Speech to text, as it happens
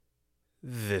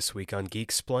This week on Geek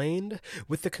Explained,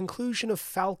 with the conclusion of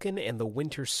Falcon and the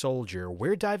Winter Soldier,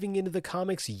 we're diving into the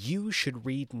comics you should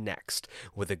read next,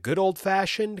 with a good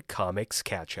old-fashioned comics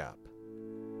catch-up.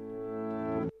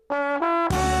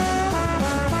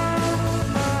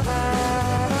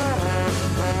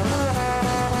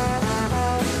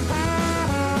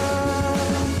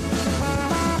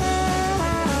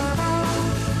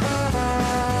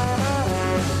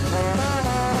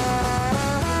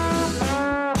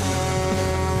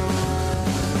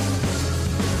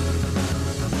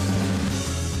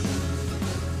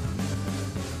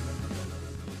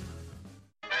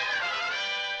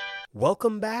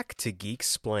 Welcome back to Geek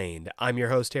Explained. I'm your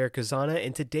host, Eric Kazana,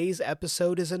 and today's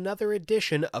episode is another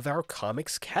edition of our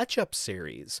Comics Catch-Up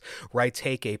series, where I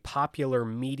take a popular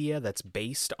media that's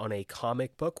based on a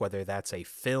comic book, whether that's a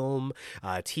film,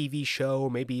 a TV show,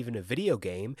 or maybe even a video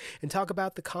game, and talk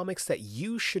about the comics that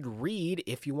you should read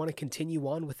if you want to continue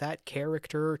on with that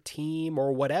character, team,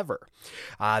 or whatever.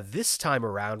 This time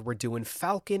around, we're doing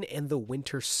Falcon and the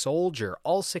Winter Soldier.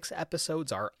 All 6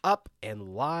 episodes are up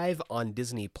and live on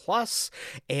Disney+.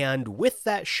 And with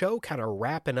that show kind of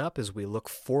wrapping up as we look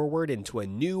forward into a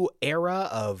new era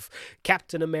of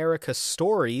Captain America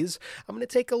stories, I'm going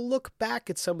to take a look back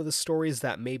at some of the stories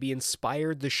that maybe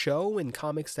inspired the show and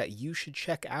comics that you should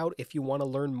check out if you want to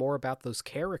learn more about those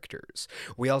characters.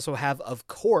 We also have, of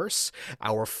course,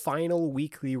 our final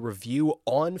weekly review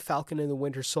on Falcon and the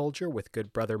Winter Soldier with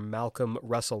good brother Malcolm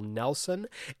Russell Nelson,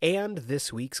 and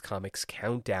this week's Comics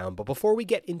Countdown. But before we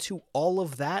get into all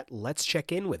of that, let's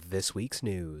check in with this week's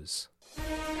news.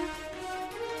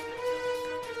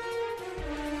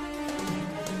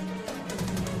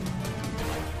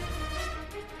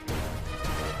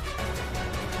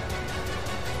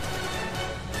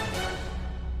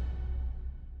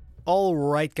 All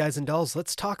right, guys and dolls,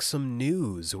 let's talk some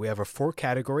news. We have our 4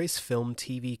 categories: film,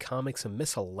 TV, comics, and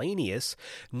miscellaneous.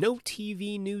 No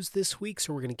TV news this week,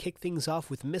 so we're going to kick things off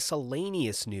with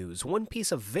miscellaneous news. One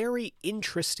piece of very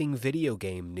interesting video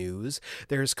game news.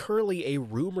 There's currently a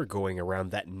rumor going around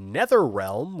that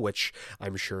NetherRealm, which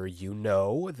I'm sure you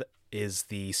know, is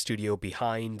the studio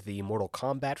behind the Mortal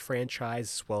Kombat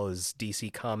franchise, as well as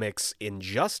DC Comics'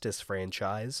 Injustice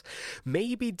franchise,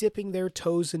 may be dipping their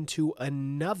toes into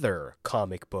another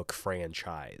comic book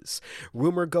franchise.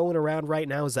 Rumor going around right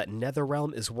now is that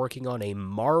NetherRealm is working on a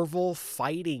Marvel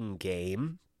fighting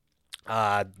game.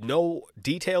 No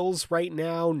details right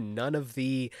now. None of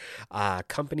the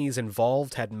companies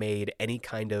involved had made any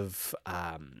kind of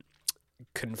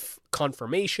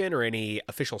confirmation or any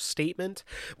official statement,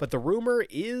 but the rumor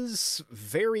is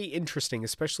very interesting,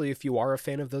 especially if you are a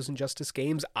fan of those Injustice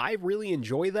games. I really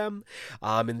enjoy them,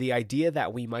 and the idea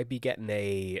that we might be getting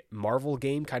a Marvel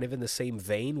game kind of in the same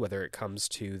vein, whether it comes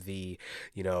to the,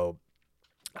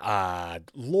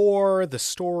 lore, the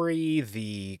story,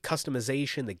 the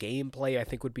customization, the gameplay, I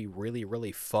think would be really,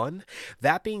 really fun.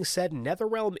 That being said,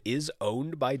 NetherRealm is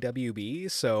owned by WB,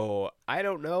 so I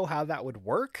don't know how that would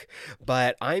work,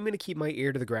 but I'm going to keep my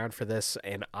ear to the ground for this,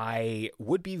 and I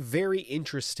would be very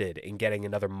interested in getting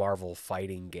another Marvel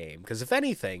fighting game, because if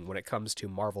anything, when it comes to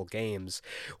Marvel games,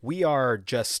 we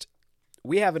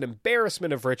have an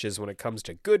embarrassment of riches when it comes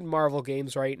to good Marvel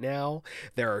games right now.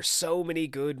 There are so many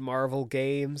good Marvel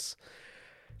games.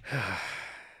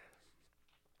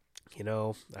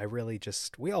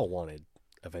 We all wanted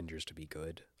Avengers to be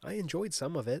good. I enjoyed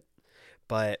some of it,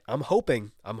 but I'm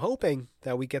hoping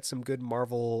that we get some good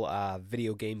Marvel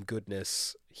video game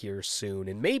goodness here soon.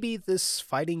 And maybe this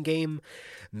fighting game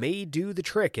may do the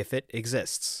trick if it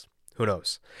exists. Who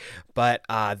knows? But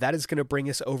that is going to bring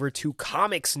us over to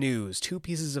comics news. 2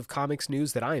 pieces of comics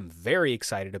news that I am very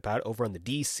excited about over on the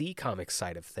DC Comics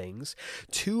side of things.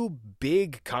 2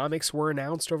 big comics were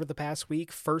announced over the past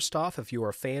week. First off, if you are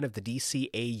a fan of the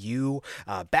DCAU,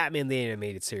 Batman the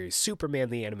Animated Series, Superman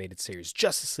the Animated Series,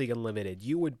 Justice League Unlimited,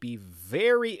 you would be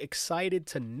very excited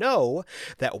to know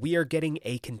that we are getting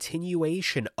a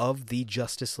continuation of the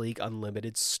Justice League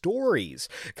Unlimited stories.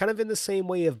 Kind of in the same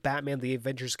way of Batman the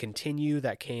Avengers Continue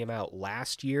that came out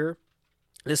last year.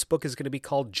 This book is going to be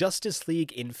called Justice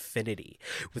League Infinity,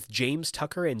 with James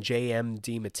Tucker and J.M.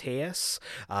 DeMatteis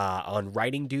on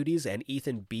writing duties and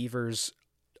Ethan Beavers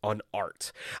on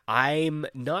art. I'm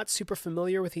not super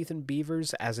familiar with Ethan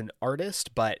Beavers as an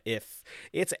artist, but if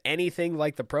it's anything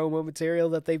like the promo material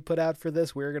that they've put out for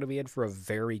this, we're going to be in for a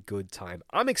very good time.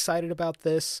 I'm excited about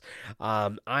this.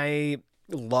 I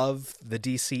love the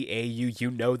DCAU.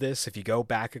 You know this. If you go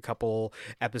back a couple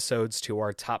episodes to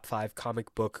our top 5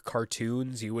 comic book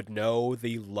cartoons, you would know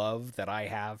the love that I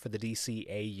have for the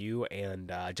DCAU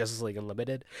and Justice League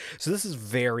Unlimited. So this is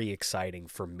very exciting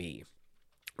for me.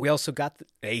 We also got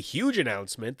a huge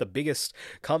announcement, the biggest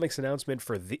comics announcement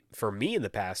for me in the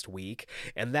past week,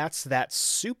 and that's that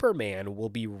Superman will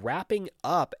be wrapping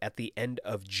up at the end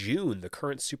of June, the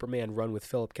current Superman run with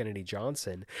Philip Kennedy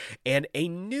Johnson, and a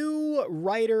new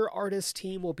writer-artist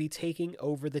team will be taking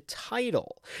over the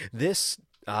title. This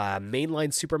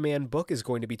mainline Superman book is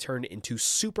going to be turned into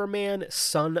Superman,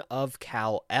 Son of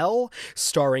Kal-El,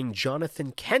 starring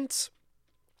Jonathan Kent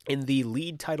in the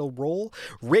lead title role,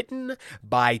 written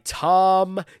by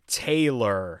Tom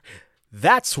Taylor.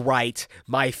 That's right,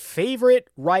 my favorite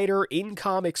writer in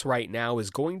comics right now is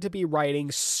going to be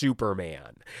writing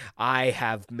Superman. I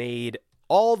have made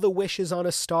all the wishes on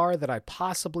a star that I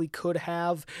possibly could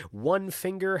have. One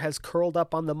finger has curled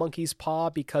up on the monkey's paw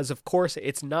because, of course,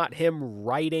 it's not him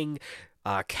writing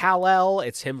Kal-El,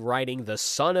 it's him writing the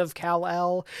Son of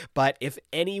Kal-El, but if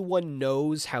anyone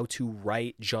knows how to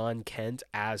write John Kent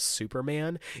as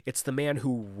Superman, it's the man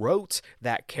who wrote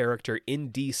that character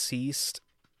in DCeased,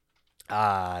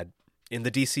 in the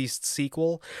DCeased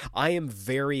sequel. I am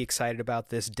very excited about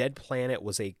this. Dead Planet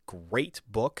was a great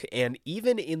book, and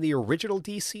even in the original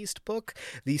DCeased book,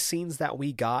 the scenes that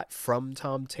we got from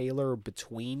Tom Taylor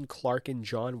between Clark and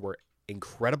John were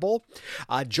incredible.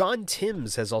 John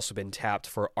Timms has also been tapped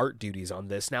for art duties on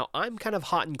this. Now, I'm kind of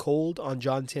hot and cold on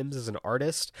John Timms as an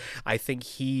artist. I think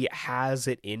he has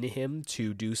it in him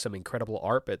to do some incredible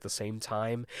art, but at the same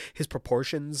time, his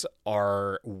proportions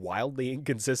are wildly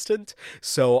inconsistent.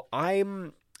 So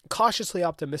I'm cautiously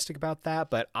optimistic about that,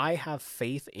 but I have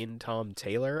faith in Tom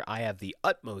Taylor. I have the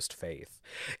utmost faith.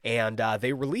 And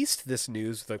they released this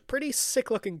news with a pretty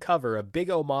sick-looking cover, a big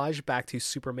homage back to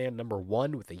Superman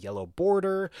 #1 with a yellow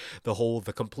border,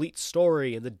 the complete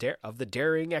story and the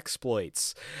daring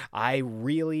exploits. I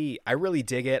really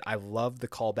dig it. I love the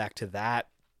callback to that.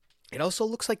 It also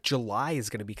looks like July is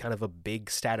going to be kind of a big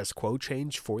status quo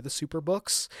change for the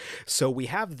Superbooks. So we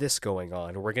have this going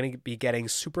on. We're going to be getting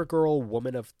Supergirl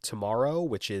Woman of Tomorrow,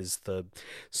 which is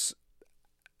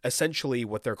essentially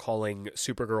what they're calling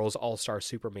Supergirl's All-Star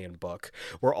Superman book.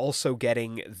 We're also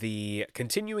getting the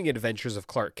continuing adventures of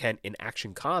Clark Kent in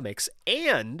Action Comics,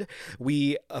 and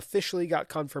we officially got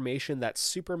confirmation that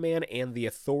Superman and the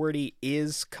Authority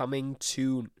is coming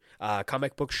to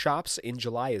comic book shops in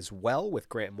July as well, with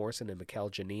Grant Morrison and Mikhail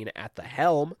Janin at the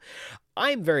helm.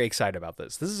 I'm very excited about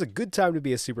this. This is a good time to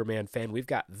be a Superman fan. We've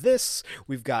got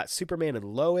Superman and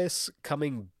Lois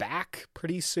coming back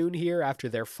pretty soon here after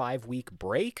their 5-week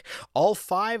break. All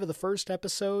first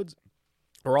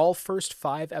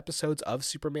 5 episodes of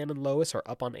Superman and Lois are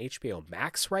up on HBO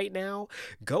Max right now.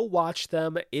 Go watch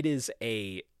them. It is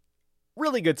a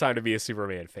really good time to be a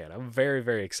Superman fan. I'm very,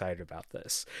 very excited about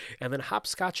this. And then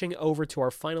hopscotching over to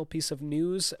our final piece of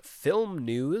news, film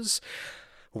news.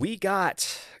 We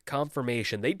got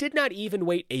confirmation. They did not even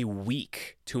wait a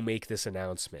week to make this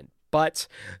announcement, but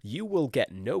you will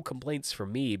get no complaints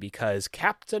from me because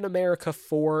Captain America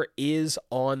 4 is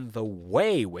on the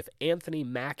way with Anthony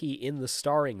Mackie in the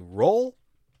starring role.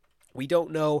 We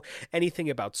don't know anything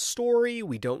about story.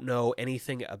 We don't know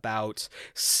anything about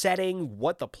setting,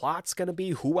 what the plot's going to be,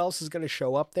 who else is going to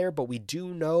show up there, but we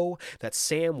do know that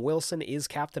Sam Wilson is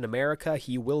Captain America.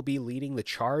 He will be leading the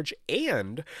charge,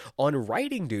 and on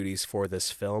writing duties for this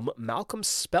film, Malcolm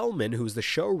Spellman, who's the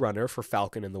showrunner for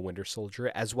Falcon and the Winter Soldier,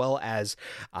 as well as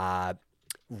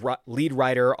lead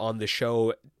writer on the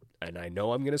show, and I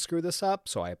know I'm going to screw this up,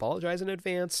 so I apologize in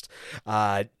advance,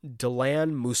 Delan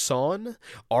Mousson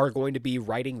are going to be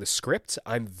writing the script.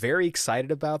 I'm very excited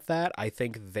about that. I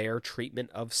think their treatment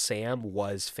of Sam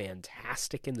was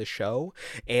fantastic in the show,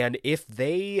 and if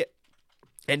they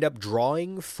end up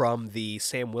drawing from the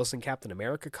Sam Wilson Captain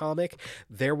America comic,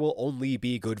 there will only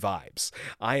be good vibes.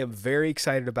 I am very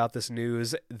excited about this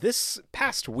news. This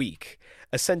past week,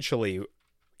 essentially,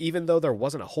 even though there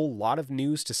wasn't a whole lot of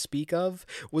news to speak of,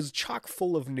 was chock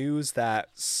full of news that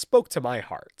spoke to my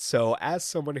heart. So as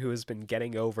someone who has been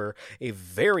getting over a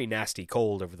very nasty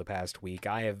cold over the past week,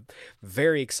 I am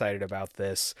very excited about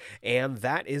this, and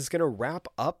that is going to wrap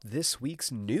up this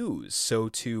week's news. So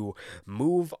to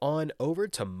move on over,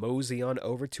 to mosey on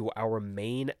over to our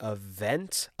main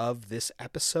event of this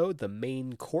episode, the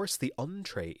main course, the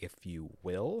entree, if you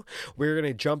will, we're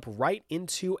going to jump right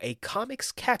into a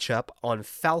comics catch-up on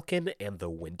Falcon and the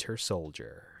Winter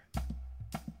Soldier.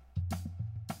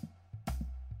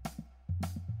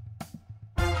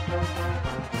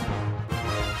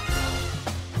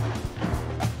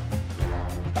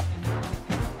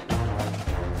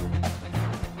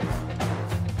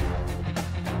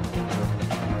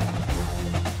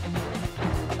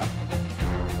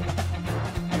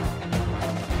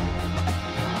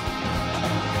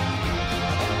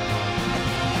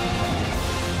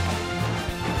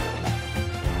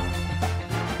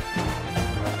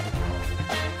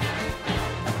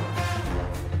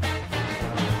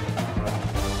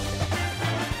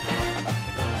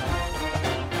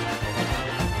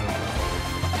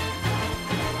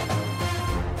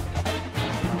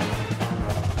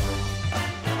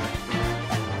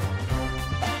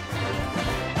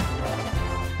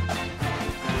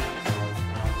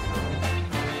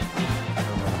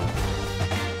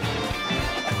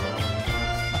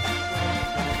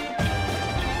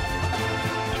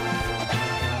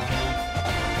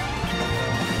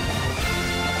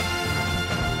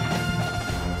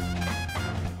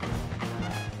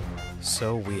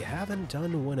 So we haven't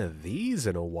done one of these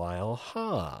in a while,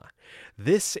 huh?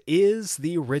 This is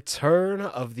the return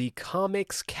of the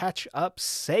comics catch-up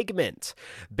segment.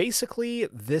 Basically,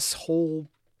 this whole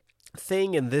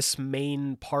thing and this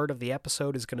main part of the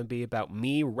episode is going to be about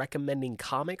me recommending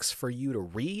comics for you to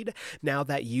read now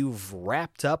that you've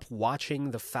wrapped up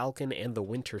watching The Falcon and the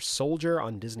Winter Soldier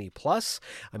on Disney Plus.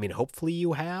 I mean, hopefully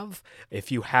you have.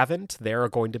 If you haven't, there are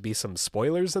going to be some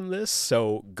spoilers in this,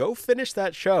 so go finish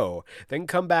that show, then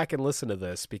come back and listen to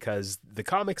this, because the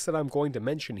comics that I'm going to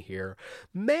mention here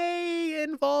may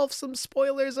involve some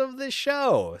spoilers of this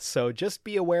show. So just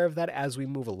be aware of that as we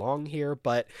move along here.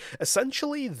 But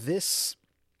essentially, this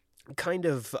kind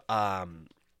of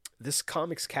this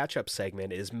comics catch-up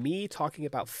segment is me talking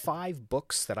about 5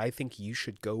 books that I think you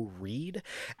should go read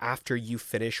after you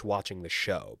finish watching the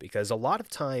show, because a lot of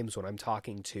times when I'm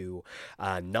talking to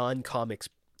non-comic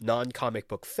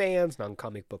book fans,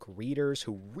 non-comic book readers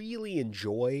who really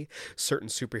enjoy certain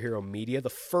superhero media, the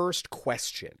first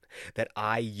question that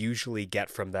I usually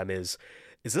get from them is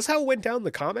this how it went down in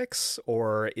the comics?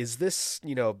 Or is this,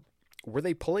 were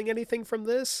they pulling anything from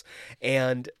this?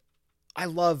 And I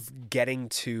love getting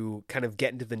to kind of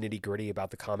get into the nitty-gritty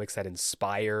about the comics that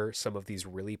inspire some of these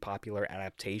really popular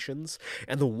adaptations.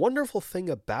 And the wonderful thing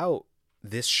about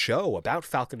this show, about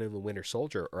Falcon and the Winter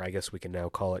Soldier, or I guess we can now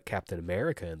call it Captain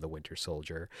America and the Winter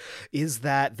Soldier, is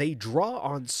that they draw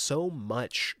on so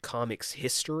much comics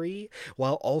history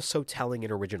while also telling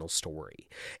an original story.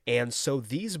 And so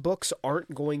these books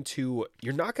aren't going to,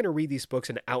 you're not going to read these books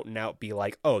and out be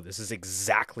like, oh, this is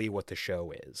exactly what the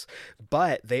show is.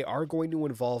 But they are going to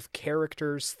involve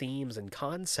characters, themes, and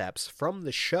concepts from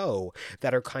the show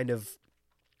that are kind of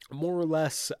more or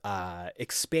less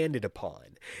expanded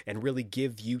upon, and really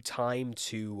give you time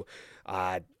to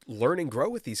learn and grow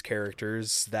with these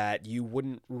characters that you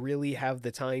wouldn't really have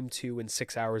the time to in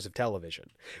 6 hours of television,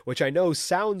 which I know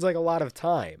sounds like a lot of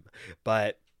time,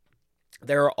 but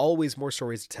there are always more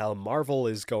stories to tell. Marvel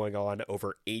is going on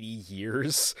over 80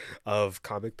 years of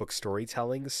comic book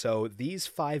storytelling, so these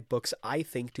 5 books, I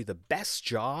think, do the best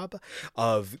job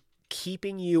of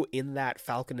keeping you in that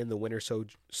Falcon and the Winter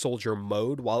Soldier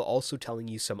mode while also telling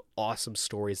you some awesome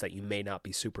stories that you may not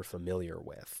be super familiar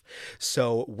with.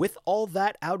 So with all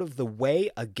that out of the way,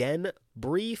 again,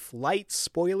 brief, light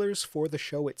spoilers for the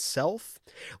show itself.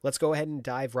 Let's go ahead and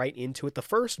dive right into it. The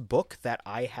first book that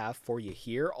I have for you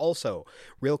here, also,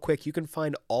 real quick, you can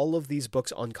find all of these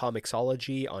books on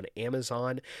Comixology on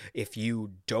Amazon. If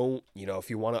you don't, if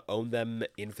you want to own them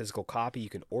in physical copy, you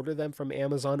can order them from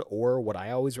Amazon, or what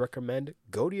I always recommend,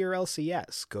 go to your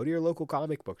LCS, go to your local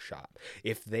comic book shop.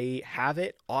 If they have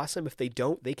it, awesome. If they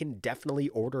don't, they can definitely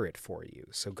order it for you.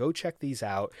 So go check these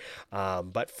out.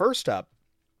 But first up,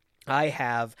 I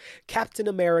have Captain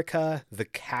America, the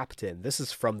Captain. This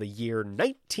is from the year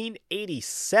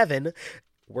 1987.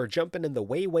 We're jumping in the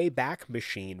way, way back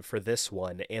machine for this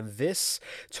one, and this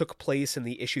took place in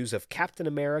the issues of Captain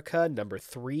America number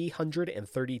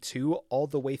 332 all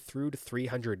the way through to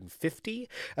 350,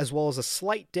 as well as a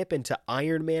slight dip into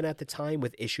Iron Man at the time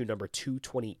with issue number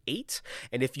 228.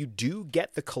 And if you do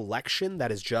get the collection that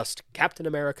is just Captain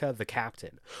America, the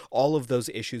Captain, all of those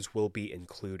issues will be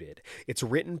included. It's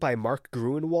written by Mark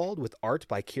Gruenwald with art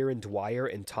by Kieran Dwyer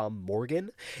and Tom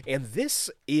Morgan, and this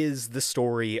is the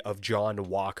story of John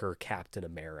Walker, Captain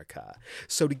America.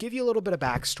 So to give you a little bit of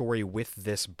backstory with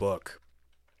this book,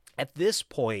 at this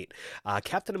point,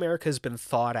 Captain America has been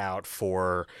thought out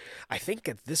for, I think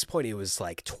at this point it was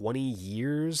like 20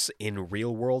 years in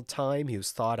real world time. He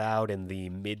was thought out in the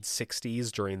mid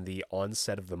 60s during the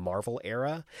onset of the Marvel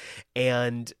era.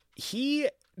 And he,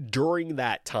 during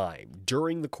that time,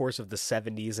 during the course of the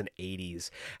 70s and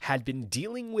 80s, had been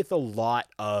dealing with a lot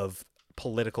of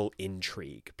political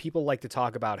intrigue. People like to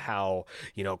talk about how,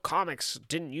 comics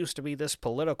didn't used to be this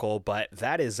political, but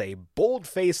that is a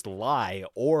bold-faced lie,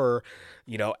 or,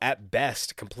 at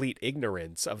best, complete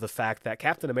ignorance of the fact that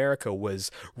Captain America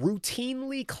was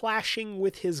routinely clashing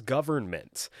with his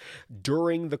government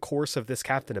during the course of this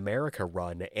Captain America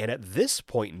run. And at this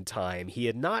point in time, he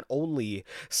had not only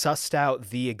sussed out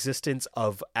the existence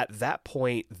of, at that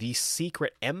point, the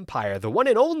Secret Empire, the one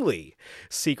and only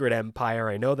Secret Empire.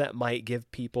 I know that might give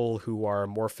people who are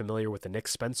more familiar with the Nick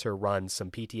Spencer run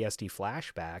some PTSD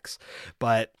flashbacks,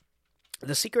 but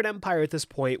the Secret Empire at this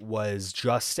point was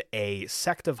just a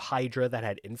sect of Hydra that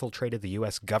had infiltrated the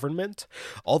U.S. government,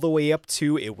 all the way up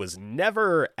to, it was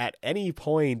never at any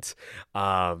point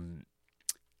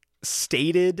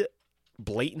stated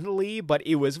blatantly, but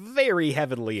it was very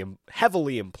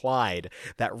heavily implied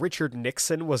that Richard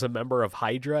Nixon was a member of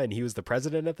Hydra and he was the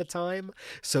president at the time.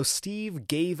 So Steve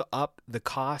gave up the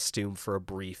costume for a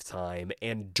brief time,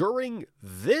 and during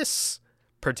this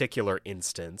particular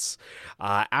instance,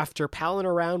 after palling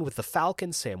around with the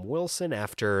Falcon, Sam Wilson,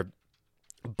 after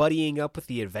buddying up with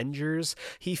the Avengers,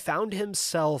 he found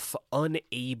himself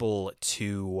unable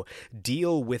to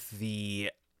deal with the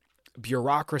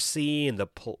bureaucracy and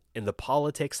the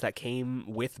politics that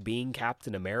came with being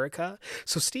Captain America.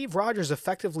 So Steve Rogers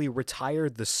effectively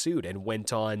retired the suit and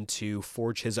went on to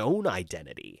forge his own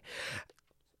identity.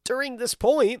 During this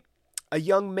point, a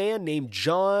young man named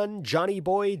John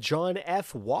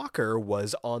F. Walker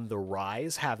was on the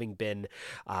rise, having been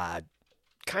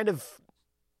kind of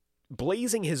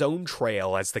blazing his own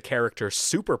trail as the character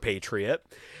Super Patriot.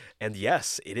 And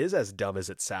yes, it is as dumb as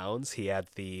it sounds. He had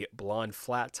the blonde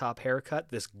flat top haircut,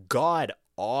 this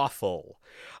god-awful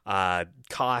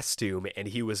costume, and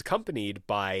he was accompanied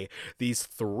by these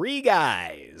 3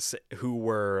 guys who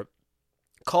were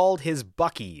called his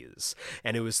Buckies.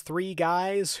 And it was 3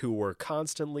 guys who were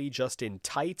constantly just in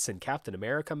tights and Captain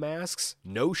America masks,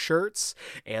 no shirts,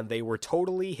 and they were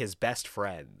totally his best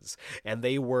friends. And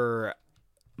they were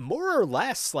more or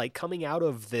less like coming out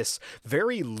of this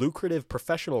very lucrative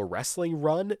professional wrestling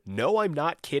run. No, I'm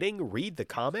not kidding. Read the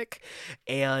comic.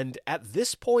 And at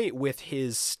this point, with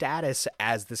his status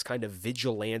as this kind of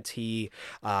vigilante,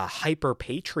 hyper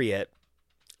patriot,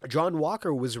 John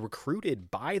Walker was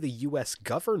recruited by the U.S.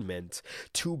 government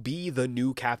to be the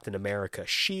new Captain America.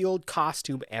 Shield,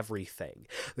 costume, everything.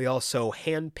 They also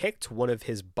handpicked one of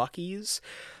his Buckies,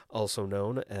 also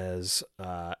known as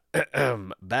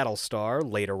Battlestar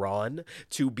later on,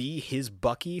 to be his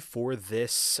Bucky for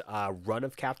this run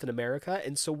of Captain America.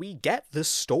 And so we get the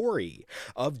story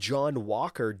of John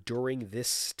Walker during this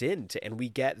stint, and we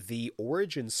get the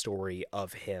origin story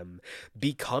of him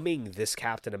becoming this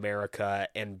Captain America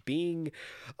and being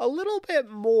a little bit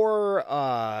more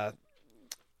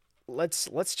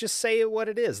let's just say what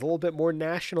it is, a little bit more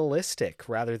nationalistic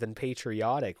rather than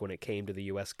patriotic when it came to the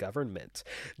U.S. government.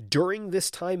 During this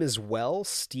time as well,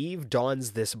 Steve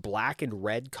dons this black and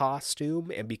red costume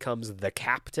and becomes the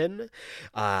Captain.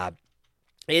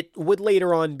 It would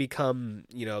later on become,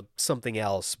 something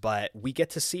else, but we get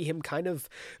to see him kind of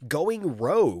going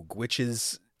rogue, which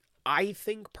is, I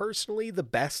think personally, the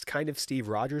best kind of Steve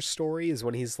Rogers story is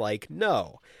when he's like,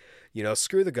 no,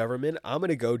 screw the government, I'm going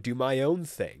to go do my own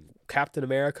thing. Captain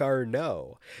America or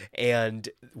no. And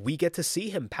we get to see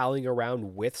him palling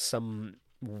around with some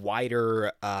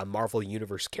wider Marvel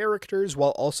Universe characters while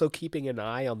also keeping an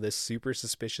eye on this super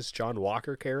suspicious John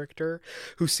Walker character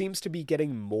who seems to be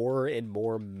getting more and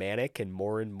more manic and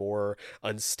more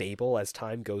unstable as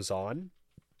time goes on.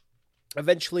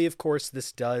 Eventually, of course,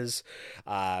 this does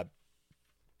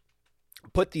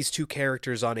put these 2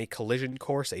 characters on a collision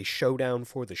course, a showdown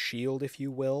for the Shield, if you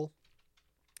will.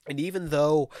 And even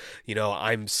though,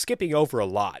 I'm skipping over a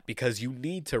lot because you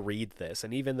need to read this,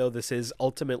 and even though this is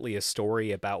ultimately a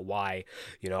story about why,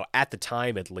 at the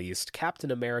time at least, Captain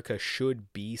America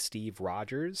should be Steve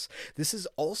Rogers, this is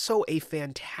also a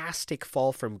fantastic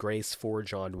fall from grace for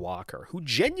John Walker, who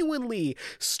genuinely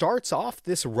starts off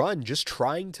this run just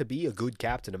trying to be a good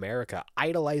Captain America,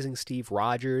 idolizing Steve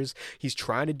Rogers. He's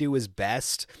trying to do his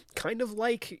best, kind of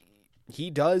like he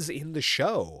does in the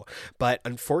show, but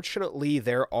unfortunately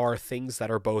there are things that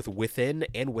are both within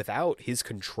and without his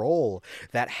control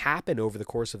that happen over the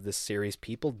course of this series.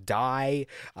 People die,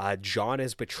 John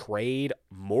is betrayed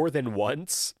more than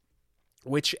once,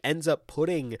 which ends up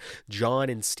putting John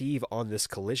and Steve on this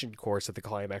collision course at the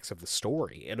climax of the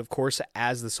story. And of course,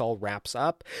 as this all wraps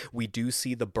up, we do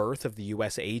see the birth of the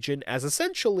U.S. agent as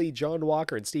essentially John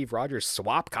Walker and Steve Rogers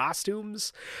swap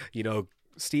costumes.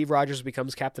 Steve Rogers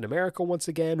becomes Captain America once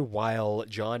again, while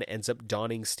John ends up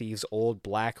donning Steve's old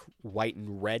black, white,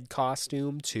 and red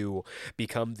costume to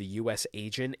become the U.S.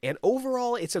 agent. And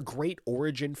overall, it's a great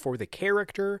origin for the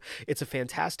character. It's a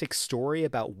fantastic story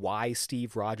about why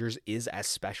Steve Rogers is as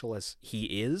special as he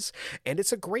is. And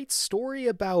it's a great story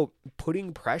about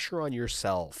putting pressure on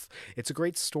yourself. It's a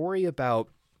great story about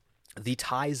the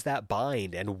ties that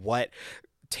bind and what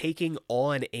taking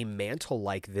on a mantle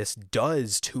like this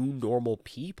does to normal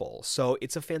people. So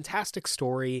it's a fantastic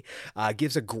story,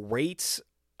 gives a great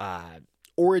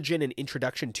origin and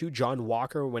introduction to John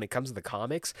Walker when it comes to the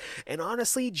comics. And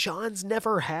honestly, John's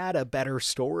never had a better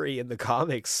story in the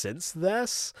comics since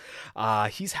this.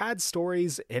 He's had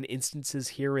stories and instances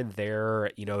here and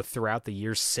there, throughout the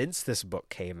years since this book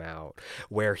came out,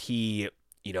 where he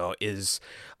is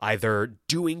either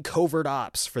doing covert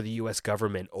ops for the US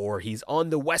government, or he's on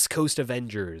the West Coast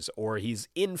Avengers, or he's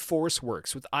in Force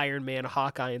Works with Iron Man,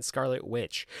 Hawkeye, and Scarlet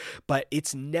Witch. But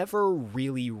it's never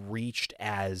really reached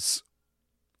as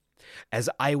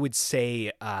I would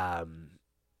say,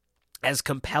 as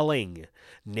compelling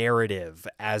narrative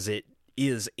as it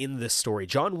is in this story.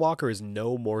 John Walker is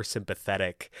no more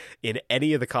sympathetic in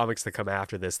any of the comics that come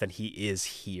after this than he is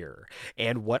here.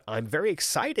 And what I'm very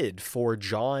excited for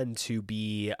John to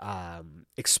be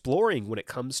exploring when it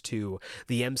comes to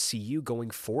the MCU going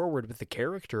forward with the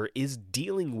character is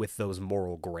dealing with those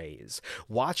moral grays.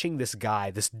 Watching this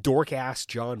guy, this dork-ass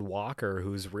John Walker,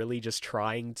 who's really just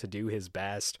trying to do his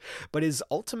best, but is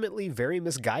ultimately very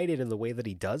misguided in the way that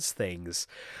he does things.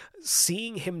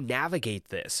 Seeing him navigate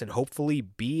this and hopefully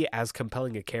be as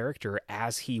compelling a character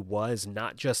as he was,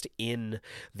 not just in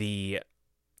the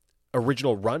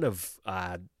original run of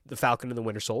The Falcon and the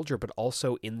Winter Soldier, but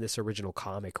also in this original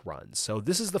comic run. So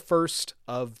this is the first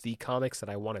of the comics that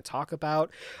I want to talk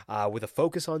about with a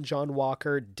focus on John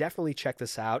Walker. Definitely check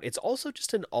this out. It's also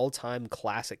just an all-time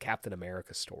classic Captain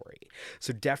America story.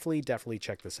 So definitely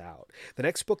check this out. The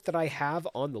next book that I have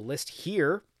on the list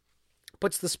here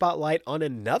puts the spotlight on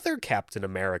another Captain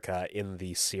America in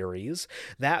the series,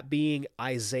 that being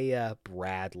Isaiah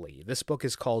Bradley. This book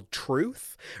is called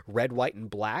Truth, Red, White, and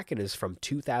Black, and is from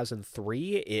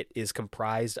 2003. It is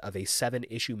comprised of a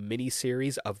 7-issue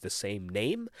miniseries of the same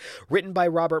name, written by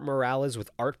Robert Morales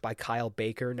with art by Kyle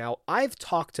Baker. Now, I've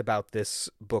talked about this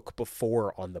book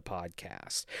before on the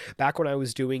podcast. Back when I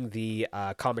was doing the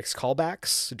comics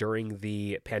callbacks during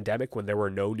the pandemic when there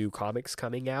were no new comics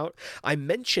coming out, I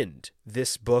mentioned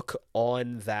this book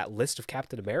on that list of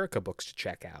Captain America books to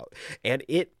check out. And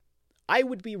I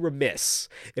would be remiss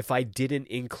if I didn't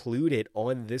include it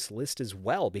on this list as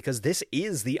well, because this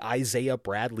is the Isaiah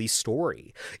Bradley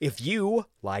story. If you,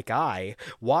 like I,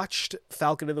 watched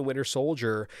Falcon and the Winter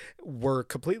Soldier, were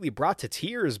completely brought to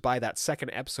tears by that second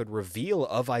episode reveal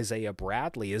of Isaiah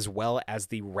Bradley, as well as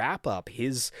the wrap up,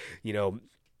 his,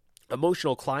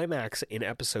 emotional climax in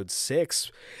episode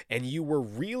 6, and you were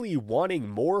really wanting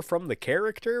more from the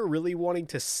character, really wanting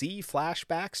to see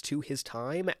flashbacks to his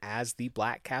time as the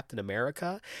Black Captain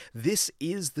America, this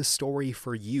is the story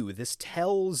for you. This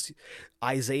tells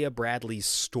Isaiah Bradley's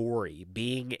story,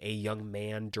 being a young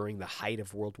man during the height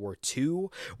of World War II,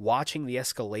 watching the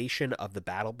escalation of the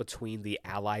battle between the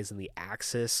Allies and the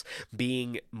Axis,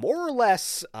 being more or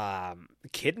less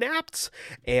kidnapped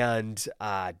and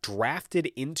drafted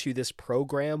into this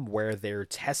program where they're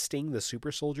testing the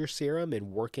super soldier serum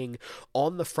and working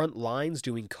on the front lines,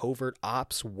 doing covert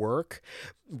ops work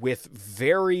with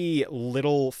very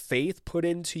little faith put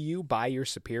into you by your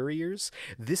superiors.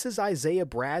 This is Isaiah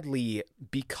Bradley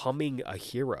becoming a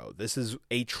hero. This is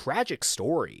a tragic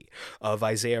story of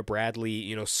Isaiah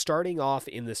Bradley, starting off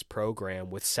in this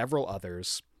program with several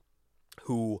others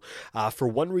who, for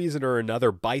one reason or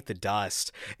another, bite the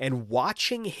dust, and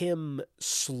watching him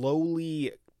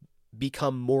slowly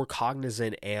become more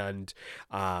cognizant and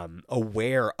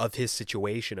aware of his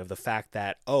situation, of the fact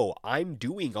that, I'm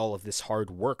doing all of this hard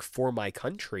work for my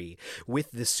country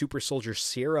with this super soldier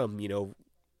serum,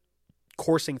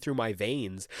 coursing through my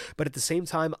veins, but at the same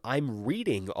time I'm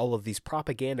reading all of these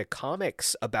propaganda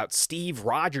comics about Steve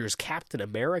Rogers, Captain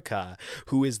America,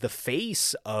 who is the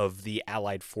face of the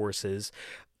Allied forces,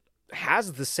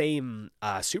 has the same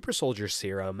super soldier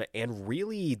serum, and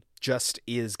really just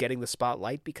is getting the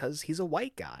spotlight because he's a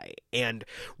white guy. And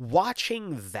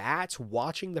watching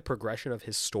the progression of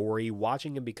his story,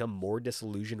 watching him become more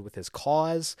disillusioned with his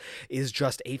cause, is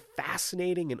just a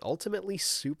fascinating and ultimately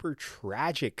super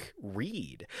tragic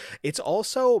read. It's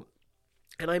also,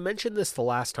 and I mentioned this the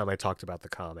last time I talked about the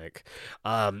comic,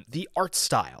 the art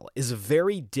style is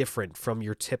very different from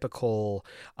your typical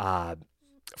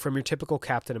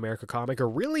Captain America comic, or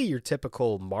really your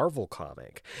typical Marvel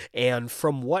comic. And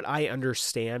from what I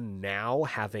understand now,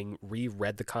 having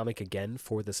reread the comic again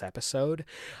for this episode,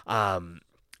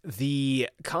 the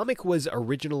comic was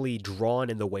originally drawn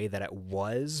in the way that it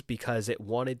was because it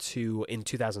wanted to, in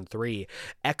 2003,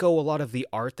 echo a lot of the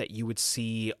art that you would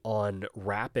see on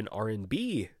rap and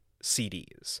R&B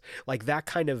CDs. Like that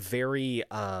kind of very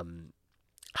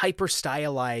hyper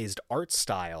stylized art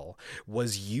style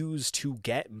was used to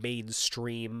get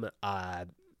mainstream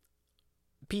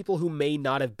people who may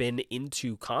not have been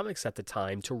into comics at the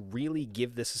time to really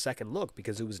give this a second look,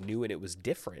 because it was new and it was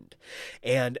different.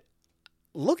 And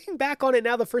looking back on it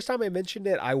now, the first time I mentioned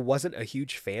it, I wasn't a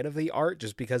huge fan of the art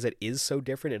just because it is so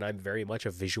different, and I'm very much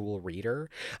a visual reader.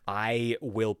 I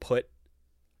will put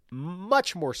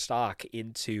much more stock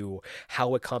into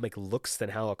how a comic looks than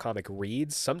how a comic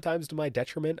reads, sometimes to my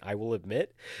detriment, I will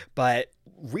admit. But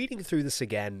reading through this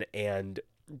again and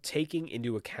taking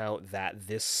into account that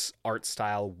this art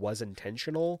style was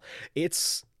intentional,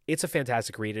 it's a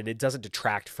fantastic read, and it doesn't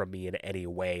detract from me in any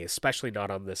way, especially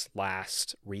not on this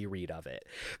last reread of it.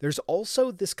 There's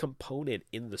also this component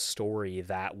in the story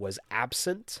that was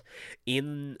absent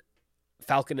in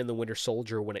Falcon and the Winter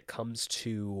Soldier when it comes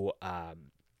to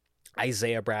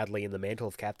Isaiah Bradley and the Mantle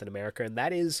of Captain America, and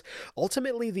that is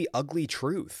ultimately the ugly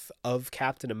truth of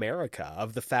Captain America,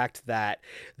 of the fact that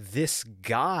this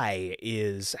guy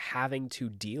is having to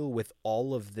deal with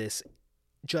all of this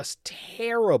just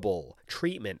terrible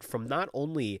treatment from not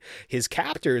only his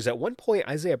captors. At one point,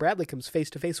 Isaiah Bradley comes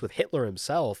face to face with Hitler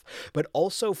himself, but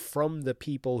also from the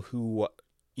people who,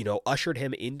 ushered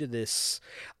him into this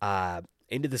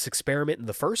experiment in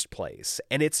the first place.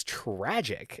 And it's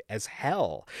tragic as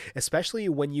hell, especially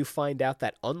when you find out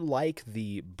that unlike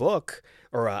the book,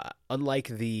 or unlike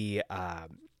the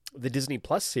Disney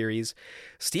Plus series,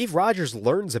 Steve Rogers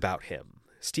learns about him.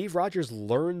 Steve Rogers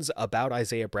learns about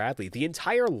Isaiah Bradley. The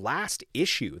entire last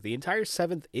issue, the entire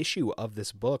 7th issue of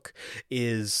this book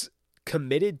is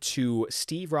committed to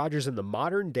Steve Rogers in the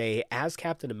modern day as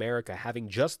Captain America, having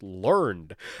just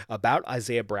learned about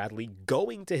Isaiah Bradley,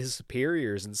 going to his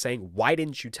superiors and saying, "Why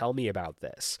didn't you tell me about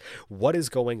this? What is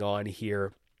going on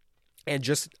here?" And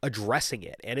just addressing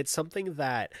it. And it's something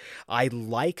that I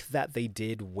like that they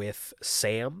did with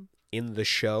Sam in the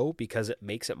show, because it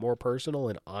makes it more personal,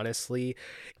 and honestly,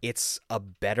 it's a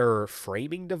better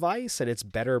framing device, and it's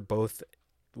better both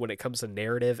when it comes to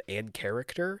narrative and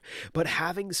character. But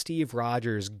having Steve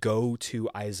Rogers go to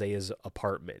Isaiah's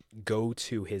apartment, go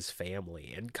to his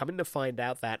family, and coming to find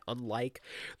out that unlike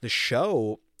the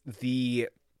show, the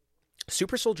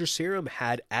Super Soldier Serum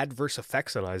had adverse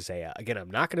effects on Isaiah. Again, I'm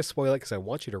not going to spoil it because I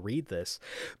want you to read this,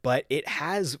 but it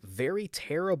has very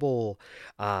terrible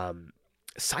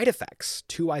side effects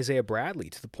to Isaiah Bradley,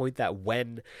 to the point that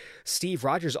when Steve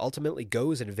Rogers ultimately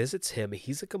goes and visits him,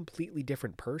 he's a completely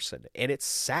different person. And it's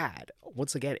sad.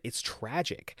 Once again, it's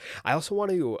tragic. I also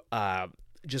want to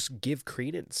just give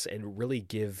credence and really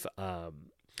give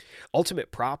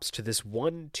ultimate props to this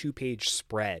 2-page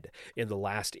spread in the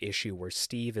last issue where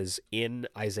Steve is in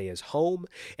Isaiah's home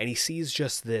and he sees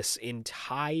just this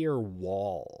entire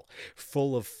wall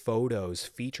full of photos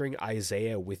featuring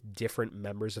Isaiah with different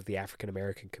members of the African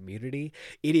American community.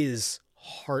 It is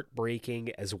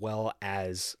heartbreaking as well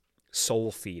as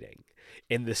soul feeding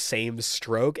in the same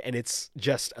stroke, and it's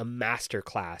just a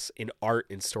masterclass in art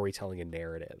and storytelling and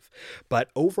narrative. But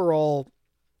overall,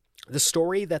 the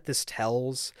story that this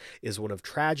tells is one of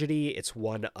tragedy. It's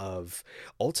one of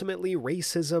ultimately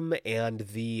racism and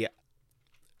the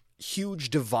huge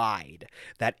divide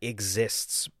that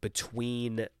exists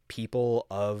between people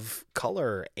of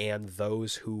color and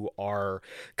those who are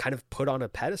kind of put on a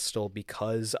pedestal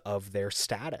because of their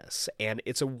status. And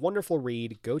it's a wonderful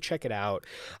read. Go check it out.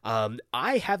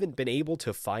 I haven't been able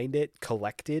to find it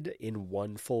collected in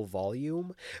one full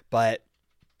volume, but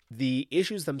the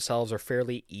issues themselves are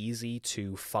fairly easy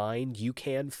to find. You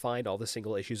can find all the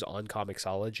single issues on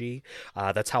Comixology.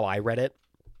 That's how I read it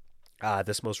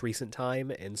this most recent time.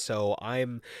 And so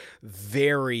I'm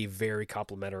very, very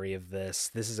complimentary of this.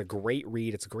 This is a great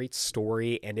read. It's a great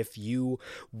story. And if you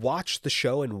watched the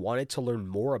show and wanted to learn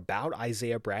more about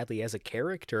Isaiah Bradley as a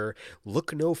character,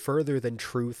 look no further than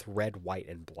Truth, Red, White,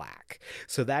 and Black.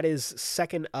 So that is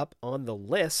second up on the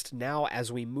list. Now,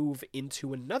 as we move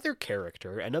into another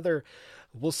character, another,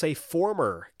 we'll say,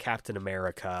 former Captain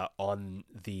America on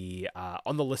the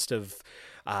list of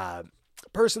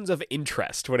persons of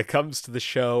interest when it comes to the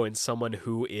show, and someone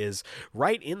who is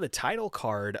right in the title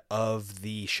card of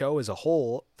the show as a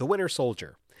whole, the Winter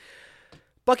Soldier.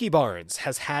 Bucky Barnes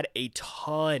has had a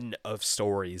ton of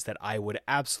stories that I would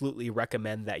absolutely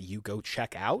recommend that you go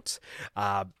check out.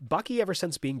 Bucky, ever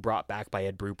since being brought back by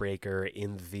Ed Brubaker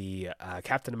in the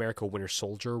Captain America Winter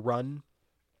Soldier run,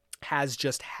 has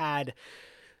just had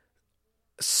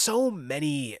so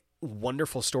many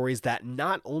wonderful stories that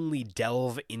not only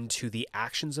delve into the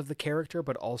actions of the character,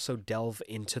 but also delve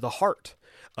into the heart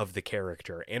of the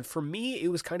character. And for me, it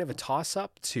was kind of a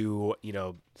toss-up to,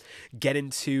 get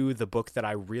into the book that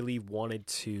I really wanted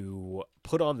to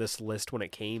put on this list when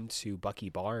it came to Bucky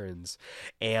Barnes.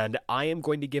 And I am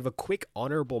going to give a quick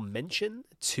honorable mention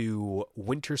to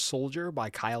Winter Soldier by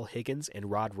Kyle Higgins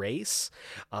and Rod Reis,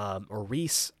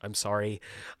 I'm sorry.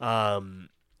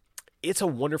 It's a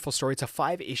wonderful story. It's a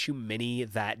 5-issue mini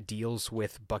that deals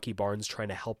with Bucky Barnes trying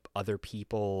to help other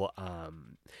people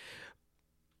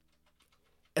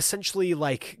essentially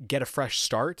like get a fresh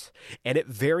start, and it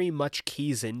very much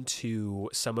keys into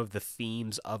some of the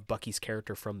themes of Bucky's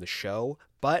character from the show.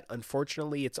 But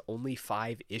unfortunately, it's only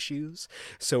 5 issues.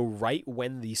 So right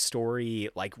when the story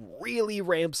like really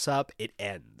ramps up, it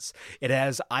ends. It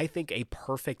has, I think, a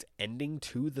perfect ending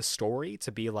to the story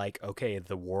to be like, okay,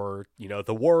 the war,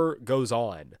 the war goes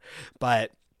on.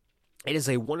 But it is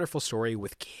a wonderful story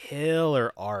with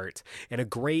killer art and a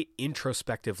great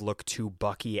introspective look to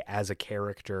Bucky as a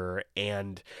character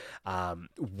and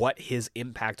what his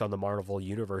impact on the Marvel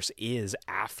Universe is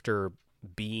after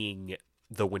being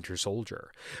the Winter Soldier.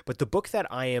 But the book that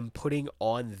I am putting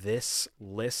on this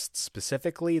list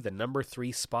specifically, the number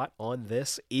 3 spot on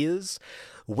this, is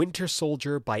Winter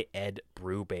Soldier by Ed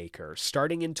Brubaker.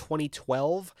 Starting in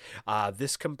 2012,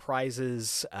 this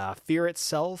comprises Fear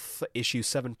Itself, issue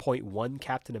 7.1,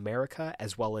 Captain America,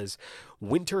 as well as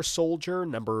Winter Soldier,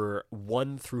 number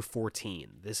 1 through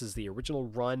 14. This is the original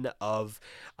run of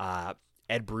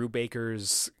Ed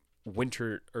Brubaker's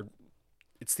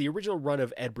It's the original run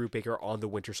of Ed Brubaker on the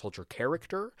Winter Soldier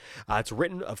character. It's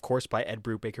written, of course, by Ed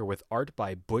Brubaker with art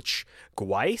by Butch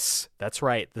Guice. That's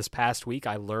right. This past week,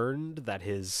 I learned that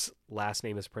his last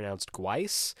name is pronounced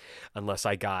Guice, unless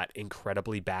I got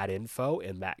incredibly bad info.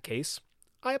 In that case,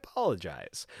 I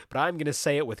apologize. But I'm going to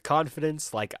say it with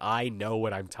confidence like I know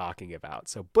what I'm talking about.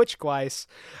 So Butch Guice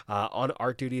on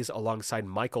art duties alongside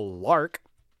Michael Lark.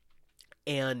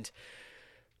 And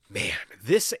man,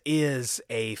 this is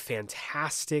a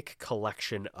fantastic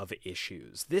collection of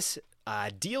issues. This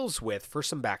deals with, for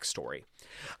some backstory,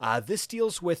 this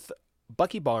deals with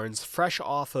Bucky Barnes fresh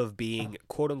off of being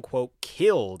quote-unquote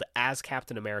killed as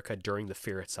Captain America during the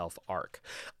Fear Itself arc.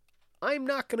 I'm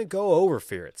not going to go over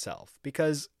Fear Itself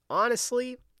because,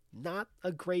 honestly, not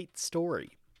a great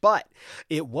story. But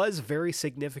it was very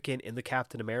significant in the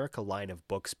Captain America line of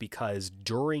books because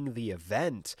during the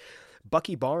event,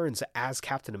 Bucky Barnes as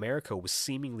Captain America was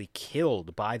seemingly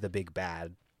killed by the big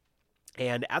bad.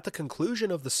 And at the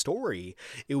conclusion of the story,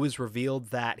 it was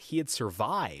revealed that he had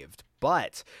survived,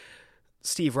 but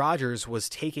Steve Rogers was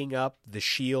taking up the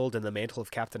shield and the mantle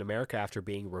of Captain America after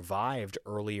being revived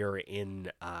earlier in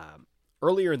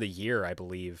the year, I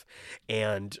believe,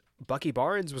 and Bucky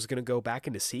Barnes was going to go back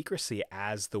into secrecy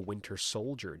as the Winter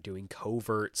Soldier, doing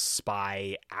covert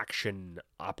spy action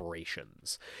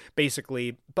operations.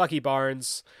 Basically, Bucky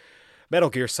Barnes, Metal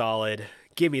Gear Solid,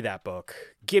 give me that book,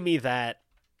 give me that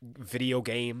video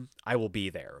game, I will be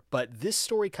there. But this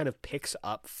story kind of picks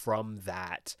up from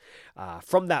that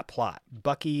plot.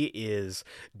 Bucky is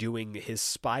doing his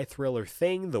spy thriller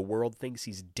thing. The world thinks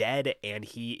he's dead, and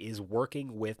he is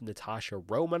working with Natasha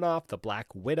Romanoff, the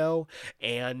Black Widow,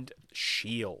 and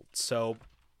S.H.I.E.L.D. So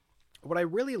what I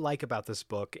really like about this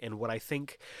book and what I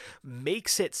think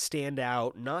makes it stand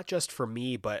out, not just for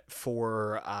me, but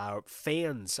for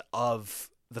fans of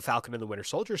the Falcon and the Winter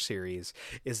Soldier series,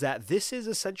 is that this is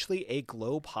essentially a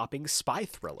globe-hopping spy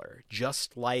thriller,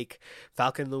 just like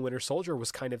Falcon and the Winter Soldier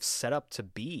was kind of set up to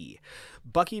be.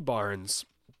 Bucky Barnes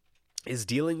is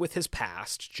dealing with his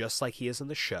past, just like he is in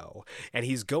the show, and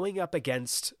he's going up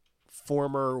against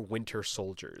former Winter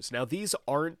Soldiers. Now, these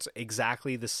aren't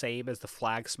exactly the same as the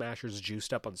Flag Smashers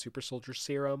juiced up on Super Soldier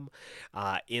Serum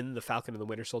in the Falcon and the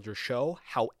Winter Soldier show.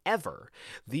 However,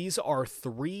 these are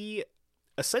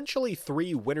essentially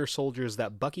three Winter Soldiers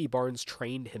that Bucky Barnes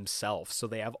trained himself. So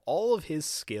they have all of his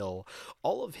skill,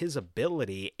 all of his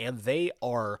ability, and they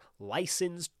are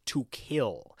licensed to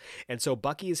kill. And so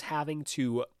Bucky is having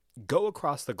to go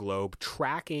across the globe,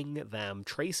 tracking them,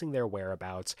 tracing their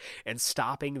whereabouts, and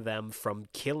stopping them from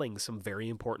killing some very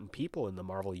important people in the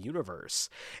Marvel Universe.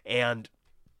 And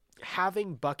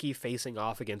having Bucky facing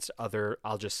off against other,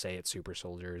 I'll just say it, Super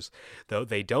Soldiers, though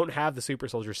they don't have the Super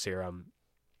Soldier Serum,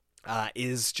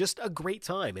 is just a great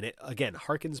time. And it, again,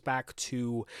 harkens back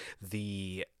to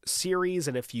the series.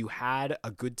 And if you had a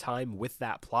good time with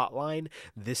that plot line,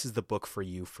 this is the book for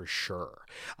you for sure.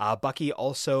 Bucky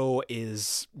also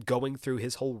is going through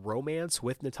his whole romance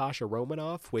with Natasha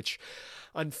Romanoff, which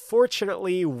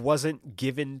unfortunately wasn't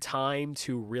given time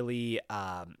to really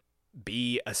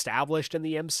be established in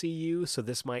the MCU. So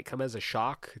this might come as a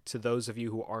shock to those of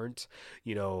you who aren't,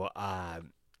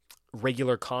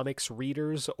 regular comics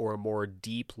readers or more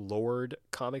deep lored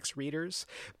comics readers.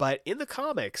 But in the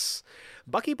comics,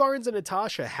 Bucky Barnes and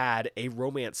Natasha had a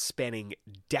romance spanning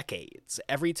decades.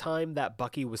 Every time that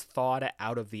Bucky was thawed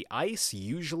out of the ice,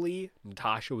 usually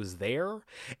Natasha was there,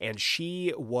 and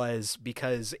she was,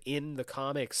 because in the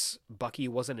comics, Bucky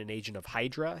wasn't an agent of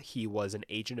Hydra, he was an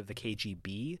agent of the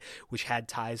KGB, which had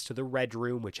ties to the Red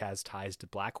Room, which has ties to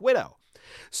Black Widow.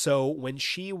 So when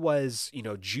she was,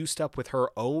 juiced up with her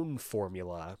own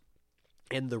formula,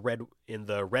 in the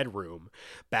Red Room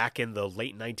back in the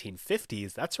late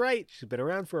 1950s. That's right. She's been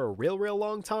around for a real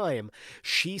long time.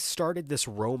 She started this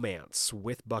romance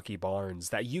with Bucky Barnes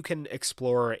that you can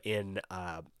explore in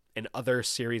other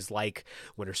series like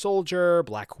Winter Soldier,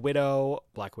 Black Widow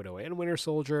and Winter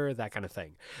Soldier, that kind of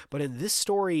thing. But in this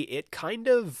story, it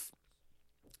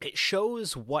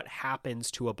shows what happens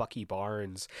to a Bucky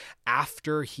Barnes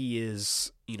after he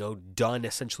is, done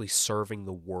essentially serving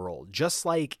the world, just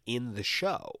like in the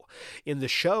show. In the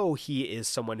show, he is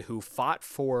someone who fought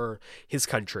for his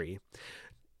country,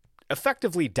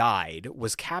 effectively died,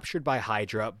 was captured by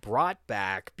Hydra, brought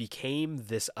back, became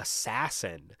this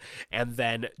assassin, and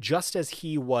then just as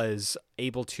he was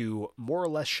able to more or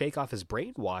less shake off his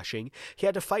brainwashing, he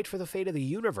had to fight for the fate of the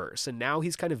universe, and now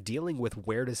he's kind of dealing with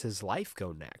where does his life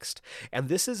go next. And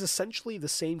this is essentially the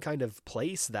same kind of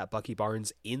place that Bucky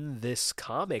Barnes in this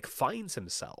comic finds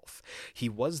himself. He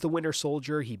was the Winter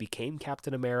Soldier, he became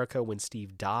Captain America when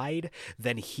Steve died,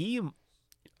 then he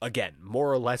again,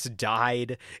 more or less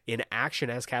died in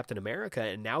action as Captain America,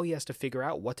 and now he has to figure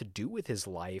out what to do with his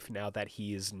life now that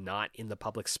he is not in the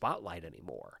public spotlight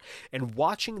anymore. And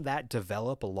watching that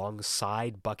develop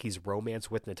alongside Bucky's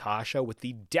romance with Natasha, with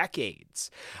the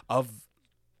decades of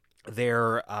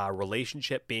their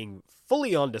relationship being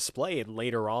fully on display and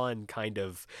later on kind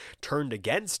of turned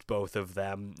against both of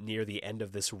them near the end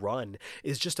of this run,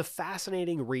 is just a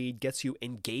fascinating read, gets you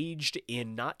engaged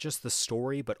in not just the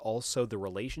story but also the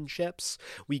relationships.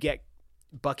 We get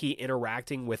Bucky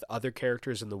interacting with other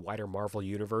characters in the wider Marvel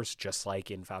universe, just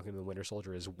like in Falcon and the Winter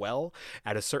Soldier as well.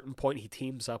 At a certain point, he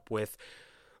teams up with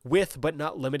but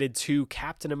not limited to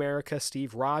Captain America,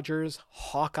 Steve Rogers,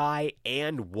 Hawkeye,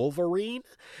 and Wolverine.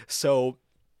 So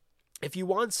if you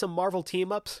want some Marvel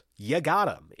team-ups, you got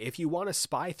them. If you want a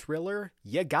spy thriller,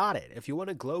 you got it. If you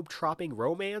want a globe-trotting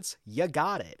romance, you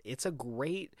got it. It's a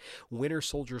great Winter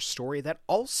Soldier story that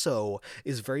also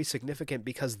is very significant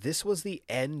because this was the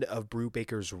end of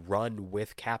Brubaker's run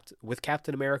with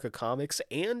Captain America comics,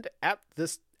 and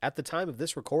at the time of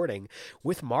this recording,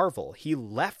 with Marvel. He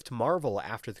left Marvel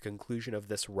after the conclusion of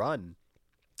this run,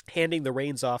 handing the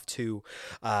reins off to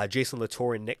Jason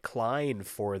Latour and Nick Klein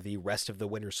for the rest of the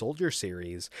Winter Soldier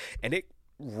series. And it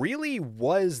really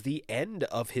was the end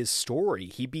of his story.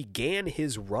 He began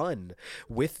his run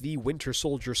with the Winter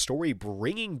Soldier story,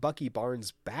 bringing Bucky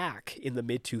Barnes back in the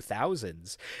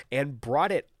mid-2000s, and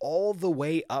brought it all the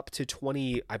way up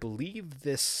to I believe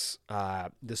this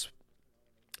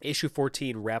issue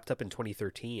 14 wrapped up in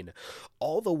 2013,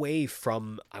 all the way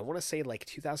from, I want to say, like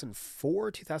 2004,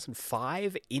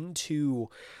 2005 into,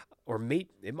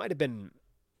 it might have been,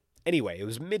 anyway, it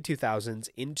was mid-2000s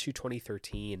into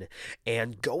 2013,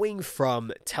 and going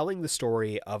from telling the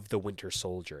story of the Winter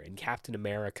Soldier and Captain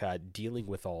America dealing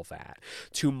with all that,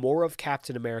 to more of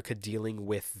Captain America dealing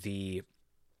with the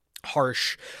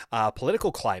harsh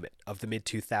political climate of the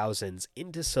mid-2000s,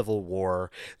 into Civil War,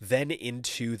 then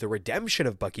into the redemption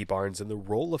of Bucky Barnes and the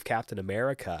role of Captain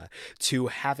America, to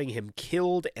having him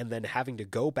killed and then having to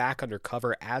go back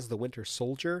undercover as the Winter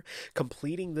Soldier.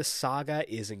 Completing this saga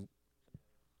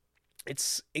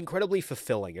it's incredibly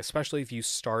fulfilling, especially if you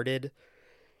started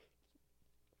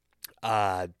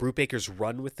Brubaker's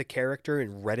run with the character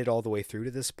and read it all the way through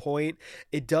to this point.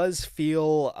 It does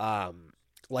feel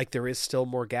like there is still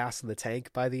more gas in the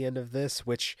tank by the end of this,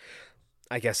 which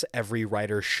I guess every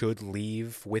writer should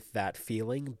leave with that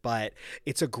feeling, but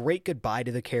it's a great goodbye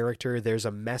to the character. There's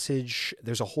a message,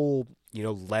 there's a whole,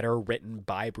 letter written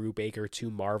by Brubaker to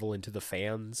Marvel and to the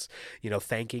fans,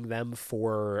 thanking them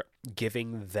for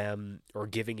giving him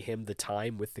the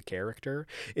time with the character.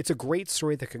 It's a great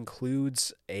story that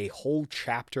concludes a whole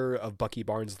chapter of Bucky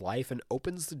Barnes' life and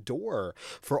opens the door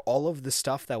for all of the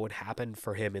stuff that would happen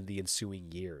for him in the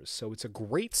ensuing years. So it's a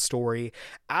great story,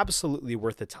 absolutely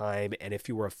worth the time. And if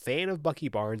you were a fan of Bucky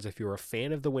Barnes, if you're a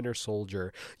fan of the Winter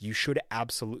Soldier, you should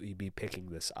absolutely be picking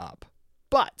this up.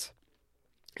 But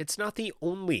it's not the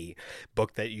only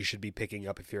book that you should be picking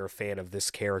up if you're a fan of this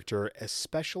character,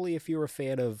 especially if you're a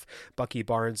fan of Bucky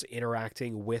Barnes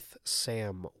interacting with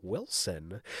Sam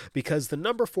Wilson, because the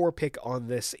number 4 pick on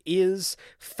this is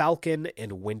Falcon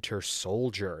and Winter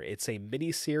Soldier. It's a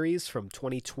miniseries from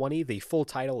 2020. The full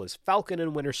title is Falcon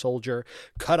and Winter Soldier,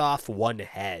 Cut Off One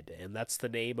Head, and that's the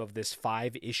name of this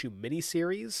 5-issue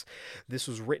miniseries. This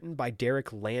was written by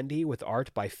Derek Landy with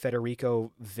art by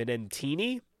Federico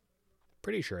Vinentini.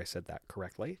 Pretty sure I said that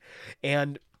correctly.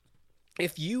 And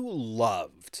if you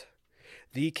loved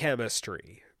the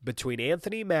chemistry between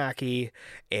Anthony Mackie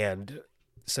and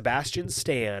Sebastian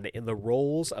Stan in the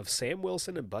roles of Sam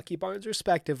Wilson and Bucky Barnes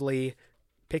respectively,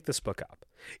 pick this book up.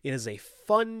 It is a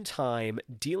fun time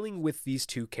dealing with these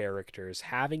two characters,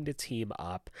 having to team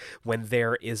up when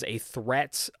there is a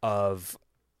threat of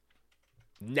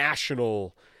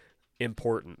national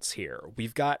importance here.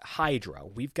 We've got Hydra,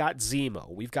 we've got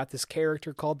Zemo, we've got this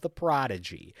character called the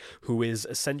Prodigy, who is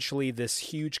essentially this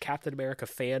huge Captain America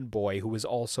fanboy who is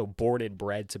also born and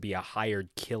bred to be a hired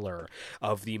killer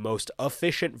of the most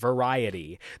efficient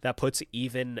variety that puts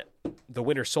even the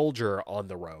Winter Soldier on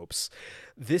the ropes.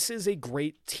 This is a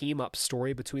great team-up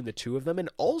story between the two of them, and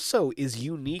also is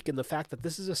unique in the fact that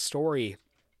this is a story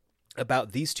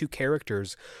about these two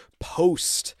characters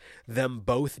post them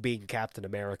both being Captain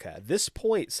America. At this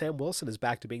point, Sam Wilson is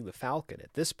back to being the Falcon.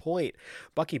 At this point,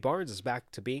 Bucky Barnes is back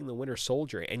to being the Winter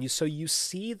Soldier. And so you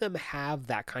see them have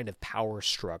that kind of power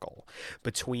struggle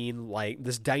between like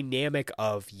this dynamic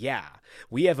of, yeah,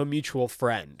 we have a mutual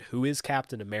friend who is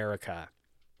Captain America.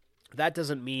 That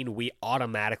doesn't mean we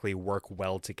automatically work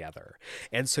well together.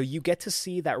 And so you get to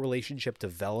see that relationship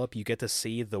develop. You get to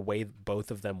see the way both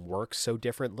of them work so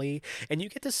differently. And you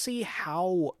get to see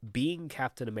how being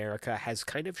Captain America has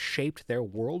kind of shaped their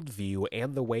worldview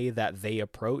and the way that they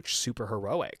approach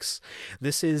superheroics.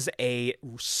 This is a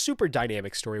super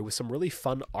dynamic story with some really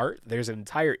fun art. There's an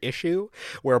entire issue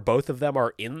where both of them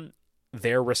are in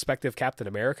their respective Captain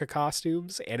America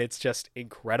costumes, and it's just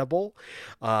incredible.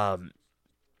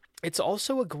 It's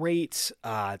also a great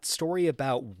story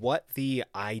about what the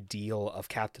ideal of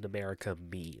Captain America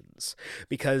means,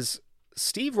 because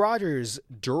Steve Rogers,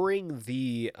 during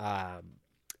the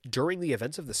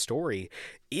events of the story,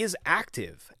 is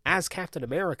active as Captain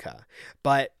America,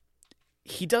 but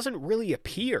he doesn't really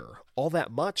appear all that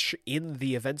much in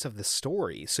the events of the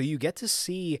story. So you get to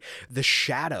see the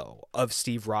shadow of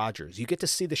Steve Rogers. You get to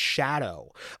see the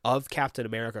shadow of Captain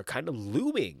America kind of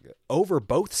looming over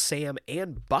both Sam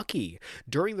and Bucky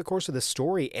during the course of the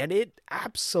story. And it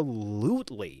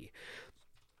absolutely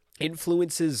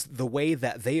influences the way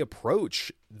that they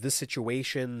approach the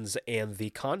situations and the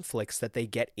conflicts that they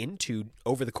get into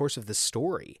over the course of the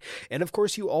story. And of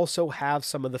course, you also have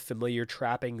some of the familiar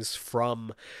trappings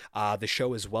from the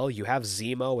show as well. You have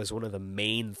Zemo as one of the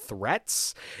main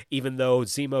threats. Even though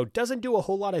Zemo doesn't do a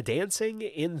whole lot of dancing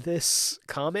in this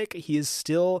comic, he is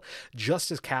still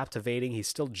just as captivating. He's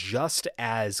still just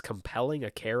as compelling a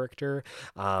character.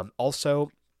 Also,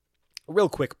 real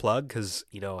quick plug, because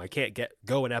I can't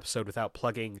go an episode without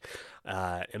plugging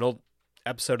an old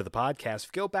episode of the podcast.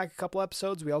 If you go back a couple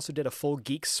episodes, we also did a full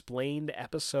Geek-splained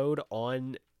episode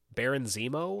on Baron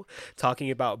Zemo,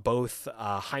 talking about both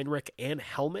Heinrich and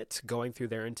Helmut, going through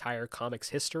their entire comics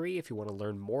history. If you want to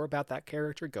learn more about that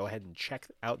character, go ahead and check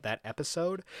out that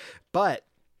episode. But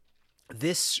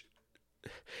this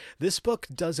book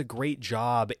does a great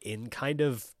job in kind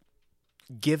of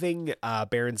giving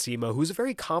Baron Zemo, who's a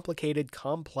very complicated,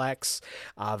 complex,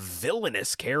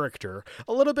 villainous character,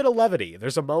 a little bit of levity.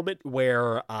 There's a moment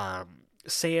where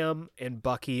Sam and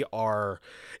Bucky are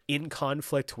in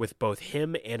conflict with both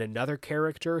him and another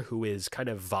character who is kind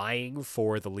of vying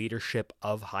for the leadership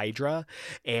of Hydra,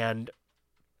 and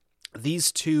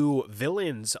these two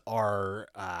villains are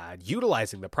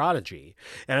utilizing the Prodigy.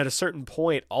 And at a certain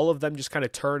point, all of them just kind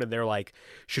of turn and they're like,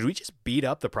 should we just beat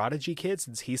up the Prodigy kid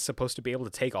since he's supposed to be able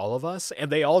to take all of us? And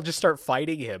they all just start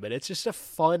fighting him. And it's just a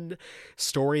fun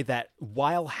story that,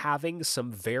 while having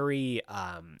some very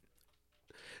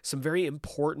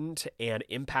important and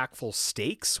impactful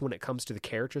stakes when it comes to the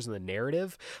characters and the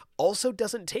narrative, also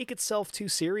doesn't take itself too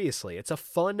seriously. It's a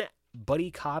fun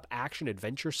buddy cop action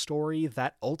adventure story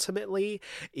that ultimately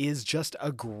is just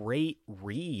a great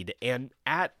read. And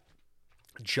at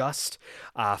just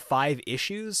 5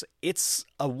 issues, it's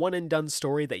a one and done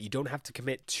story that you don't have to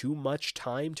commit too much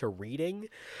time to reading.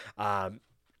 Kind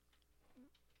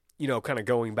of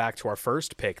going back to our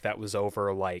first pick, that was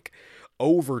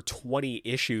over 20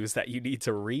 issues that you need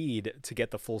to read to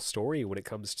get the full story when it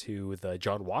comes to the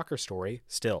John Walker story.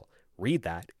 Still, read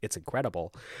that. It's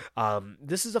incredible.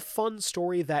 This is a fun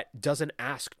story that doesn't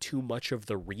ask too much of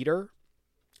the reader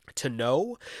to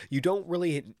know. You don't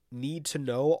really need to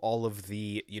know all of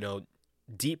the,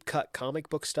 deep cut comic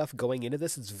book stuff going into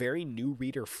this. It's very new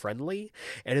reader friendly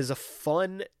and is a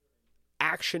fun,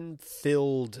 action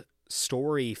filled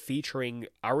story featuring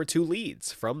our two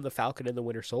leads from the Falcon and the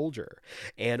Winter Soldier,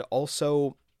 and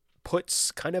also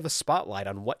puts kind of a spotlight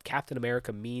on what Captain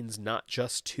America means, not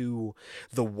just to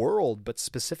the world, but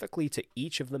specifically to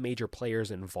each of the major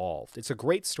players involved. It's a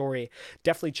great story.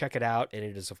 Definitely check it out. And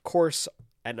it is, of course,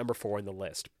 at number 4 in the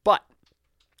list. But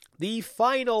the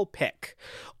final pick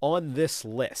on this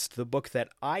list, the book that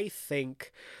I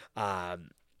think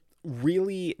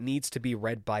really needs to be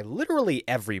read by literally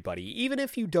everybody, even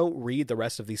if you don't read the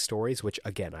rest of these stories, which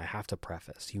again, I have to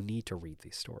preface, you need to read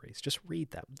these stories. Just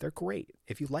read them. They're great.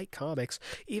 If you like comics,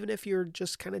 even if you're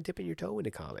just kind of dipping your toe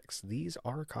into comics, these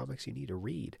are comics you need to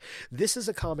read. This is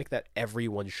a comic that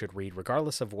everyone should read,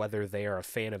 regardless of whether they are a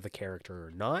fan of the character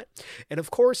or not. And of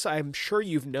course, I'm sure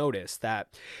you've noticed that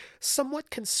somewhat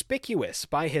conspicuous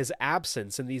by his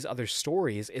absence in these other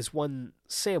stories is one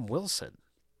Sam Wilson.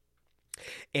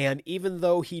 And even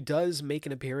though he does make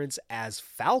an appearance as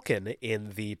Falcon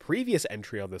in the previous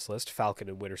entry on this list, Falcon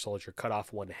and Winter Soldier Cut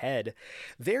Off One Head,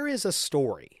 there is a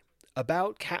story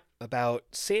about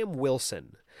Sam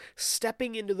Wilson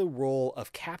stepping into the role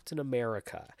of Captain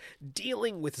America,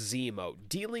 dealing with Zemo,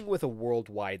 dealing with a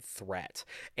worldwide threat,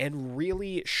 and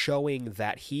really showing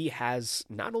that he has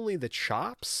not only the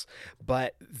chops,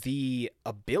 but the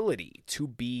ability to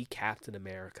be Captain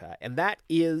America. And that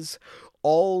is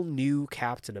All New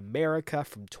Captain America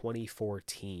from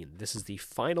 2014. This is the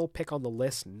final pick on the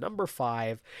list, number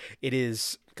 5. It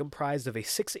is comprised of a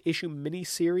 6-issue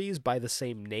miniseries by the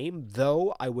same name,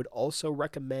 though I would also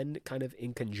recommend kind of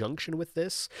in conjunction with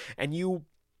this, and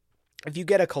if you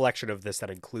get a collection of this that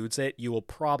includes it, you will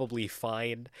probably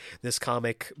find this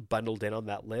comic bundled in on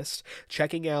that list.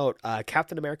 Checking out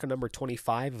Captain America number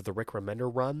 25 of the Rick Remender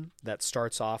run that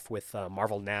starts off with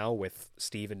Marvel Now with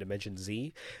Steve and Dimension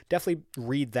Z. Definitely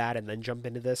read that and then jump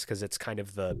into this, because it's kind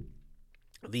of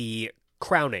the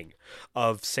crowning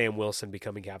of Sam Wilson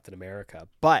becoming Captain America.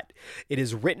 But it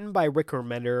is written by Rick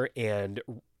Remender and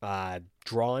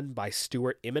drawn by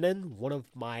Stuart Immonen, one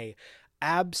of my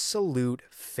absolute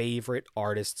favorite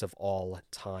artists of all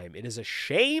time. It is a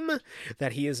shame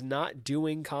that he is not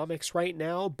doing comics right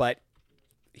now, but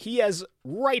he has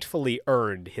rightfully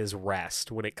earned his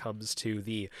rest when it comes to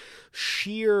the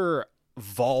sheer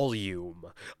volume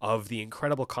of the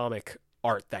incredible comic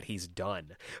art that he's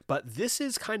done. But this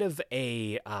is kind of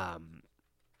a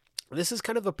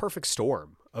perfect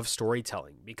storm of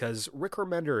storytelling, because Rick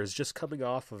Remender is just coming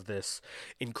off of this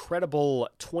incredible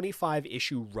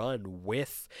 25-issue run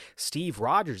with Steve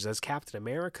Rogers as Captain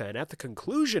America, and at the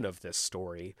conclusion of this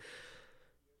story,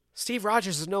 Steve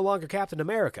Rogers is no longer Captain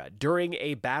America. During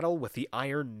a battle with the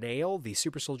Iron Nail, the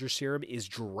Super Soldier Serum is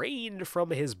drained from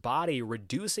his body,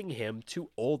 reducing him to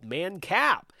Old Man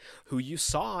Cap, who you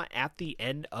saw at the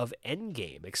end of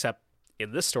Endgame, except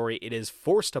in this story, it is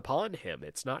forced upon him.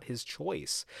 It's not his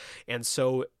choice. And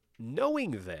so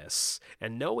knowing this,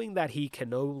 and knowing that he can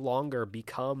no longer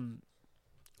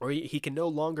he can no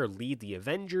longer lead the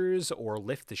Avengers or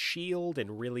lift the shield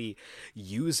and really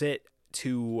use it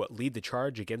to lead the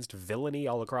charge against villainy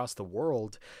all across the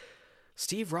world,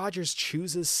 Steve Rogers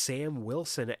chooses Sam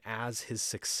Wilson as his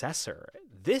successor.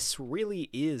 This really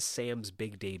is Sam's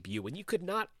big debut, and you could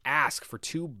not ask for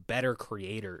two better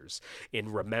creators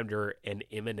in Remender and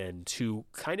Immonen to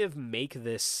kind of make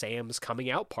this Sam's coming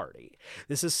out party.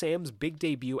 This is Sam's big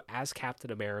debut as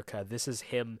Captain America. This is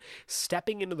him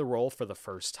stepping into the role for the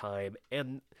first time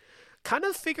and kind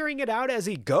of figuring it out as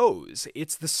he goes.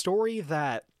 It's the story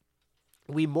that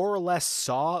we more or less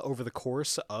saw over the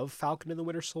course of Falcon and the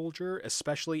Winter Soldier,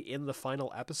 especially in the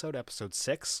final episode, episode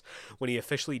 6, when he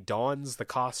officially dons the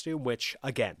costume, which,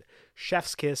 again,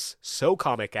 chef's kiss, so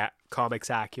comics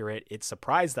accurate, it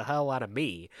surprised the hell out of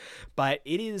me. But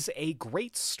it is a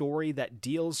great story that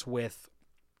deals with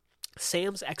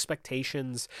Sam's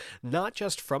expectations, not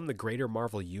just from the greater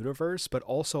Marvel universe, but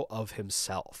also of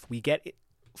himself. We get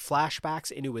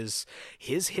flashbacks into his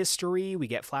history. We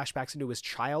get flashbacks into his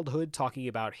childhood, talking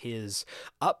about his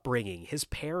upbringing, his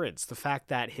parents, the fact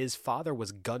that his father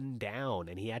was gunned down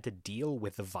and he had to deal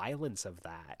with the violence of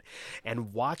that,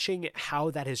 and watching how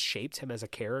that has shaped him as a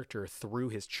character through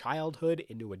his childhood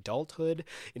into adulthood,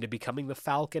 into becoming the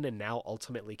Falcon, and now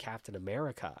ultimately Captain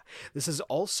America. This is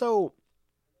also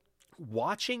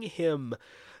watching him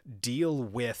deal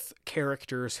with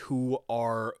characters who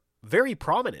are very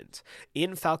prominent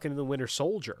in Falcon and the Winter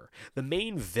Soldier. The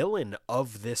main villain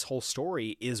of this whole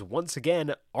story is once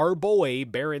again our boy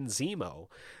Baron Zemo,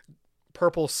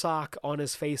 purple sock on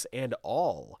his face and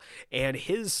all, and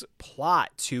his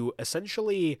plot to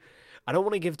essentially, I don't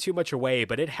want to give too much away,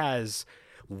 but it has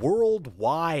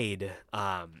worldwide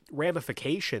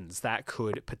ramifications that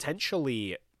could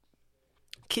potentially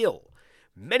kill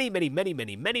many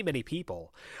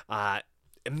people.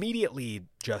 Immediately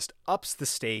just ups the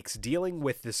stakes, dealing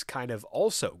with this kind of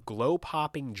also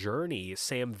glow-popping journey.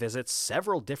 Sam visits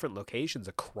several different locations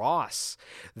across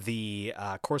the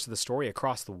course of the story,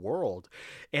 across the world,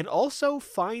 and also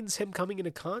finds him coming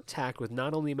into contact with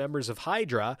not only members of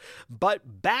Hydra,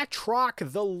 but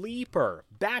Batroc the Leaper.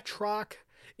 Batroc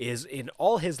is in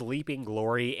all his leaping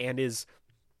glory and is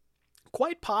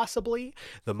quite possibly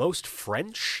the most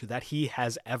French that he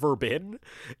has ever been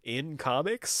in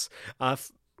comics.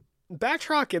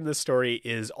 Batroc in this story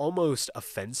is almost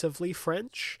offensively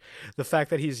French. The fact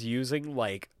that he's using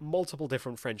like multiple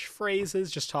different French phrases,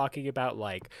 just talking about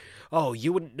like, oh,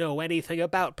 you wouldn't know anything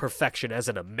about perfection as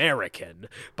an American,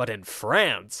 but in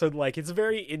France. And like, it's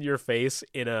very in your face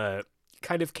in a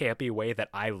kind of campy way that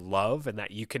I love and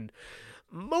that you can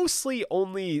mostly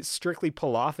only strictly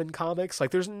pull off in comics.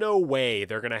 Like, there's no way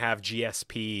they're going to have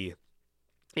GSP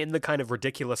in the kind of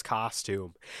ridiculous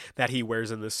costume that he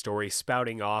wears in this story,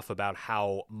 spouting off about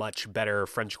how much better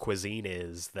French cuisine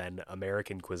is than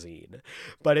American cuisine.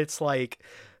 But it's like,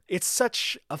 it's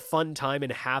such a fun time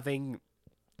in having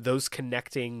those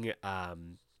connecting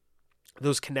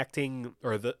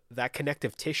that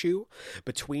connective tissue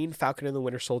between Falcon and the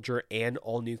Winter Soldier and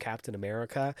all new Captain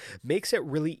America makes it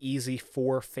really easy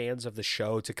for fans of the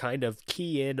show to kind of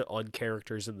key in on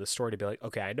characters in the story to be like,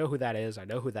 okay, I know who that is,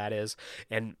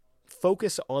 and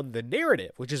focus on the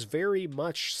narrative, which is very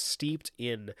much steeped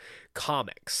in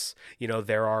comics. You know,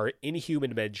 there are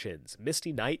Inhuman mentions,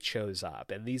 Misty Knight shows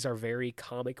up, and these are very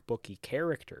comic booky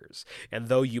characters. And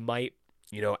though you might,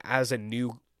 you know, as a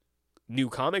new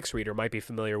comics reader might be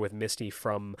familiar with Misty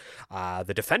from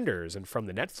the Defenders and from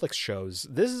the Netflix shows,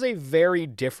 this is a very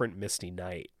different Misty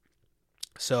Knight.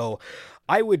 So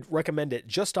I would recommend it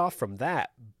just off from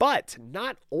that. But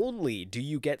not only do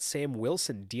you get Sam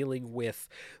Wilson dealing with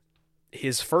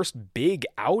his first big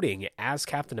outing as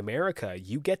Captain America,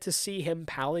 you get to see him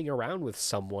palling around with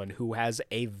someone who has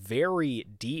a very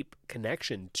deep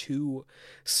connection to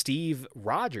Steve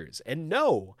Rogers. And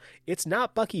no, it's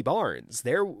not Bucky Barnes.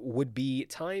 There would be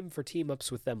time for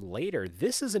team-ups with them later.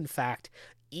 This is, in fact,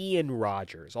 Ian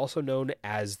Rogers, also known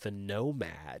as the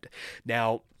Nomad.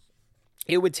 Now,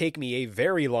 it would take me a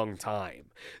very long time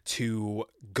to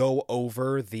go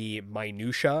over the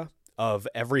minutia of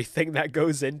everything that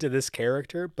goes into this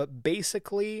character, but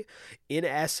basically, in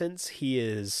essence, he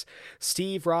is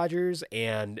Steve Rogers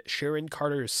and Sharon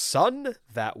Carter's son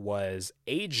that was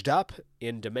aged up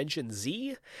in Dimension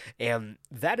Z, and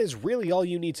that is really all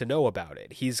you need to know about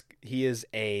it. He is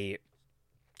a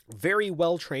very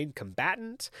well-trained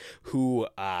combatant who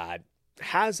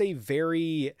has a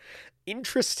very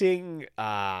interesting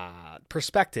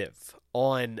perspective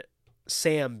on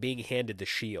Sam being handed the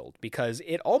shield, because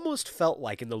it almost felt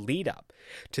like in the lead up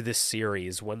to this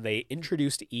series, when they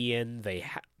introduced Ian, they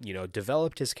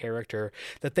developed his character,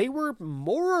 that they were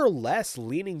more or less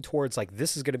leaning towards like,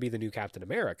 this is going to be the new Captain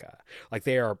America. Like,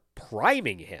 they are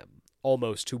priming him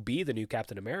almost to be the new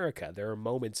Captain America. There are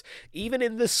moments even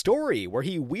in this story where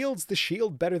he wields the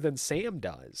shield better than Sam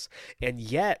does, and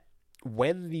yet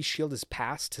when the shield is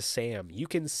passed to Sam, you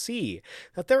can see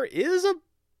that there is a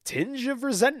tinge of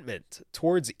resentment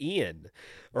towards Ian,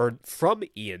 or from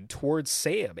Ian towards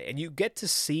Sam, and you get to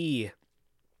see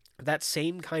that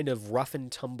same kind of rough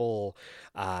and tumble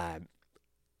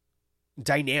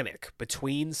dynamic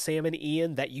between Sam and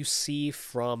Ian that you see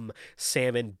from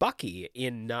Sam and Bucky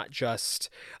in not just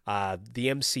the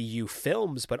MCU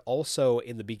films, but also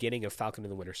in the beginning of Falcon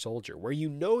and the Winter Soldier, where you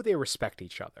know they respect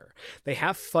each other. They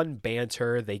have fun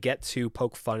banter, they get to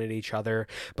poke fun at each other,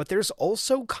 but there's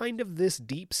also kind of this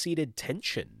deep-seated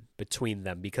tension between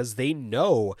them, because they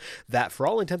know that for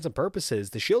all intents and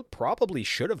purposes, the shield probably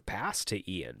should have passed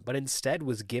to Ian, but instead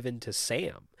was given to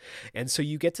Sam. And so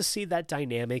you get to see that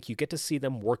dynamic, you get to see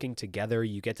them working together,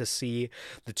 you get to see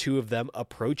the two of them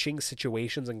approaching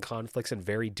situations and conflicts in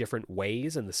very different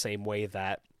ways, in the same way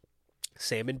that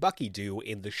Sam and Bucky do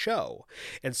in the show.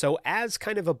 And so as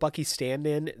kind of a Bucky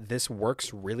stand-in, this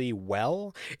works really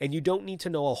well, and you don't need to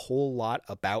know a whole lot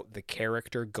about the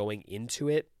character going into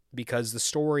it, because the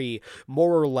story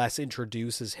more or less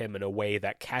introduces him in a way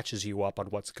that catches you up on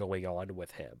what's going on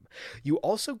with him. You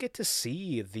also get to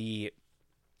see the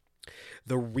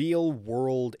real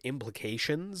world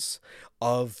implications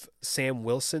of Sam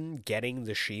Wilson getting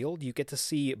the shield. You get to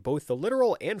see both the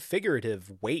literal and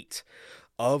figurative weight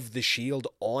of the shield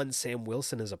on Sam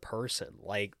Wilson as a person.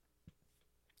 Like,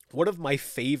 one of my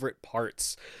favorite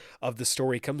parts of the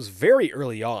story comes very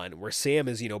early on, where Sam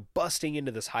is, busting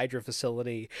into this Hydra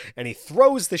facility, and he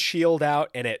throws the shield out,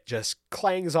 and it just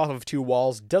clangs off of two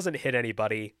walls, doesn't hit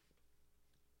anybody.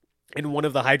 And one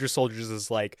of the Hydra soldiers is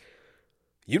like,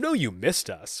 you missed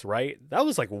us, right? That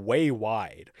was like way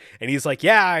wide. And he's like,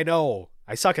 yeah, I know.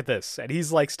 I suck at this. And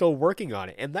he's like still working on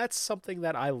it. And that's something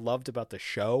that I loved about the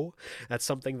show. That's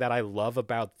something that I love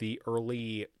about the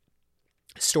early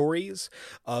stories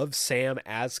of Sam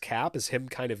as Cap, is him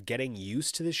kind of getting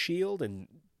used to the shield and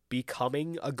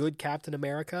becoming a good Captain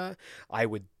America. I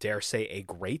would dare say a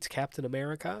great Captain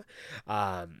America.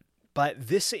 But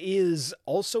this is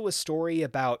also a story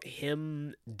about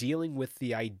him dealing with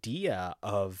the idea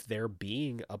of there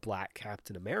being a black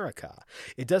Captain America.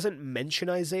 It doesn't mention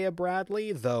Isaiah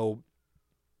Bradley, though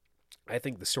I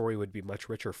think the story would be much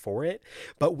richer for it,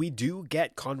 but we do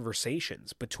get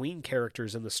conversations between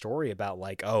characters in the story about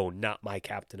like, oh, not my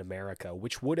Captain America,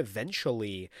 which would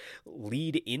eventually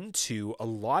lead into a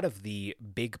lot of the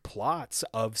big plots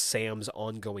of Sam's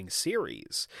ongoing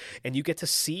series. And you get to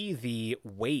see the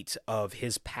weight of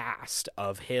his past,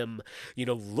 of him,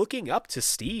 looking up to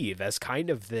Steve as kind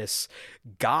of this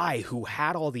guy who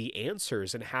had all the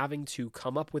answers and having to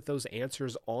come up with those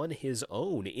answers on his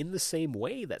own in the same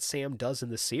way that Sam does in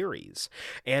the series.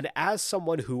 And as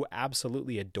someone who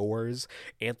absolutely adores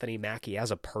Anthony Mackie as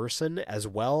a person, as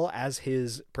well as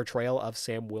his portrayal of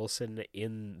Sam Wilson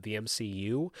in the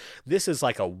MCU, this is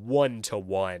like a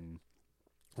 1-to-1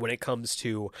 when it comes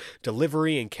to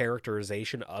delivery and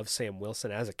characterization of Sam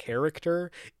Wilson as a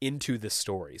character into the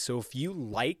story. So if you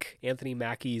like Anthony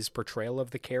Mackie's portrayal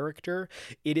of the character,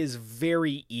 it is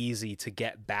very easy to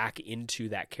get back into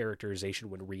that characterization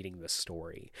when reading the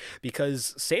story,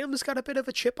 because Sam's got a bit of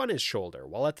a chip on his shoulder,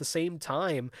 while at the same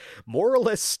time more or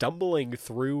less stumbling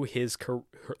through his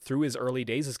early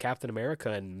days as Captain America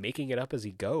and making it up as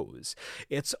he goes.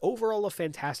 It's overall a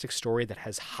fantastic story that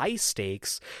has high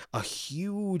stakes, a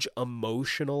huge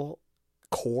emotional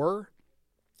core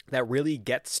that really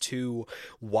gets to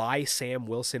why Sam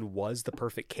Wilson was the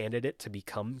perfect candidate to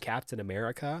become Captain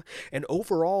America, and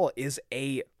overall is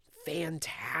a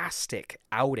fantastic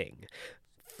outing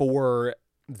for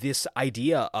this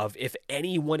idea of if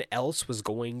anyone else was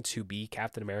going to be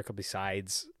Captain America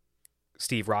besides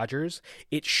Steve Rogers,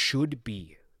 it should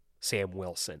be Sam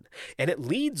Wilson. And it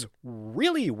leads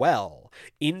really well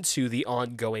into the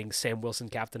ongoing Sam Wilson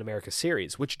Captain America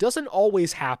series, which doesn't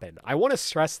always happen. I want to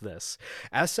stress this.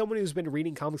 As someone who's been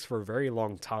reading comics for a very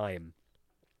long time,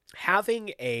 having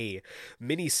a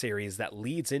miniseries that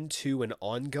leads into an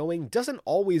ongoing doesn't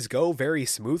always go very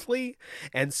smoothly.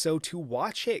 And so to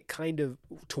watch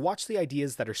the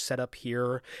ideas that are set up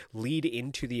here lead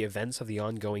into the events of the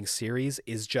ongoing series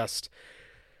is just...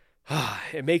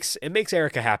 It makes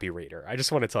Eric a happy reader. I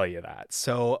just want to tell you that.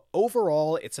 So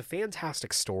overall, it's a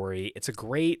fantastic story. It's a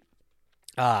great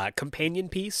companion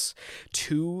piece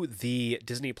to the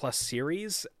Disney Plus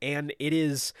series, and it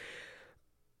is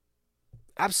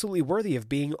absolutely worthy of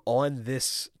being on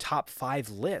this top 5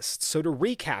 list. So to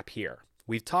recap here,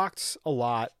 we've talked a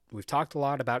lot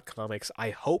about comics. I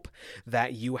hope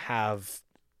that you have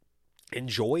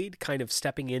enjoyed kind of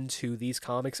stepping into these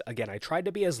comics. Again, I tried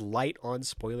to be as light on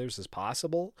spoilers as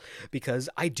possible because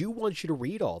I do want you to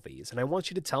read all these, and I want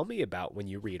you to tell me about when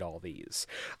you read all these.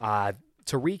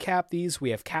 To recap these,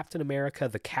 we have Captain America,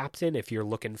 The Captain, if you're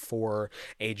looking for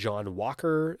a John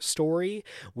Walker story.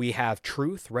 We have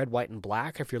Truth, Red, White, and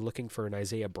Black, if you're looking for an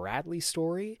Isaiah Bradley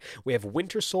story. We have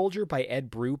Winter Soldier by Ed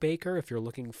Brubaker, if you're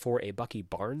looking for a Bucky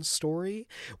Barnes story.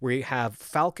 We have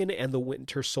Falcon and the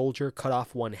Winter Soldier Cut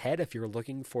Off One Head, if you're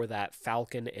looking for that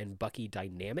Falcon and Bucky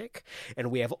dynamic. And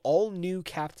we have All New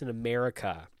Captain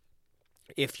America,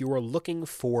 if you are looking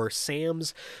for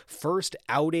Sam's first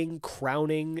outing,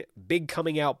 crowning, big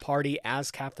coming out party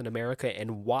as Captain America,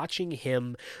 and watching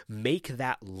him make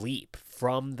that leap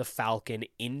from the Falcon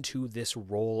into this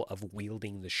role of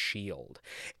wielding the shield.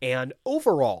 And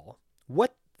overall,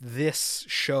 what this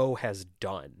show has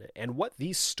done and what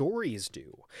these stories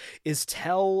do is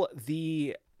tell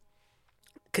the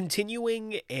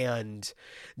continuing and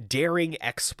daring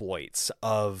exploits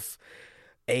of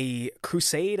a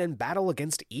crusade and battle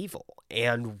against evil.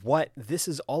 And what this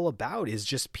is all about is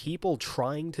just people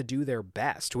trying to do their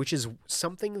best, which is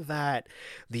something that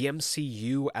the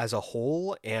MCU as a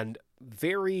whole, and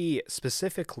very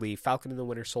specifically Falcon and the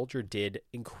Winter Soldier, did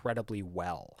incredibly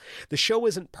well. The show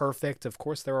isn't perfect. Of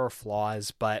course, there are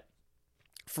flaws, but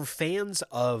for fans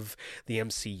of the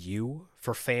MCU,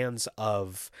 for fans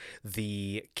of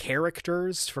the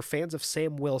characters, for fans of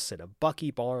Sam Wilson, of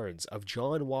Bucky Barnes, of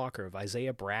John Walker, of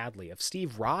Isaiah Bradley, of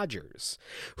Steve Rogers,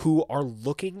 who are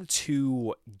looking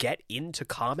to get into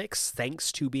comics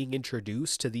thanks to being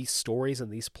introduced to these stories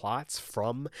and these plots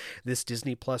from this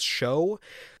Disney Plus show,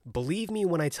 believe me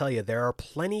when I tell you, there are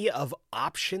plenty of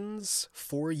options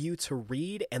for you to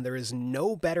read, and there is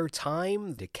no better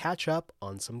time to catch up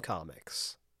on some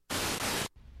comics.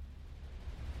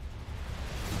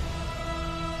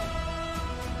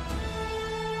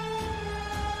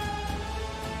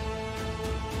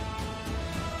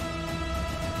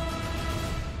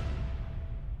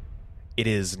 It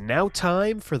is now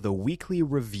time for the weekly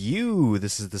review.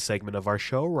 This is the segment of our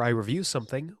show where I review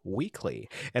something weekly.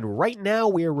 And right now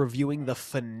we are reviewing the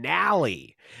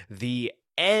finale, the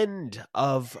end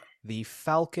of The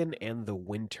Falcon and the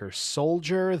Winter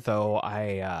Soldier, though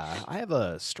I have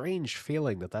a strange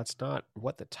feeling that that's not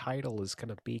what the title is going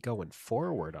to be going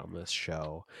forward on this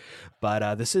show.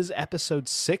 But this is episode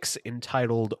 6,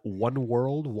 entitled One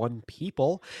World, One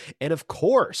People. And of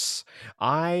course,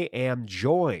 I am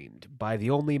joined by the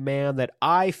only man that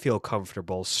I feel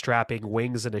comfortable strapping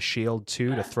wings and a shield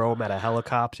to throw him at a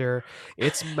helicopter.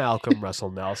 It's Malcolm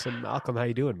Russell Nelson. Malcolm, how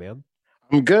you doing, man?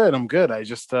 I'm good. I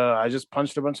just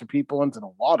punched a bunch of people into the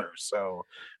water, so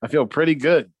I feel pretty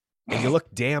good. And you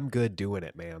look damn good doing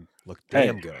it, man. Look Hey.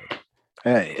 damn good.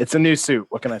 Hey, it's a new suit.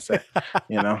 What can I say?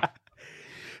 You know.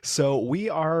 So we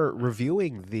are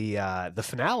reviewing the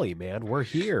finale, man. We're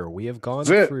here. We have gone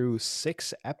That's it. through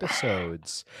 6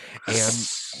 episodes,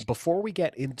 and before we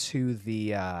get into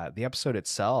the episode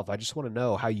itself, I just want to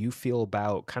know how you feel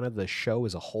about kind of the show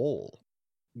as a whole.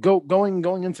 Going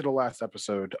into the last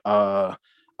episode, I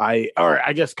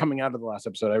guess coming out of the last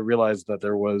episode, I realized that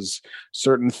there was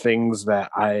certain things that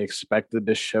I expected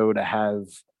this show to have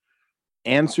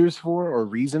answers for or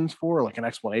reasons for, like an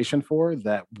explanation for,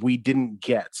 that we didn't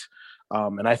get.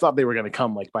 And I thought they were going to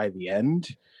come like by the end,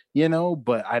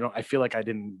 but I feel like I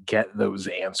didn't get those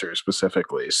answers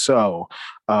specifically. So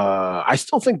I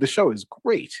still think the show is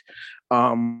great.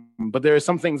 But there are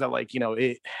some things that, like,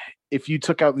 if you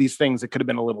took out these things, it could have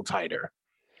been a little tighter.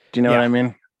 Do you know what I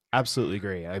mean? Absolutely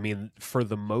agree. I mean, for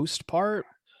the most part,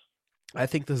 I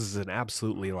think this is an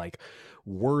absolutely like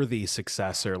worthy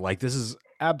successor. Like, this is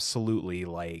absolutely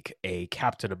like a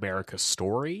Captain America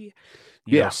story,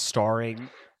 you know, starring,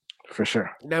 for sure,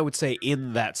 and I would say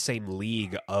in that same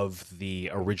league of the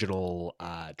original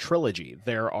trilogy.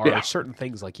 There are certain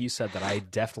things, like you said, that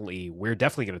we're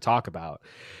definitely going to talk about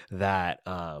that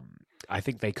I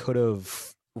think they could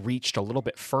have reached a little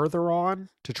bit further on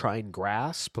to try and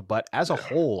grasp, but as a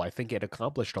whole, I think it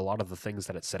accomplished a lot of the things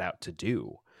that it set out to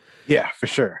do. Yeah, for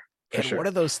sure. One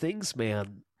of those things,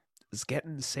 man, is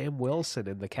getting Sam Wilson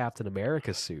in the Captain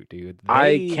America suit, dude.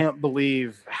 I can't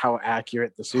believe how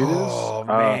accurate the suit is. Oh,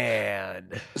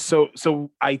 man. So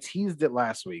I teased it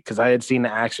last week because I had seen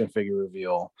the action figure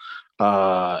reveal.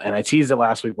 And I teased it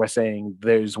last week by saying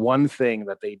there's one thing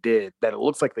that they did, that it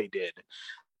looks like they did,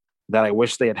 that I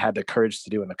wish they had had the courage to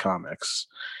do in the comics.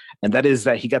 And that is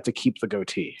that he got to keep the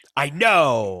goatee. I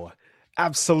know.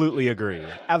 Absolutely agree.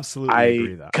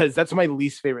 Agree, though. Because that's my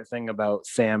least favorite thing about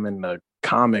Sam in the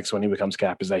comics when he becomes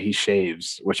Cap, is that he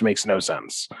shaves, which makes no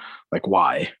sense. Like,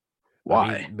 why?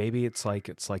 I mean, maybe it's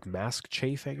like mask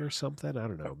chafing or something. I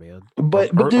don't know, man.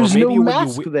 But there's no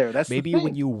mask there. That's maybe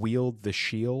when you wield the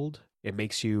shield, it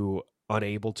makes you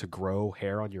unable to grow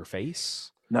hair on your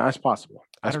face. No, that's possible.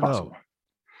 That's possible.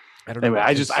 I don't know.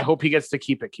 Anyway, I hope he gets to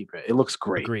keep it. It looks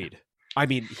great. Agreed. I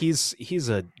mean, he's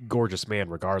a gorgeous man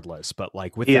regardless, but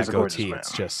like with that goatee,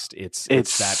 it's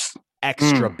that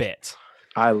extra bit.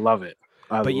 I love it.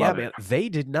 But yeah, man, they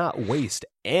did not waste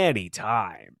any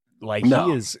time. Like,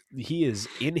 he is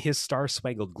in his Star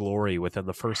Spangled Glory within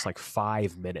the first like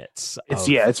 5 minutes.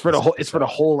 It's for the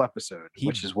whole episode,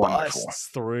 which is wonderful. He busts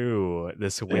through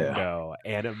this window,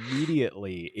 and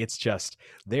immediately it's just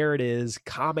there. It is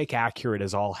comic accurate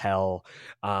as all hell.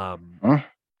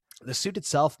 The suit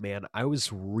itself, man, I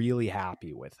was really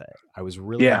happy with it. I was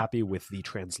really happy with the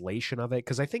translation of it,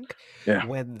 because I think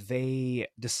when they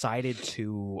decided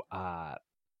to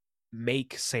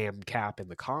make Sam Cap in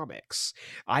the comics,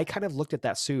 I kind of looked at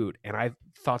that suit and I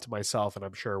thought to myself, and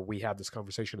I'm sure we had this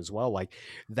conversation as well, like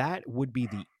that would be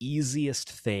the easiest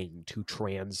thing to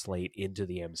translate into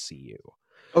the MCU.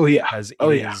 Oh yeah. Because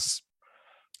it is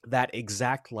that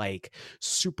exact like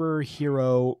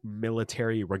superhero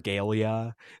military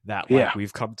regalia that like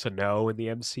we've come to know in the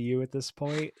MCU at this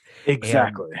point.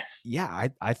 Exactly.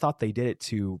 And I thought they did it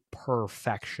to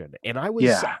perfection. And I was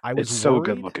it's so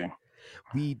good looking.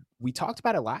 We talked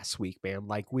about it last week, man.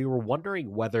 Like, we were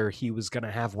wondering whether he was going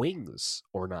to have wings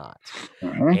or not.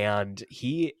 Mm-hmm. And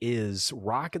he is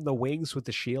rocking the wings with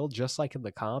the shield, just like in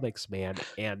the comics, man.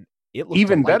 And it looks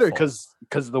even delightful. better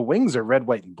because the wings are red,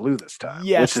 white, and blue this time.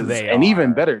 Yes, which is they an are.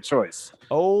 Even better choice.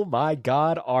 Oh my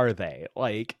God, are they?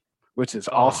 Like, which is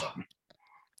awesome.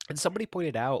 And somebody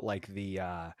pointed out, like,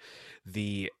 the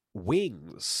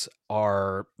wings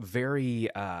are very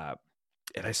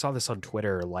and I saw this on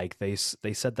Twitter, like they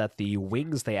said that the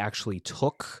wings, they actually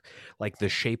took like the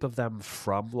shape of them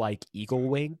from like eagle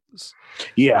wings.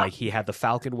 Yeah. Like he had the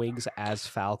Falcon wings as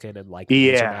Falcon, and like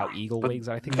these are now eagle wings.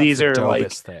 And I think these that's the are dopest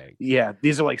like thing. Yeah,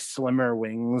 these are like slimmer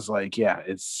wings. Like,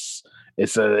 it's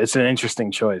it's an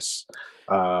interesting choice.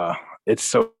 It's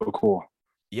so cool.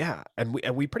 Yeah, and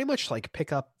we pretty much like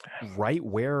pick up right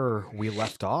where we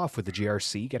left off with the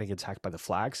GRC getting attacked by the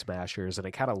Flag Smashers, and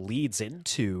it kind of leads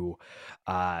into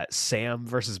Sam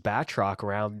versus Batroc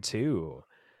round two.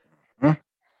 Hmm.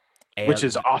 Which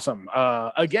is And awesome.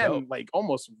 dope. Again, like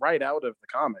almost right out of the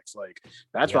comics. Like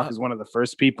Batroc Yep. is one of the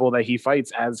first people that he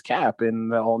fights as Cap in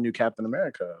the all new Captain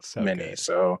America So mini. good.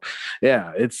 So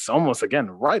yeah, it's almost again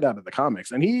right out of the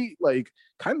comics, and he like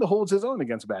kind of holds his own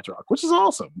against Batroc, which is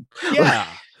awesome. Yeah.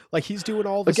 Like he's doing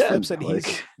all the Again, flips, and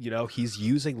like he's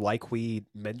using, like we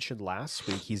mentioned last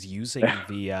week, he's using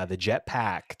the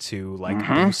jetpack to like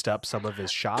mhm, boost up some of his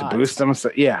to boost shots. them.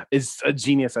 So, yeah, it's a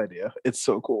genius idea. It's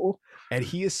so cool. And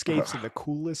he escapes in the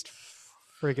coolest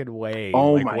friggin' way.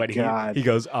 Oh Like my when he god.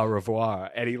 goes au revoir,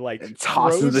 and he like And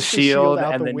tosses the throws the shield shield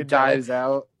out and the then window, dives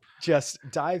out. just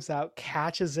dives out,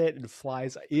 catches it, and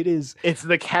flies. It is It's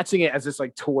the catching it as it's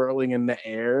like twirling in the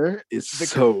air is the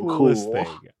so coolest cool.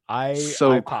 thing. I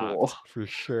So cool. popped for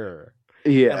sure.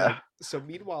 And Yeah. like, so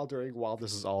meanwhile, while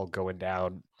this is all going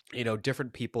down,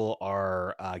 different people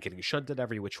are getting shunted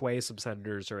every which way. Some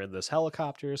senators are in this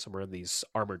helicopter, some are in these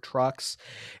armored trucks,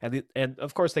 and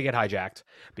of course they get hijacked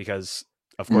because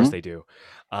of course Mhm. they do.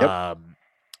 Yep. Um,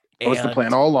 That was the plan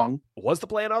and all along. was the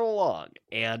plan all along.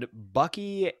 And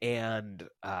Bucky and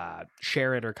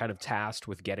Sharon are kind of tasked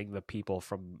with getting the people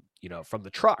from the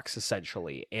trucks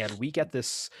essentially, and we get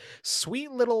this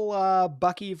sweet little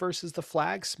Bucky versus the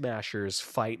Flag Smashers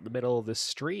fight in the middle of the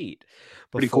street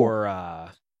Pretty cool.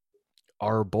 before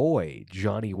our boy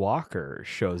Johnny Walker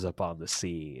shows up on the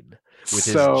scene with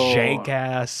his jank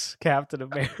ass Captain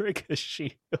America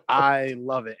shield. I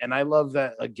love it. And I love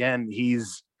that again,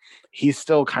 he's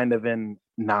still kind of in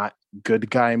not good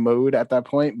guy mode at that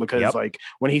point because Yep, like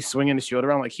when he's swinging the shield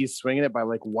around, like he's swinging it by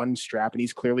like one strap and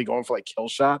he's clearly going for like kill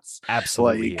shots.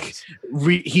 absolutely Like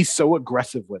is. he's so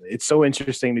aggressive with it. It's so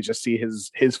interesting to just see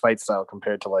his fight style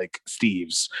compared to like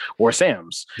Steve's or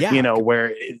Sam's, Yeah,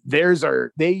 where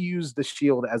they use the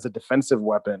shield as a defensive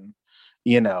weapon,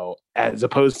 as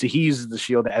opposed to he uses the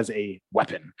shield as a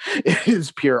weapon. It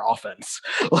is pure offense,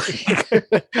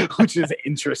 like, which is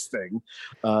interesting,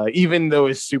 even though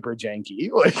it's super janky.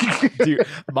 Like, dude,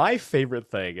 my favorite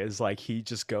thing is like he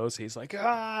just goes, he's like,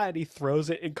 and he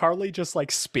throws it, and Carly just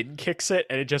like spin kicks it,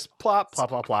 and it just plop, plop,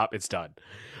 plop, plop, it's done.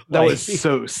 that Like, was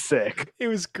so sick. it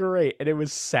was great, and it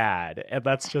was sad, and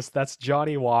that's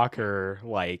Johnny Walker,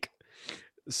 like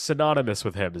synonymous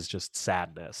with him is just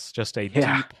sadness, just a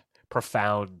Yeah. deep,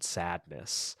 profound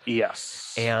sadness.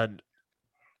 Yes. And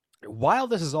while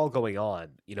this is all going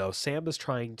on, Sam is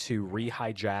trying to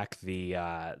re-hijack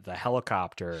the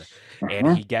helicopter, and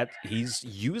Mhm. he's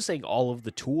using all of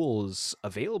the tools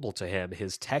available to him,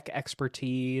 his tech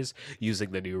expertise,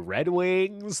 using the new Red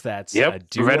Wings. That's a Yep.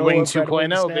 duo Red Wing of Red Wings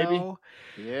 2.0, baby. now.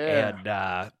 Yeah.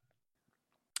 And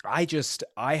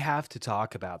I have to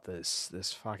talk about this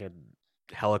fucking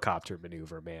helicopter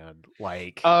maneuver, man.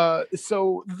 Like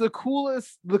So the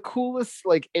coolest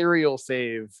like aerial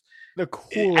save, the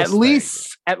coolest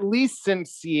at thing. least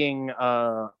since seeing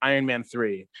Iron Man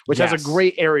 3, which has Yes. a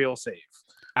great aerial save.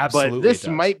 Absolutely, But this it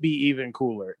does. might be even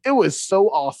cooler. It was so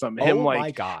awesome. Him Oh my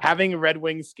like God. having Red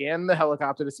Wing scan the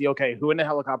helicopter to see, okay, who in the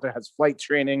helicopter has flight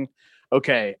training.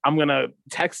 Okay, I'm gonna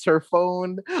text her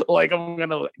phone. Like, I'm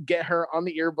gonna get her on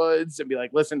the earbuds and be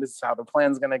like, listen, this is how the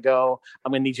plan's gonna go.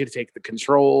 I'm gonna need you to take the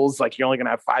controls. Like, you're only gonna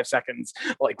have 5 seconds.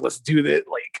 Like, let's do this.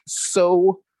 Like,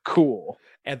 so cool.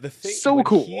 And the thing, So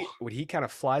cool. when he kind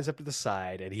of flies up to the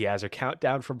side and he has her count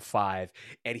down from 5,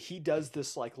 and he does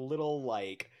this like little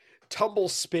like tumble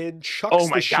spin, chucks Oh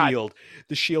my the God. shield.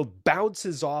 The shield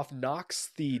bounces off,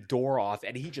 knocks the door off,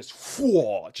 and he just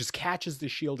catches the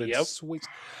shield and Yep. swings.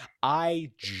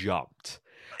 I jumped.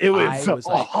 It I was was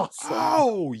like, awesome.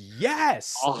 oh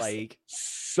yes, Awesome. like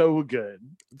So good.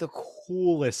 the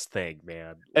coolest thing,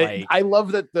 man. And Like, I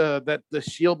love that the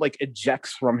shield like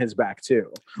ejects from his back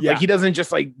too. yeah, Like he doesn't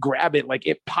just like grab it, like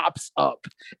it pops up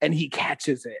and he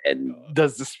catches it and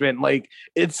does the spin. Like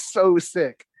it's so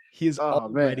sick. he is Oh,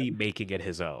 already man. making it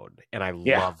his own, and I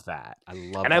Yeah. love that. I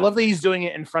love And I love that he's doing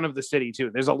it in front of the city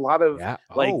too. There's a lot of Yeah.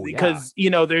 like Oh, yeah. because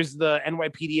there's the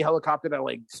NYPD helicopter that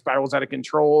like spirals out of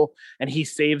control and he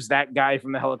saves that guy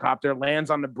from the helicopter, lands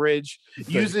on the bridge,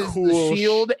 The uses cool the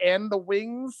shield and the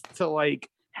wings to like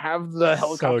have the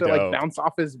helicopter like dope. bounce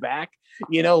off his back.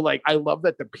 Like I love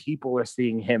that the people are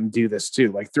seeing him do this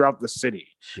too, like throughout the city.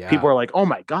 Yeah. People are like, oh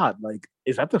my God, like,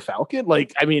 is that the Falcon?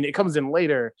 Like, I mean, it comes in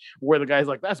later where the guy's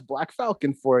like, that's Black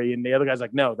Falcon for you. And the other guy's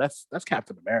like, no, that's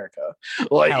Captain America.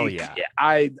 Like, Hell yeah.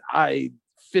 I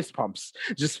fist pumps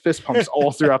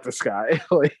all throughout the sky.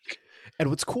 Like, And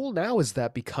what's cool now is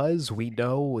that because we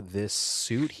know this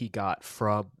suit he got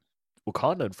from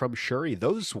Wakanda and from Shuri,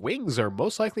 those wings are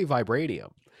most likely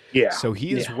vibranium. Yeah. So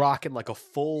he is Yeah. rocking like a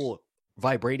full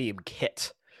vibranium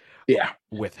kit Yeah.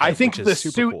 with him, I which think is the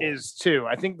super suit cool. is too.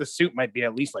 I think the suit might be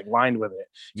at least like lined with it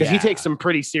because he takes Yeah. some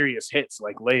pretty serious hits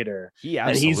like later, He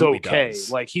and he's absolutely okay.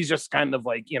 does. Like he's just kind of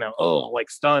like,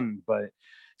 like stunned, but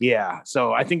yeah.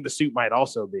 So I think the suit might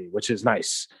also be, which is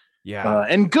nice. Yeah.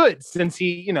 And good since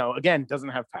he, again, doesn't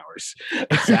have powers.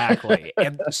 Exactly.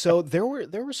 And so there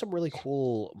were some really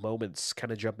cool moments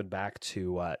kind of jumping back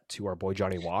to our boy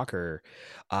Johnny Walker.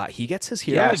 He gets his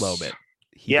hero Yes. moment.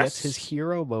 He Yes. gets his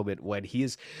hero moment when he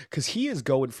is, because he is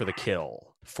going for the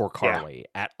kill for Carly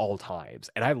at all times.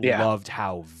 And I loved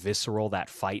how visceral that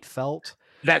fight felt.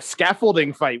 That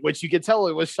scaffolding fight, which you could tell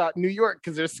it was shot in New York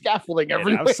because there's scaffolding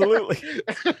everywhere. Absolutely.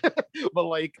 But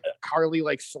like Carly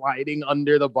like sliding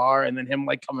under the bar and then him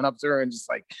like coming up to her and just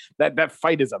like that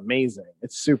fight is amazing.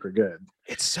 It's super good.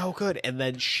 It's so good. And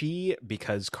then she,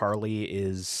 because Carly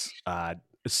is a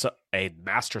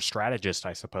master strategist,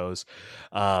 I suppose,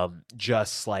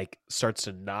 just like starts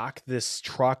to knock this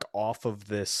truck off of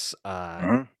this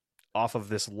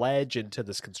ledge into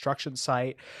this construction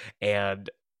site, and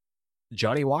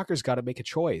Johnny Walker's got to make a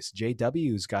choice.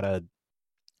 JW's got to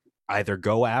either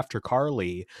go after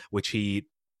Carly, which he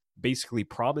basically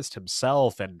promised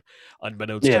himself and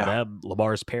unbeknownst to them,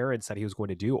 Lamar's parents, that he was going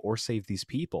to do, or save these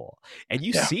people. And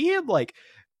you see him, like,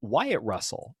 Wyatt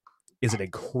Russell is an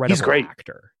incredible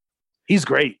actor. He's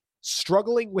great.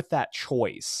 Struggling with that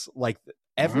choice. Like,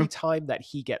 every time that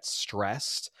he gets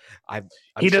stressed, I'm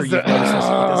he sure does you've noticed this. He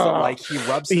does the, like, he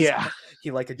rubs his,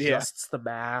 he like adjusts the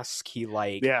mask. He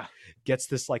like gets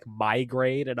this like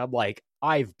migraine, and I'm like,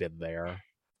 I've been there.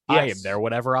 I am there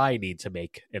whenever I need to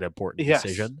make an important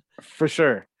decision. For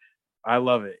sure. I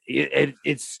love it.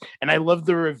 It's and I love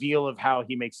the reveal of how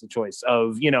he makes the choice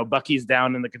of, Bucky's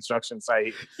down in the construction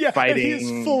site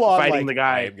fighting the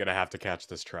guy. I am gonna have to catch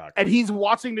this truck. And he's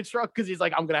watching the truck because he's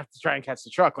like, I'm gonna have to try and catch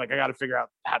the truck. Like, I gotta figure out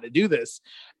how to do this.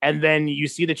 And then you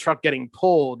see the truck getting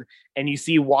pulled and you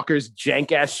see Walker's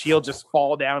jank ass shield just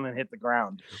fall down and hit the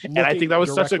ground. And I think that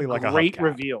was such a great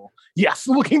reveal. Yes,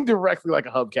 looking directly like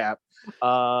a hubcap.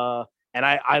 And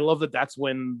I love that that's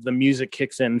when the music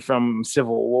kicks in from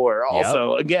Civil War.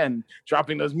 Also, again,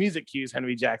 dropping those music cues,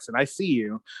 Henry Jackson. I see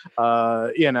you.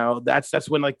 That's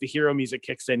when like the hero music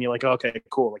kicks in. You're like, okay,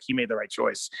 cool. Like he made the right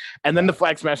choice. And then the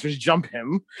Flag Smashers jump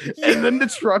him, and then the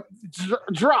truck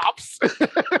drops.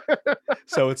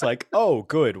 So it's like, oh,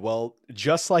 good. Well,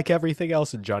 just like everything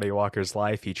else in Johnny Walker's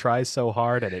life, he tries so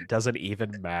hard and it doesn't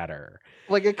even matter.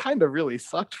 Like, it kind of really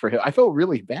sucked for him. I felt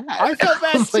really bad. I felt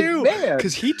bad too,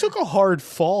 because he took a hard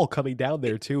fall coming down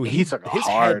there too. He took a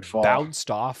hard fall. Bounced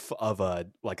off of a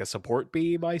support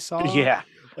beam. I saw.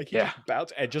 Like he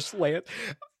bounced and just landed.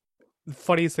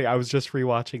 Funniest thing, I was just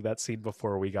rewatching that scene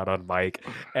before we got on mic,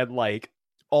 and like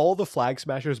all the Flag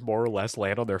Smashers more or less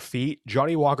land on their feet.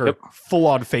 Johnny Walker full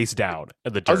on face down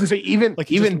in the dirt. I was gonna say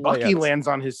even Bucky lands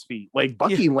on his feet. Like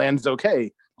Bucky lands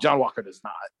okay. John Walker does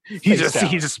not. He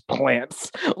just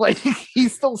plants. Like he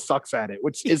still sucks at it,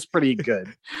 which is pretty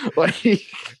good. Like,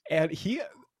 and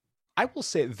I will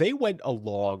say they went a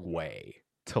long way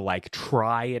to like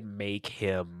try and make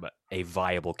him a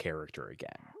viable character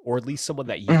again, or at least someone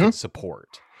that you can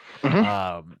support.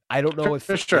 I don't know if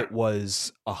it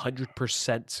was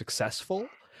 100% successful,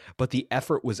 but the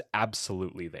effort was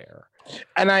absolutely there.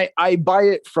 And I buy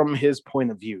it from his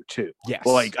point of view too. Yes.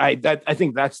 Like I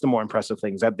think that's the more impressive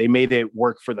thing, is that they made it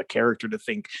work for the character to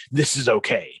think this is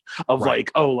okay. Of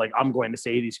like, oh, like I'm going to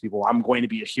save these people. I'm going to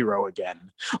be a hero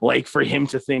again. Like for him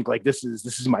to think like this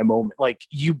is my moment. Like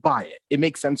you buy it. It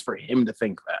makes sense for him to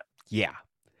think that. Yeah.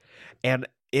 And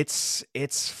it's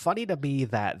funny to me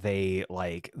that they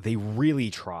really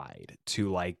tried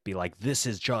to like be like, this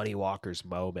is Johnny Walker's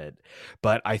moment.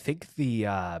 But I think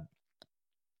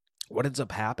what ends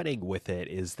up happening with it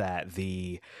is that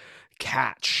the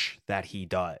catch that he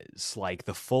does, like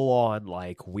the full on,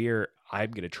 like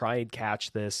I'm going to try and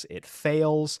catch this. It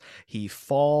fails. He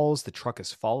falls. The truck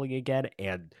is falling again.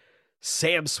 And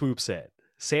Sam swoops in,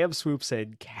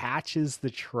 catches the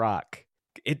truck.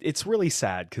 It's really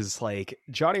sad because like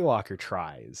Johnny Walker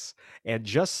tries, and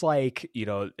just like,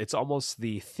 it's almost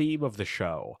the theme of the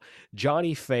show.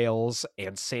 Johnny fails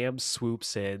and Sam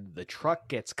swoops in, the truck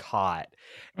gets caught,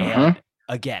 and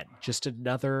again, just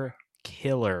another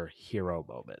killer hero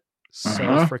moment. So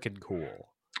freaking cool.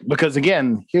 Because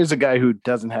again, here's a guy who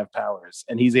doesn't have powers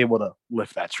and he's able to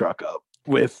lift that truck up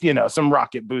with, some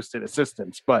rocket boosted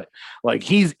assistance, but like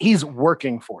he's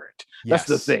working for it. That's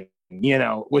the thing.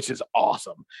 which is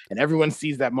awesome. And everyone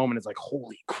sees that moment. It's like,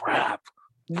 holy crap,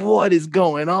 what is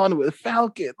going on with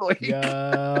Falcon? Like,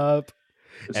 Yup.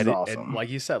 this is awesome. And like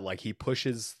you said, like he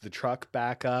pushes the truck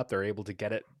back up. They're able to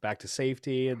get it back to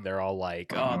safety, and they're all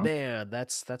like, "Oh man,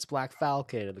 that's Black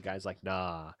Falcon." And the guy's like,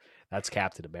 "Nah, that's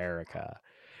Captain America."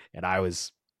 And I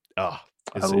was, I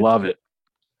love it.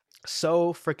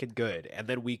 So freaking good. And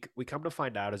then we come to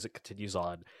find out as it continues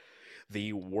on,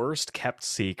 the worst kept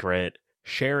secret: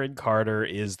 Sharon Carter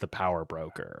is the power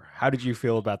broker. How did you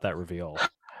feel about that reveal?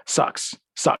 Sucks.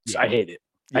 Yeah. I hate it.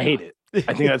 Yeah. I hate it.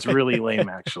 I think that's really lame,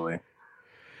 actually.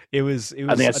 It was.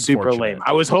 I think that's super lame.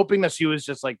 I was hoping that she was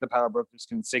just like the power broker's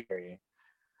consigliere.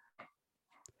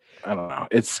 I don't know.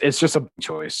 It's just a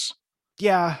choice.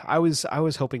 Yeah, I was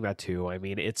hoping that too. I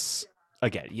mean, it's,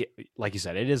 again, like you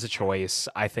said, it is a choice.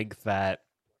 I think that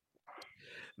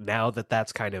now that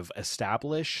that's kind of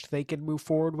established, they can move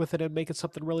forward with it and make it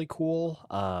something really cool.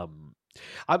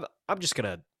 We're just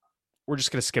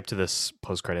gonna skip to this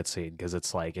post-credit scene because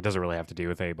it's like it doesn't really have to do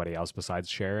with anybody else besides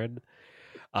Sharon.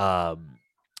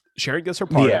 Sharon gets her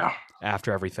pardon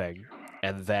after everything,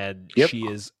 and then she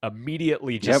is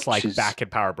immediately just she's back in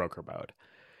power broker mode.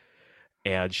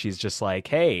 And she's just like,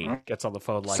 hey, gets on the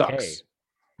phone like, hey,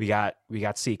 we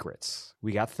got secrets.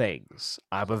 We got things.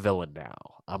 I'm a villain now.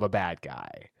 I'm a bad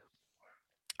guy.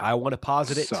 I want to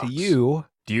posit it to you.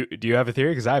 Do you have a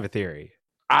theory? Because I have a theory.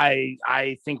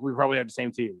 I think we probably have the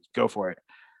same theory. Go for it.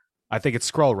 I think it's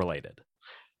Skrull related.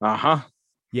 Uh-huh.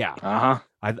 Yeah. Uh-huh.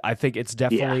 I think it's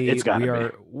definitely it's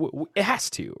gotta be. It has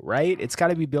to, right? It's got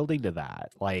to be building to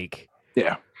that. Like,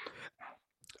 yeah.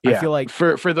 I feel like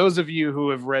for those of you who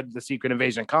have read the Secret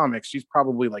Invasion comics, she's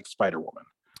probably like Spider-Woman.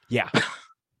 Yeah.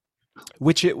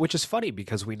 Which is funny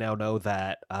because we now know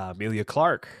that Emilia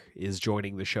Clarke is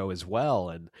joining the show as well,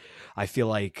 and I feel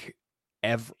like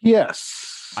I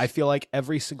feel like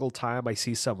every single time I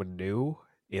see someone new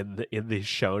in the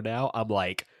show now, I'm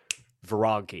like,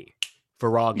 Ferengi.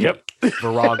 Yep.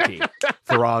 Ferengi.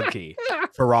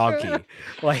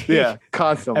 Like, yeah,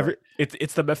 constantly.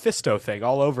 It's the Mephisto thing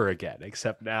all over again,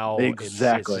 except now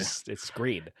exactly it's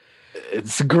green.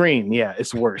 It's green, yeah,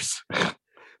 it's worse.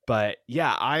 But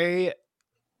yeah, I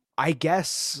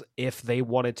guess if they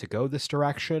wanted to go this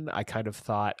direction, I kind of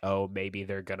thought, oh, maybe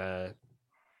they're gonna.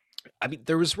 I mean,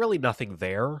 there was really nothing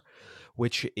there,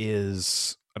 which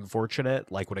is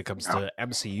unfortunate. Like when it comes to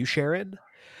MCU Sharon.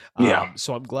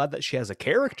 So I'm glad that she has a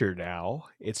character now.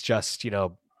 It's just,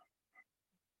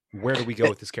 where do we go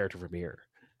with this character from here?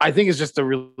 I think it's just a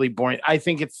really boring. I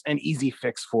think it's an easy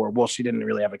fix for, well, she didn't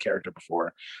really have a character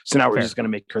before, so now we're just going to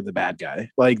make her the bad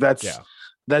guy. Like that's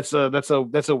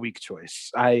a weak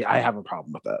choice. I have a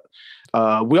problem with that.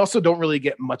 We also don't really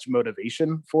get much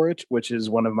motivation for it, which is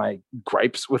one of my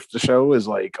gripes with the show. Is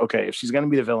like, okay, if she's going to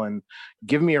be the villain,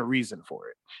 give me a reason for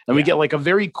it. And we get like a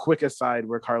very quick aside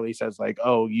where Carly says like,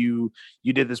 oh, you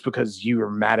did this because you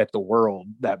were mad at the world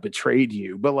that betrayed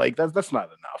you. But like that's not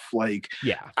enough. Like,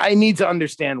 I need to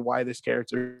understand why this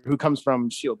character who comes from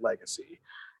Shield Legacy,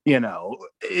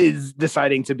 is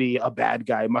deciding to be a bad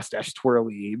guy, mustache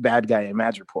twirly bad guy in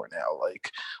Madripoor now.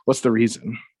 Like, what's the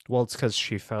reason? Well, it's because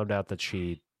she found out that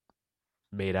she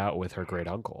made out with her great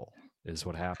uncle is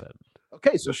what happened.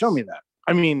 Okay, so show me that.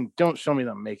 I mean, don't show me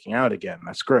them making out again.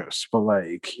 That's gross. But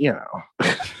like,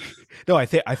 No, I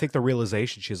think the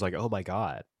realization, she's like, oh my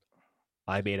God,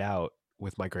 I made out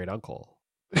with my great uncle.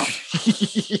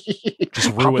 Just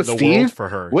ruined the world for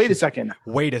her. Wait a second.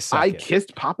 I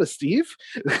kissed Papa Steve?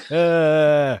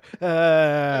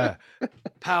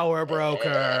 Power broker.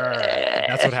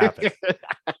 That's what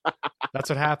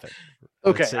happened.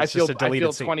 Okay, I feel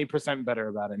 20% better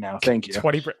about it now. Thank you.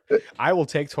 20%. I will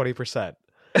take 20%.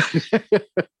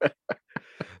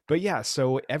 But yeah,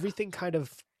 so everything kind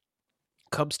of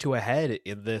comes to a head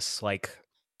in this, like,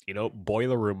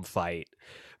 boiler room fight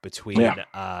between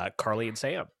Carly and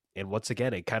Sam. And once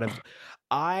again, it kind of,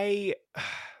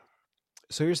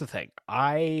 so here's the thing.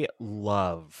 I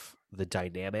love the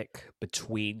dynamic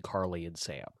between Carly and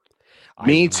Sam.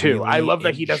 Me too. Really I love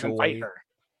that he doesn't fight her.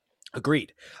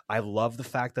 Agreed. I love the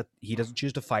fact that he doesn't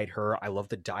choose to fight her. I love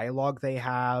the dialogue they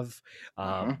have.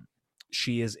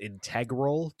 She is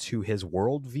integral to his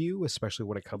worldview, especially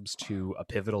when it comes to a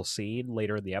pivotal scene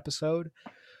later in the episode.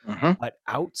 But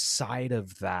outside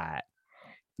of that,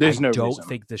 I don't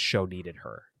think this show needed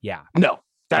her. Yeah. No.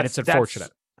 It's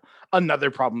unfortunate. That's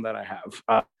another problem that I have.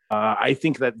 I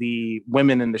think that the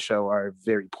women in the show are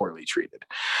very poorly treated.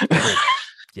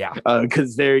 Yeah.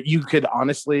 Because you could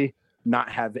honestly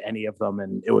not have any of them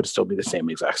and it would still be the same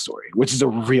exact story, which is a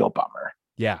real bummer.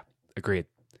 Yeah. Agreed.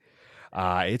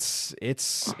 It's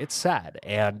sad.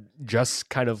 And just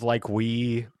kind of like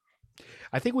we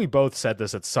I think we both said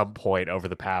this at some point over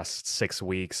the past 6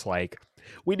 weeks. Like,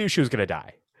 we knew she was going to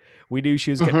die. We knew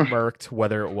she was getting murked,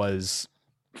 whether it was,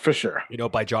 for sure,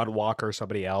 by John Walker or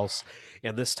somebody else.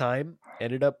 And this time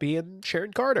ended up being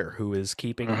Sharon Carter, who is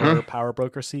keeping her power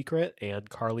broker secret, and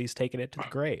Carly's taking it to the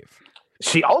grave.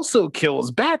 She also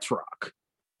kills Batroc,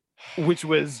 which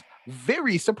was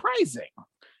very surprising.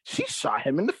 She shot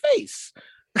him in the face.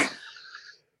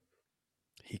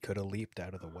 He could have leaped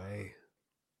out of the way.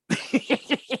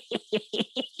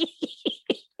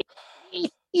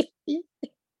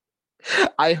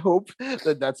 I hope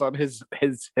that's on his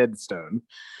headstone.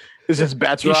 It's just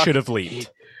Batroc. He should have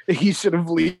leaped. He should have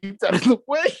leaped out of the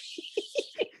way.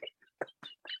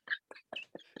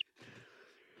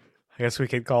 I guess we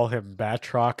could call him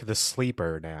Batroc the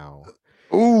Sleeper now.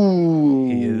 Ooh.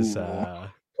 He is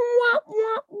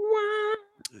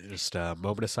just a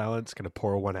moment of silence, gonna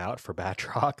pour one out for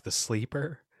Batroc the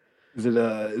Sleeper. Is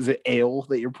it ale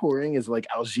that you're pouring? Is it like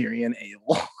Algerian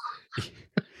ale?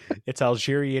 It's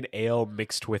Algerian ale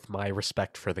mixed with my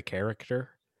respect for the character.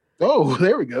 Oh,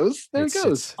 there it goes.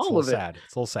 It's all of it. Sad.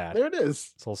 It's a little sad. There it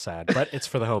is. It's a little sad, but it's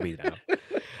for the homie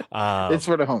now. It's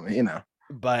for the homie,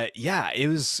 But yeah, it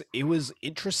was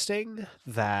interesting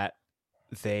that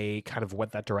they kind of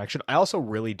went that direction. I also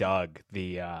really dug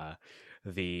the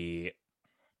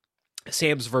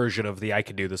Sam's version of the "I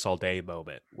can do this all day"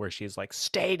 moment, where she's like,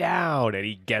 "Stay down," and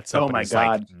he gets up. Oh and my he's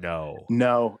God. Like,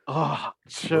 no. Oh,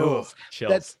 chills. Ugh,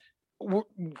 chills. That's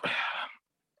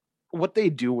what they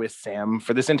do with Sam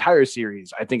for this entire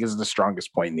series. I think is the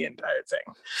strongest point in the entire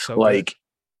thing. So like, good.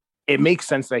 It makes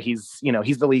sense that he's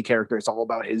the lead character. It's all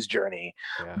about his journey,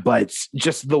 Yeah. but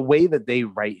just the way that they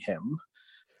write him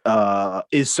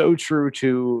is so true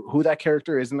to who that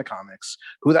character is in the comics,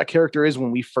 who that character is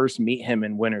when we first meet him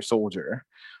in Winter Soldier.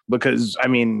 Because I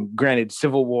mean, granted,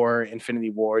 Civil War, Infinity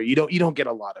War, you don't get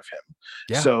a lot of him.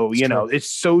 Yeah, so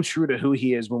it's so true to who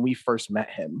he is when we first met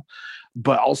him.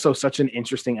 But also such an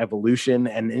interesting evolution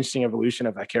of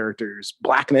that character's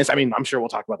blackness. I mean, I'm sure we'll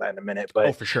talk about that in a minute,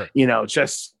 but for sure.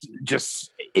 Just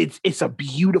it's a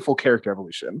beautiful character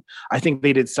evolution. I think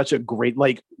they did such a great,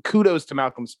 kudos to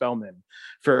Malcolm Spellman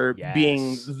for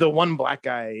being the one black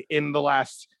guy in the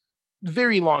last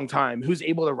very long time who's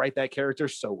able to write that character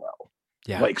so well.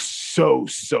 Yeah. Like so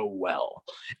well.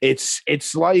 It's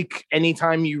like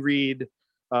anytime you read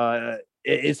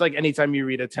it's like anytime you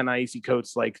read a Ta-Nehisi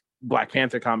Coates like Black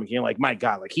Panther comic, you're like, my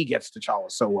God, like he gets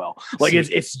T'Challa so well. Like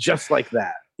it's just like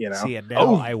that, See, and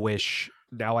now I wish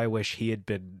he had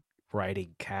been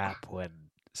writing Cap when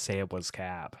Sam was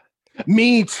Cap.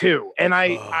 Me too. And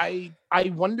I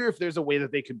wonder if there's a way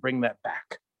that they could bring that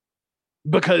back.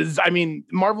 Because I mean,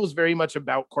 Marvel's very much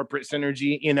about corporate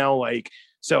synergy,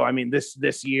 so I mean, this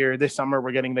summer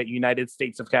we're getting that United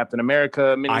States of Captain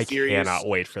America miniseries. I cannot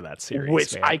wait for that series,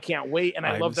 which man. I can't wait, and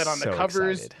I love that on the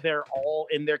covers excited. They're all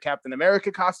in their Captain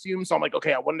America costumes. So I'm like,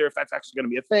 okay, I wonder if that's actually going to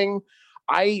be a thing.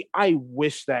 I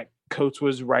wish that Coates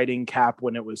was writing Cap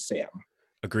when it was Sam.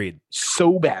 Agreed.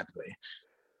 So badly.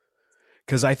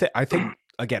 Because I think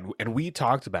again, and we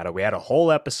talked about it. We had a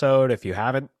whole episode. If you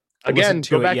haven't Again,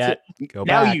 go back yet, go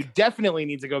now back. You definitely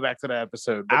need to go back to that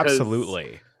episode.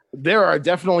 Absolutely. There are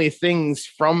definitely things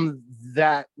from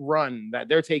that run that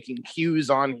they're taking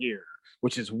cues on here,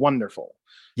 which is wonderful.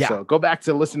 Yeah. So go back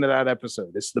to listen to that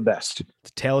episode. It's the best.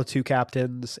 The Tale of Two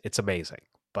Captains. It's amazing.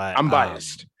 But I'm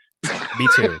biased. Me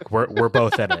too. We're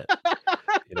both in it.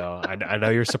 I know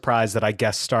you're surprised that I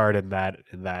guest starred in that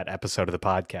episode of the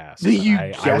podcast.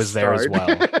 I was there as well.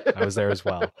 I was there as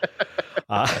well.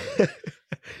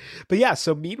 But yeah,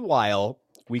 so meanwhile,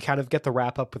 we kind of get the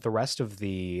wrap up with the rest of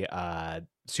the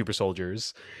super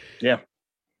soldiers. Yeah.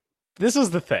 This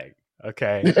is the thing,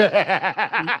 okay?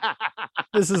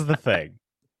 This is the thing.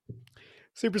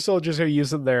 Super soldiers are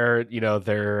using their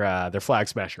Flag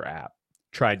Smasher app,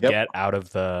 trying to get out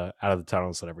of the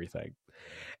tunnels and everything.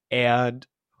 And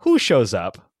who shows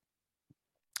up?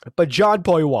 But John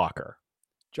Boy Walker.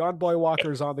 John Boy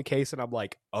Walker's on the case, and I'm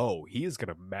like, oh, he is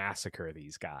going to massacre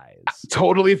these guys.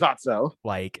 Totally thought so.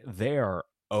 Like, they're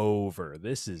over.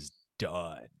 This is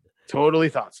done. Totally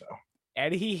thought so.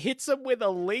 And he hits him with a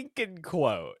Lincoln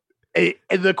quote.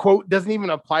 The quote doesn't even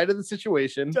apply to the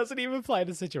situation. Doesn't even apply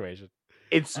to the situation.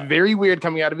 It's very weird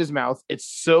coming out of his mouth. It's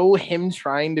so him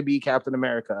trying to be Captain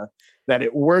America that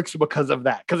it works because of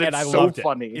that. Because it's so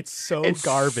funny. It's so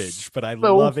garbage, but I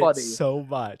so love funny. it so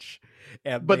much.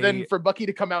 And then for Bucky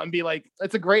to come out and be like,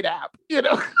 "It's a great app,"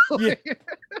 Yeah.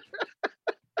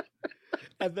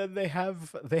 And then they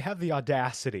have the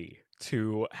audacity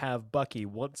to have Bucky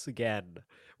once again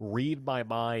read my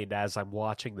mind as I'm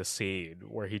watching the scene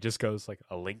where he just goes like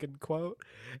a Lincoln quote,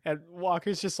 and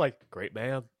Walker's just like, "Great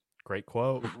man, great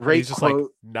quote." And Great he's just like,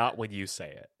 quote. "Not when you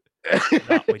say it.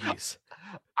 Not when you."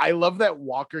 I love that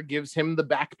Walker gives him the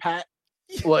back pat.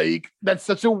 Like, that's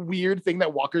such a weird thing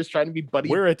that Walker's trying to be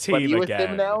We're a team with him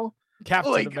again. now.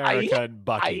 Captain Like, America and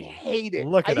Bucky. I hate it.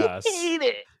 Look at I us. hate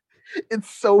it. It's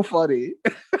so funny.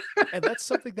 And that's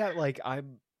something that like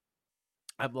I'm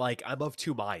of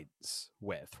two minds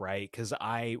with, right? Because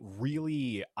I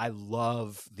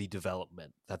love the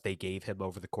development that they gave him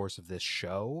over the course of this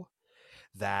show,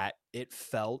 that it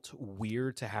felt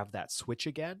weird to have that switch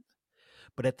again.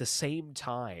 But at the same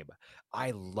time,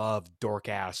 I love dork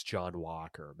ass John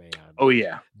Walker, man. Oh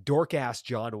yeah. Dork ass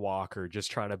John Walker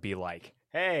just trying to be like,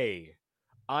 "Hey,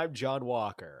 I'm John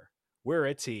Walker. We're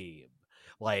a team."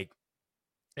 Like,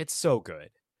 it's so good.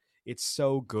 It's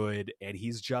so good, and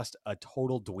he's just a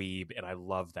total dweeb, and I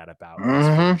love that about this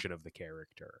version of the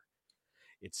character.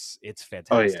 It's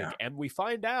fantastic. Oh, yeah. And we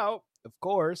find out, of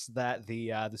course, that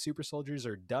the super soldiers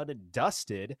are done and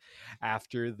dusted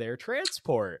after their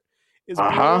transport is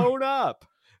blown up.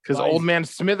 Because old man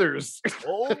Smithers.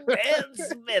 Old man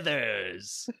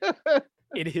Smithers.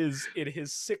 in his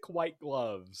sick white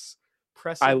gloves.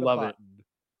 Pressing the button.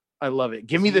 I love it.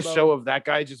 Give me the show of that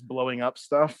guy just blowing up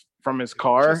stuff from his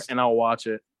car, and I'll watch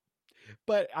it.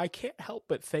 But I can't help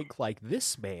but think, like,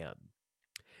 this man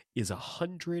is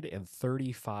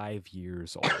 135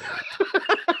 years old.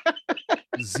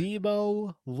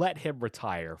 Zemo, let him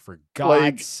retire, for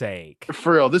God's sake.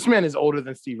 For real, this man is older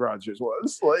than Steve Rogers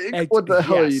was. Like, what the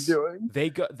hell are you doing?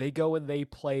 They go and they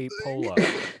play polo.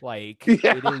 Like,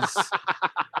 it is.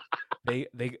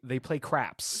 They play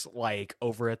craps, like,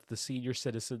 over at the senior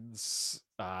citizens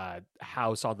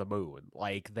house on the moon.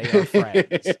 Like, they are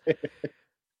friends.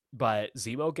 But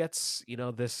Zemo gets,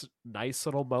 this nice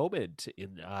little moment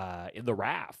in the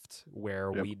raft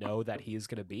where we know that he is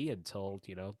going to be until,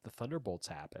 the Thunderbolts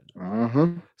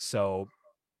happen. So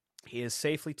he is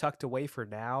safely tucked away for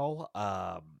now.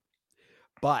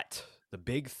 But the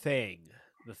big thing,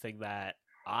 the thing that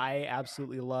I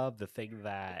absolutely love, the thing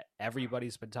that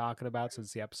everybody's been talking about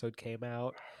since the episode came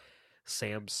out,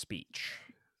 Sam's speech.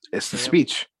 It's the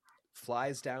speech.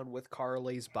 Flies down with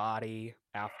Carly's body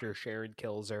after Sharon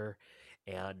kills her,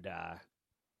 and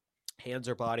hands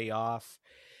her body off,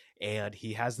 and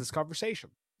he has this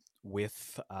conversation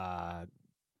with the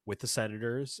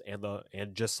senators, and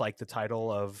just like the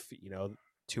title of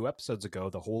 2 episodes ago,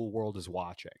 the whole world is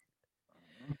watching.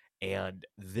 And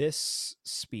this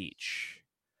speech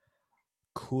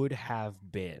could have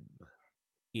been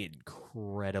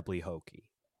incredibly hokey.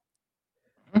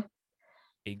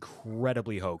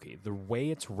 Incredibly hokey. The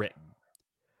way it's written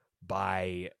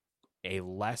by a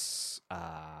less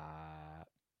I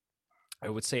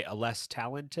would say a less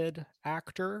talented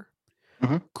actor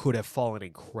could have fallen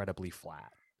incredibly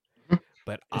flat.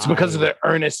 But it's because of the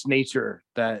earnest nature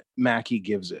that Mackie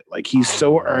gives it. Like, he's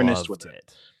so earnest with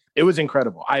it. It was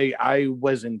incredible. I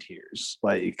was in tears.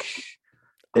 Like,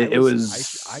 it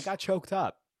was I got choked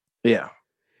up. Yeah.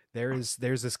 There's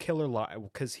this killer line,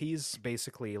 because he's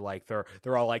basically like,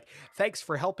 they're all like, "Thanks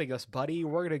for helping us, buddy.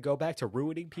 We're gonna go back to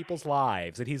ruining people's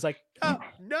lives." And he's like, "Oh,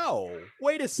 no,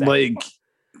 wait a second." Like,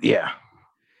 yeah.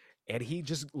 And he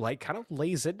just, like, kind of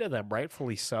lays into them,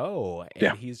 rightfully so.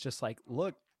 And he's just like,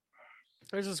 "Look,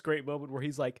 there's this great moment where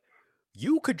he's like,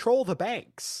 you control the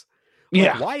banks.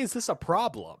 Like, why is this a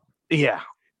problem?" Yeah.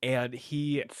 And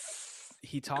he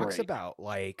talks about,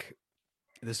 like,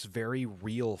 this very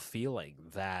real feeling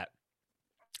that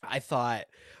I thought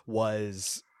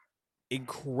was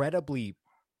incredibly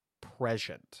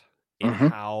present in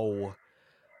how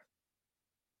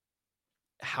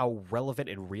relevant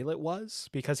and real it was,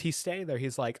 because he's standing there.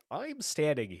 He's like, "I'm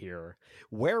standing here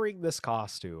wearing this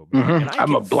costume. And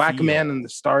I'm a black man in the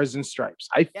stars and stripes.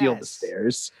 I feel the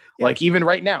stares. Like, even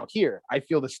right now here, I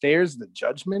feel the stares, the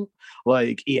judgment.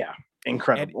 Like, yeah.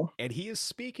 Incredible. And he is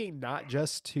speaking not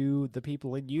just to the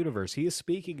people in universe. He is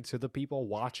speaking to the people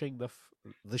watching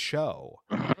the show.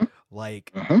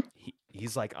 Like,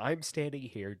 he's like, "I'm standing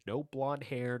here, no blonde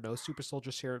hair, no super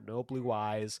soldier serum, no blue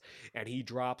eyes." And he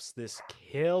drops this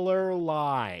killer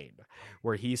line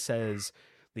where he says,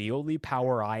 "The only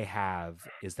power I have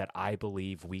is that I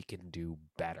believe we can do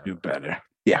better." Do better.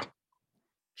 Yeah.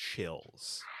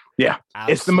 Chills. Yeah.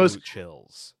 Absolute it's the most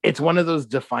chills. It's one of those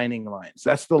defining lines.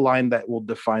 That's the line that will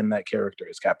define that character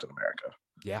as Captain America.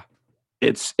 Yeah.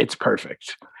 It's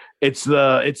perfect.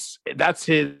 That's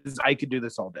his I could do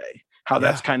this all day. How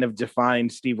that's kind of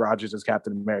defined Steve Rogers as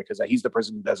Captain America, is that he's the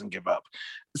person who doesn't give up.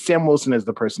 Sam Wilson is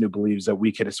the person who believes that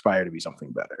we could aspire to be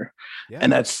something better. Yeah.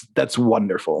 And that's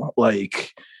wonderful.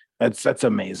 Like, That's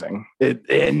amazing.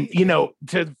 And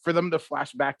for them to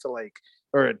flash back to like,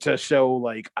 or to show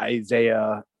like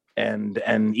Isaiah and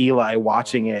Eli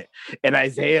watching it, and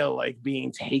Isaiah like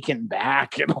being taken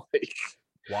back, and like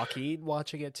Joaquin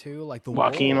watching it too, like the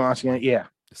Joaquin world, watching like it. Yeah.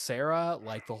 Sarah,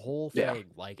 like the whole Yeah. thing,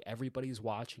 like everybody's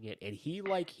watching it, and he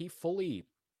fully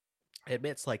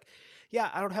admits like, yeah,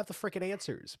 I don't have the freaking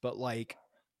answers, but like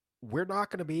we're not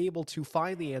going to be able to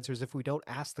find the answers if we don't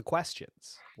ask the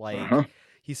questions. Like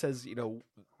he says,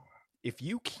 if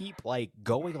you keep like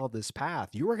going on this path,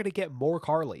 you are going to get more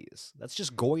Carlys. That's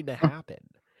just going to happen.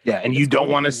 Yeah, and you don't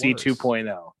want to see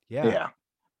 2.0. Yeah.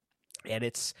 And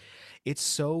it's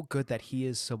so good that he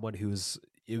is someone it was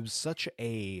such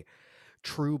a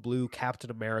true blue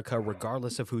Captain America,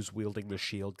 regardless of who's wielding the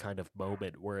shield kind of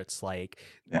moment where it's like,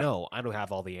 no, I don't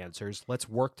have all the answers. Let's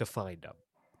work to find them.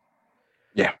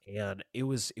 Yeah. And it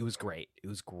was great. It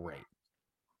was great.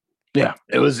 Yeah.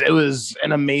 It was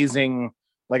an amazing,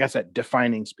 like I said,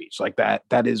 defining speech. Like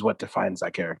that is what defines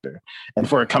that character. And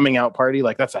for a coming out party,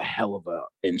 like that's a hell of a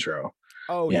intro.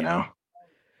 Oh, you know.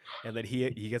 And then he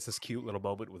gets this cute little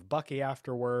moment with Bucky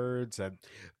afterwards, and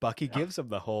Bucky gives him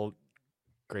the whole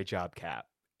great job, Cap.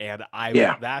 And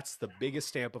that's the biggest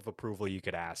stamp of approval you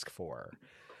could ask for.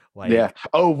 Like, yeah.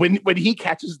 Oh, when he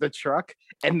catches the truck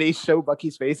and they show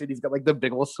Bucky's face and he's got like the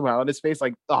big old smile on his face,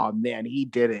 like, oh man, he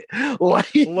did it.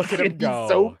 Like, look at him go. He's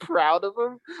so proud of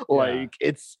him. Like,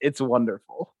 it's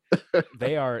wonderful.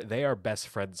 They are best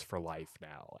friends for life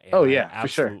now. And oh yeah, I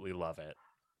absolutely love it.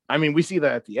 I mean, we see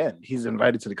that at the end. He's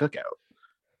invited to the cookout.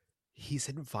 He's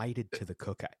invited to the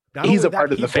cookout. He's a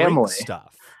part of the family.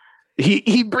 Stuff.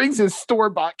 He brings his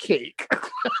store-bought cake.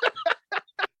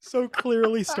 So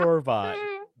clearly store-bought.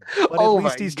 But at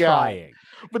least he's trying.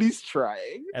 But he's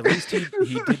trying. At least he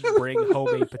didn't bring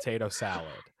homemade potato salad.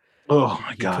 Oh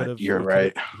my God, you're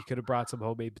right. He could have brought some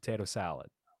homemade potato salad.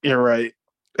 You're right.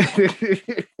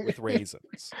 With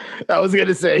raisins. I was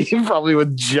gonna say probably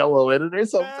with Jello in it or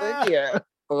something. Yeah.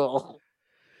 Oh.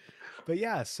 But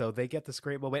yeah, so they get this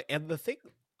great moment, and the thing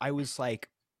I was thinking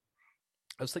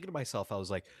to myself, I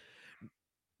was like,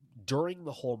 during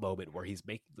the whole moment where he's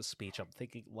making the speech, I'm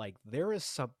thinking like there is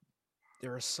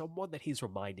someone that he's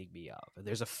reminding me of, and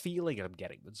there's a feeling I'm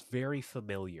getting that's very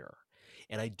familiar,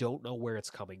 and I don't know where it's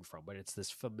coming from, but it's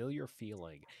this familiar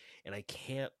feeling, and I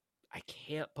can't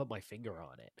put my finger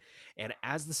on it. And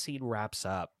as the scene wraps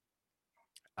up,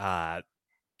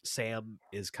 Sam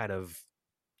is kind of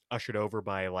ushered over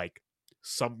by like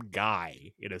some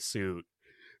guy in a suit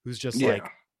who's just like,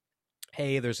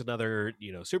 hey, there's another,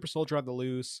 super soldier on the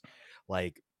loose.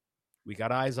 Like, we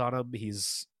got eyes on him.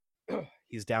 He's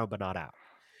down but not out.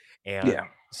 And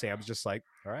Sam's just like,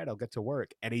 all right, I'll get to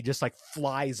work. And he just like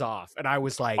flies off. And I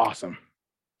was like, awesome.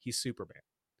 He's Superman.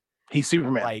 He's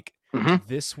Superman. Like,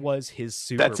 this was his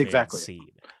Superman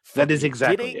scene. That is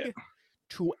exactly it.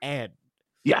 To end.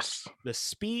 Yes. The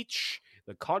speech,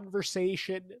 the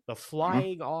conversation, the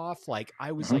flying off. Like,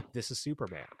 I was like, this is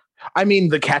Superman. I mean,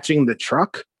 the catching the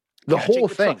truck, the whole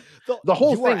thing. The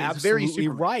whole thing is very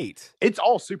Superman. Right. It's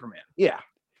all Superman. Yeah.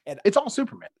 And it's all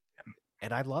Superman.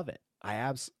 And I love it.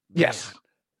 Yes.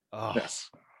 Oh,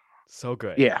 yes. So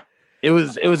good. Yeah. It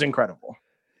was incredible.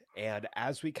 And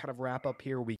as we kind of wrap up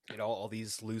here, we all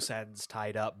these loose ends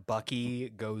tied up. Bucky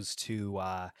goes to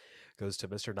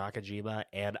Mr. Nakajima,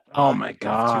 and oh my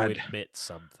God, to admit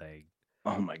something.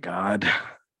 Oh my God,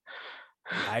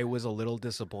 I was a little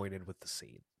disappointed with the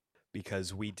scene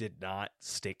because we did not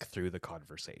stick through the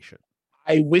conversation.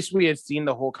 I wish we had seen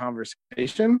the whole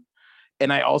conversation,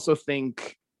 and I also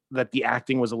think that the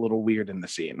acting was a little weird in the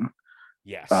scene.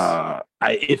 Yes,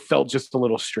 it felt just a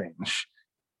little strange.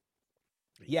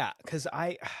 Yeah, because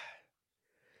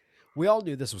we all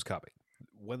knew this was coming.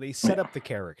 When they set up the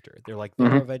character, they're like,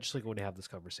 they're eventually going to have this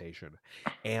conversation.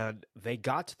 And they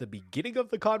got to the beginning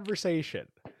of the conversation,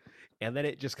 and then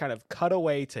it just kind of cut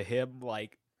away to him,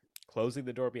 like, closing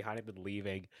the door behind him and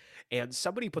leaving. And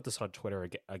somebody put this on Twitter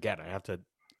again. I have to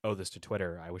owe this to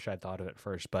Twitter. I wish I'd thought of it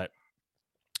first. But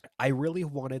I really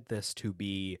wanted this to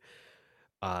be,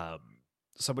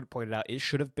 someone pointed out, it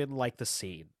should have been like the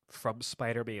scene from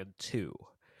Spider-Man 2,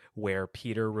 where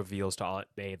Peter reveals to Aunt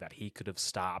May that he could have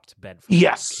stopped Ben from being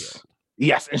killed.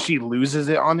 Yes, and she loses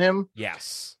it on him.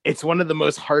 Yes. It's one of the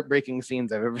most heartbreaking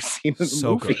scenes I've ever seen in the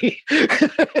movie.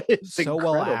 It's so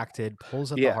incredible. Well acted,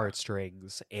 pulls at the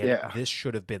heartstrings, and this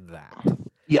should have been that.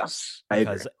 Yes,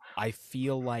 because I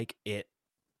feel like it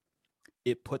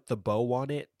put the bow on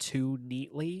it too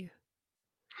neatly.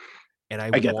 And I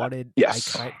wanted,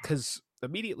 because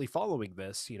immediately following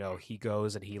this, he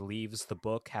goes and he leaves the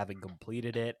book having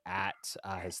completed it at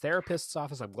his therapist's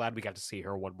office. I'm glad we got to see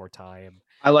her one more time.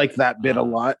 I like that bit a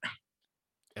lot.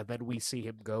 And then we see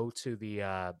him go to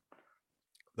the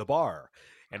bar,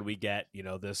 and we get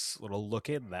this little look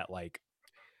in that, like,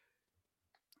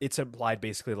 it's implied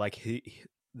basically like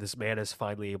this man is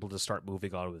finally able to start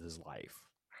moving on with his life.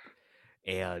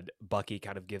 And Bucky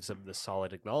kind of gives him this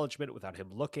solid acknowledgement without him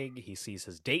looking. He sees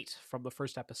his date from the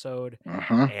first episode,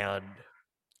 and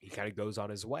he kind of goes on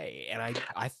his way. And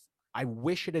I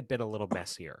wish it had been a little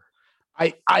messier.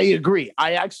 I agree.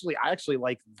 I actually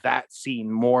like that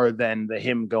scene more than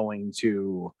him going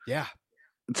to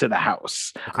the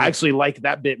house. I actually like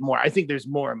that bit more. I think there's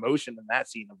more emotion in that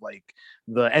scene of like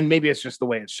and maybe it's just the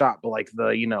way it's shot, but like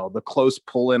the close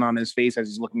pull in on his face as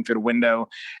he's looking through the window,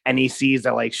 and he sees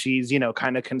that like she's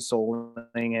kind of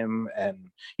consoling him and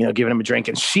giving him a drink,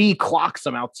 and she clocks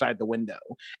him outside the window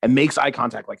and makes eye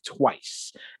contact like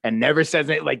twice and never says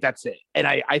it. Like, that's it. And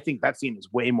I think that scene is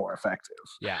way more effective.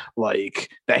 Yeah, like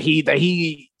that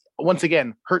he once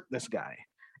again hurt this guy.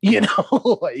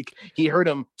 Like, he hurt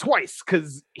him twice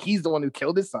because he's the one who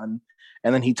killed his son,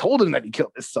 and then he told him that he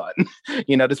killed his son,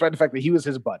 despite the fact that he was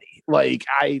his buddy. Like,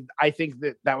 I think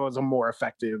that was a more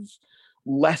effective,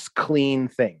 less clean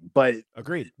thing. But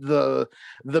agreed. The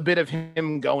bit of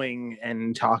him going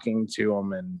and talking to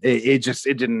him, and it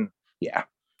didn't. Yeah.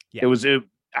 It was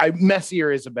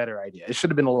messier is a better idea. It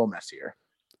should have been a little messier.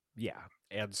 Yeah.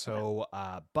 And so,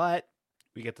 but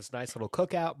we get this nice little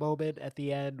cookout moment at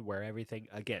the end where everything,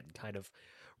 again, kind of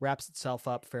wraps itself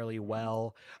up fairly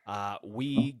well.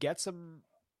 We get some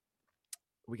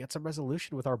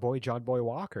resolution with our boy John Boy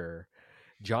Walker.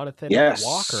 Jonathan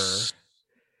Walker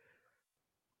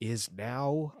is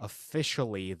now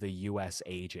officially the U.S.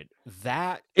 agent.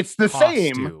 That it's the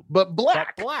same, but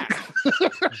black.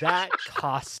 That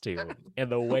costume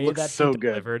and the way looks that so he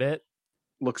delivered it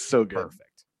looks so good.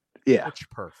 Perfect. Yeah, it's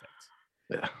perfect.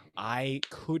 Yeah. I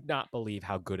could not believe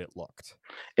how good it looked.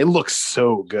 It looks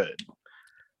so good.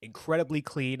 Incredibly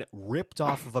clean, ripped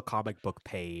off of a comic book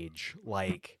page,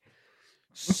 like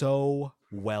so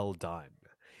well done.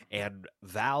 And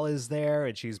Val is there,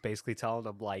 and she's basically telling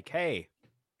him like, "Hey,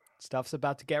 stuff's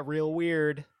about to get real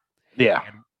weird." Yeah.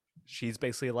 And she's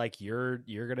basically like, "You're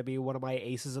gonna be one of my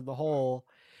aces in the hole,"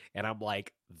 and I'm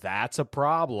like, "That's a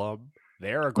problem.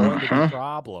 There are going to be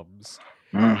problems."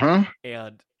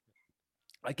 And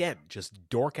again, just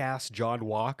dork ass John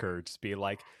Walker just being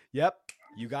like, "Yep,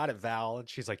 you got it, Val." And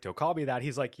she's like, "Don't call me that."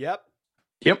 He's like, Yep,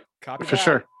 copy for that.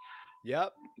 Sure.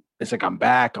 Yep. It's like, I'm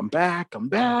back.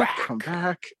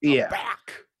 Yeah.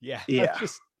 Yeah.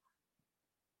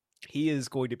 He is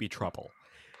going to be trouble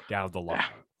down the line.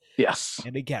 Yes.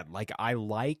 And again, like, I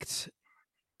liked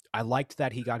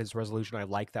that he got his resolution. I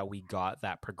like that we got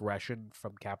that progression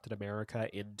from Captain America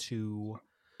into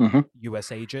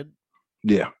U.S. agent.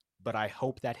 Yeah. But I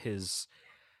hope that his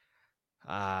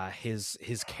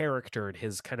character and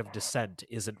his kind of descent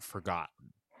isn't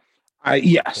forgotten.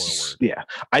 Yes. Yeah.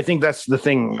 I think that's the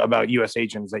thing about U.S.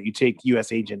 agents, that you take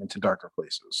U.S. agent into darker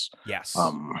places. Yes.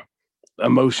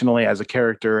 Emotionally as a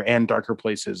character, and darker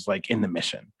places like in the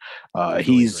mission.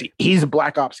 He's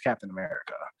Black Ops Captain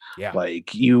America. Yeah.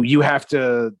 Like you have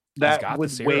to. That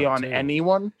would weigh on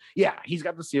anyone. Yeah, he's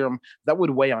got the serum. That would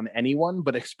weigh on anyone,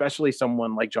 but especially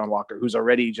someone like John Walker, who's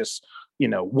already just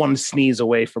one sneeze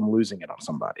away from losing it on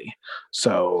somebody.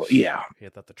 So yeah,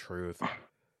 ain't that the truth?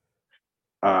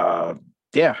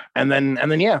 Yeah, and then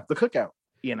the cookout.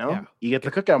 You get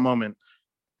the cookout moment.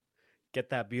 Get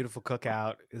that beautiful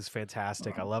cookout is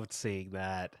fantastic. I loved seeing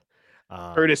that.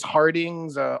 Curtis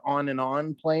Harding's On and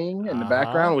On playing in the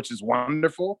background, which is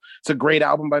wonderful. It's a great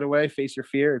album, by the way, Face Your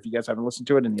Fear. If you guys haven't listened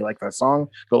to it and you like that song,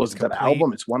 go listen to the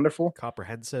album. It's wonderful.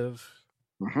 Comprehensive.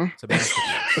 It's a masterpiece.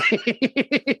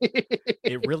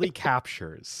 It really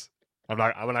captures. I'm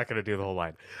not going to do the whole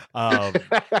line.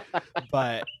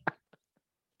 But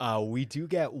we do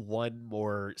get one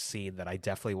more scene that I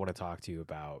definitely want to talk to you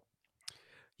about.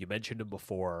 You mentioned him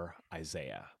before,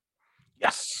 Isaiah.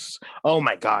 Yes. Oh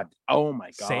my God.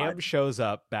 Sam shows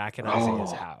up back in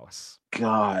Isaiah's house.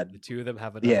 God. The two of them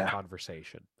have another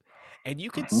conversation. And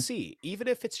you can see, even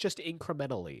if it's just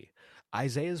incrementally,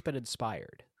 Isaiah's been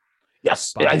inspired.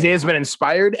 Yes. Isaiah's been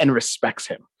inspired and respects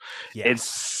him.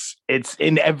 Yes. It's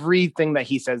in everything that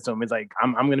he says to him. It's like,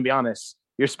 I'm going to be honest.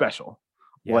 You're special.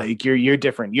 Yeah. Like you're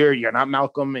different. You're not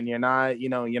Malcolm, and you're not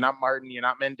Martin, you're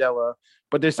not Mandela,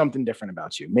 but there's something different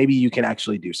about you. Maybe you can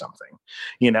actually do something,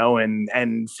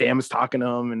 and Sam's talking to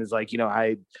him and is like, we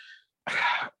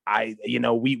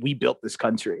built this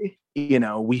country,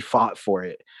 we fought for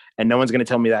it. and no one's going to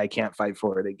tell me that I can't fight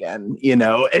for it again, you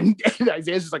know. And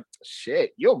Isaiah's just like,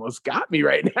 shit, you almost got me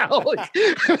right now. Like,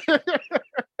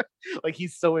 like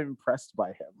he's so impressed by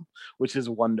him, which is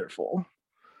wonderful.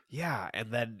 Yeah, and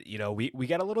then we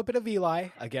get a little bit of Eli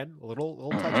again, a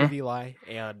little touch of Eli,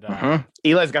 and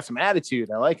Eli's got some attitude.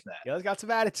 I like that. Eli's got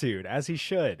some attitude, as he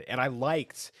should, and I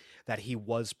liked that he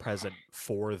was present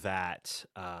for that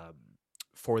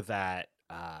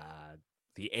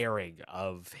the airing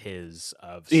of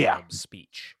Sam's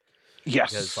speech.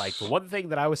 Yes. Because like the one thing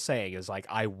that I was saying is like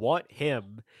I want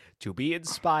him to be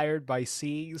inspired by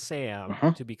seeing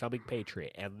Sam to becoming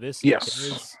Patriot. And this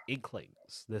is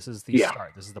inklings. This is the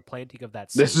start. This is the planting of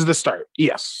that seed. This is the start.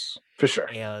 Yes, for sure.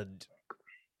 And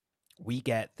we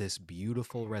get this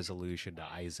beautiful resolution to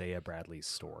Isaiah Bradley's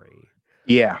story.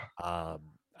 Yeah. I'm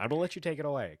gonna let you take it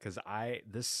away because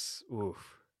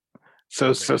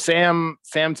So Sam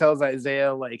tells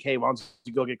Isaiah, like, hey, why don't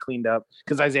you go get cleaned up?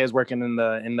 Because Isaiah's working in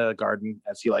the garden,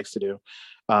 as he likes to do.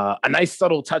 A nice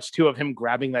subtle touch too of him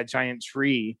grabbing that giant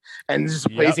tree and just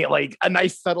placing it, like a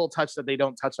nice subtle touch that they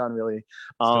don't touch on really.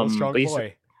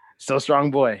 Still strong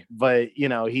boy. But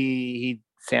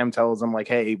Sam tells him, like,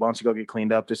 hey, why don't you go get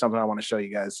cleaned up? There's something I want to show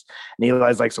you guys. And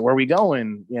Eli's like, so where are we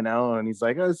going? And he's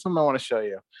like, oh, there's something I want to show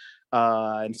you.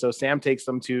 And so Sam takes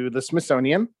them to the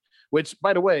Smithsonian, which,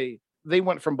 by the way, they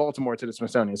went from Baltimore to the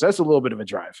Smithsonian. So that's a little bit of a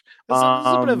drive. It's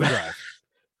a bit of a drive.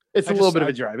 It's a little bit of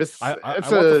a drive. It's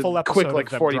a quick, like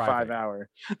 45 hour.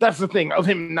 That's the thing of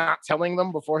him not telling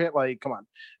them beforehand. Like, come on.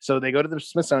 So they go to the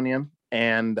Smithsonian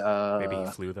and maybe he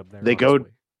flew them there. They go.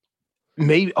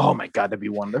 Maybe. Oh my God, that'd be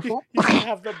wonderful. You can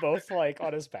have them both like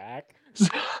on his back.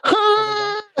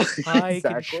 I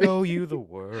can show you the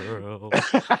world.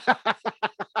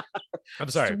 I'm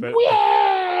sorry, but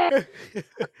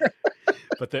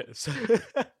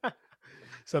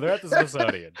so they're at the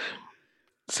Smithsonian.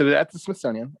 So they're at the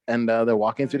Smithsonian, and they're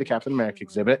walking through the Captain America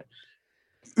exhibit.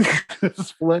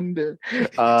 Splendid. So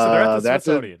they're at the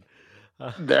Smithsonian.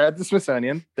 They're at the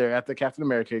Smithsonian. They're at the Captain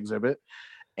America exhibit,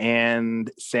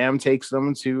 and Sam takes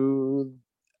them to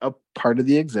a part of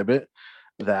the exhibit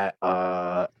that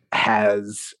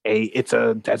has it's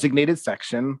a designated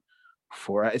section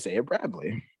for Isaiah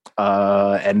Bradley.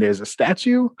 And there's a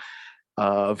statue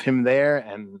of him there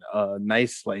and a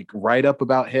nice like write-up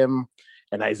about him.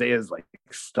 And Isaiah's like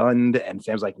stunned, and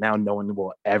Sam's like, now no one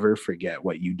will ever forget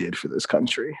what you did for this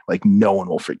country. Like no one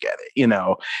will forget it,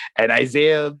 And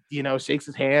Isaiah, shakes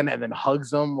his hand and then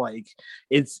hugs him. Like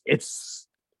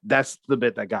that's the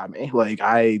bit that got me. Like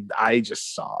I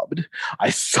just sobbed. I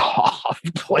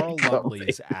sobbed. Carl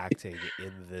Lumbly's acting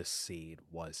in this scene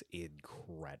was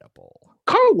incredible.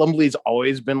 Carl Lumbly's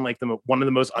always been like one of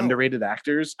the most underrated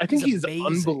actors. I think he's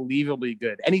unbelievably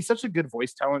good, and he's such a good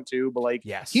voice talent too. But like,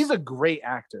 he's a great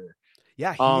actor.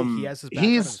 Yeah, he has his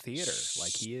background in theater.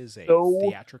 Like he is a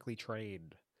theatrically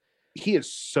trained. He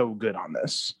is so good on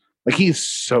this. Like he's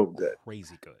so good,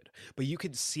 crazy good. But you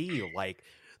can see like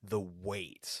the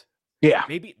weight. Yeah.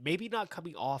 Maybe not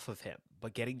coming off of him,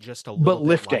 but getting just a little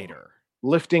bit lighter.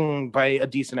 Lifting by a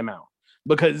decent amount.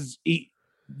 Because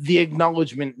the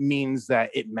acknowledgement means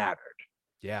that it mattered.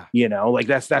 Yeah. Like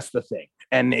that's the thing.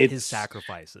 And it's his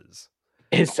sacrifices.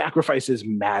 His sacrifices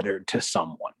mattered to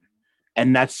someone.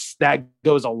 And that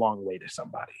goes a long way to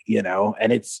somebody,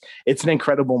 and it's an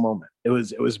incredible moment. It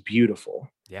was beautiful.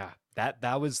 Yeah.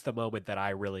 That was the moment that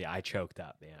I choked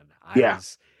up, man.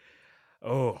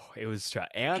 It was,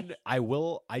 and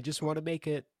I just want to make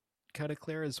it kind of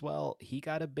clear as well. He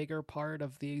got a bigger part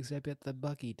of the exhibit than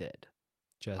Bucky did.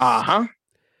 Just want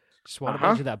to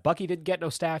mention that Bucky didn't get no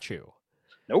statue.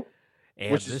 Nope.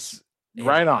 And which is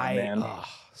right on, man. Oh,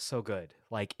 so good.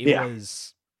 Like it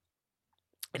was,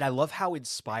 and I love how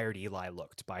inspired Eli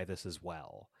looked by this as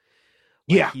well.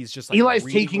 Like, he's just like Eli's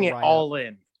taking it all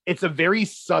in. It's a very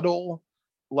subtle,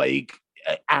 like,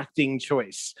 acting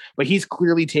choice, but he's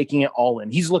clearly taking it all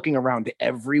in. He's looking around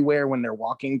everywhere when they're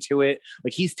walking to it,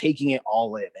 like he's taking it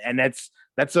all in, and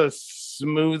that's a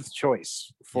smooth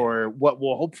choice for what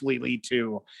will hopefully lead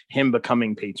to him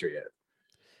becoming Patriot.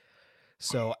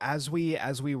 So as we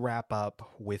wrap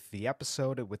up with the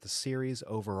episode and with the series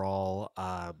overall,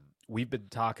 we've been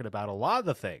talking about a lot of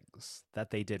the things that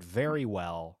they did very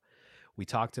well. We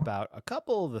talked about a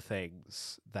couple of the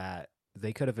things that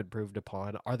they could have improved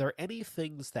upon. Are there any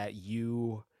things that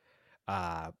you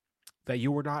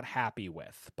were not happy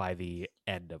with by the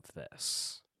end of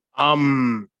this?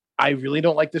 I really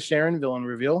don't like the Sharon villain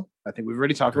reveal. I think we've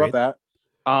already talked about that.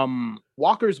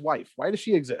 Walker's wife, why does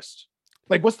she exist?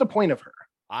 Like, what's the point of her?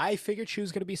 I figured she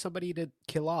was going to be somebody to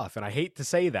kill off, and I hate to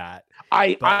say that.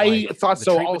 I thought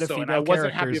so also, and I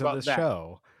wasn't happy about that.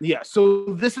 Show. Yeah, so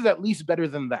this is at least better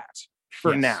than that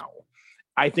for Yes, now.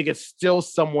 I think it's still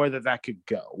somewhere that could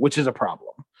go, which is a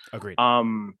problem. agreed.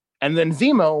 And then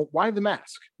Zemo, why the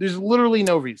mask? There's literally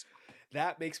no reason.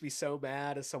 That makes me so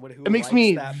mad as someone who It makes likes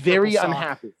me that purple very sock.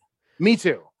 unhappy. Me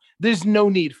too. There's no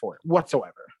need for it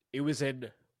whatsoever. It was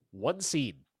in one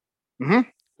scene.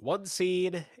 Mhm. One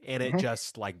scene, and it Mhm.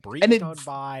 just like And breezed on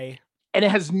by. and it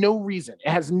has no reason.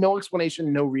 It has no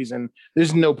explanation, no reason.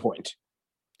 There's no point,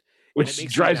 And it which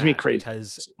makes drives me mad crazy.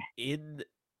 because in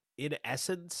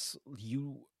essence,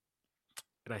 you,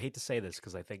 and I hate to say this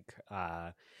because I think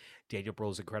Daniel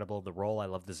Brühl is incredible in the role. I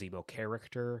love the Zemo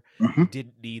character. Mhm. You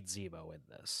didn't need Zemo in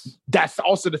this. That's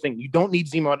also the thing. You don't need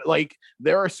Zemo. Like,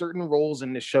 there are certain roles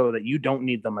in this show that you don't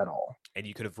need them at all. And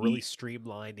you could have really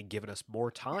streamlined and given us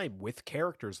more time with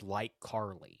characters like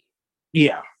Carly.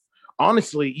 Yeah.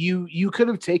 Honestly, you could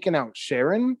have taken out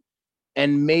Sharon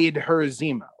and made her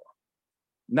Zemo.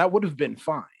 That would have been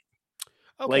fine.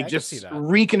 Okay, Like, I just can see that.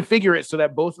 reconfigure it so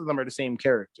that both of them are the same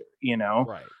character, you know?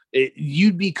 Right.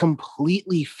 You'd be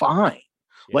completely fine.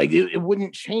 Yeah. Like, it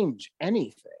wouldn't change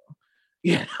anything.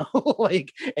 You know,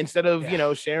 like, instead of, Yeah. you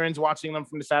know, Sharon's watching them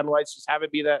from the satellites, just have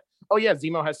it be that, oh yeah,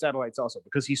 Zemo has satellites also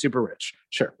because he's super rich.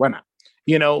 Sure, why not?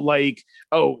 You know, like,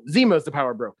 oh, Zemo's the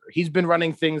power broker. He's been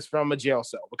running things from a jail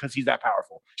cell because he's that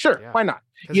powerful. Sure, Yeah. why not?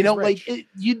 'Cause You he's know, rich. like,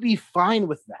 you'd be fine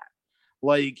with that.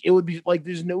 Like, it would be like,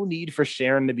 there's no need for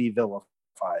Sharon to be vilified.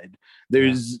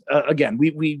 There's again,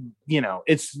 we you know,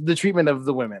 it's the treatment of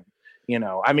the women. You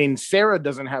know, I mean, Sarah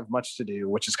doesn't have much to do,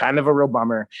 which is kind of a real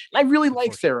bummer. And I really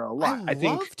like Sarah a lot. I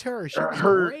think loved her. She was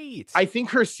her great. I think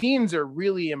her scenes are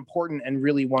really important and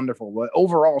really wonderful, but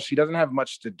overall, she doesn't have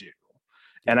much to do.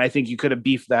 And I think you could have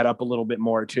beefed that up a little bit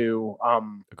more too.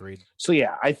 Agreed. So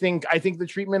yeah, I think the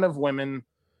treatment of women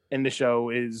in the show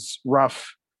is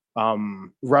rough,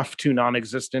 rough to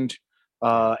non-existent.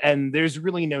 And there's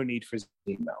really no need for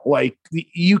Zemo. Like,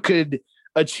 you could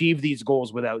achieve these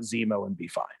goals without Zemo and be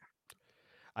fine.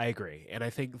 I agree. And I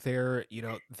think they're,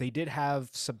 they did have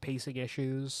some pacing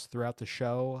issues throughout the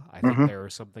show. I think there are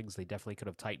some things they definitely could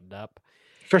have tightened up.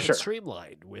 For and sure.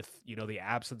 streamlined with, the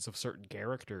absence of certain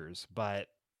characters. But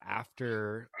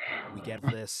after we get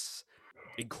this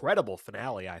incredible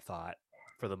finale, I thought,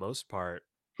 for the most part,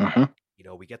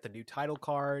 we get the new title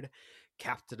card,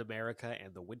 Captain America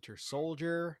and the Winter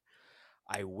Soldier.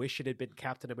 I wish it had been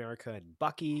Captain America and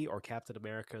Bucky or Captain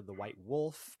America and the White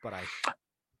Wolf, but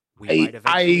we might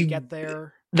eventually get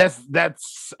there.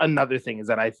 That's another thing, is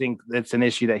that I think it's an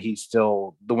issue that he's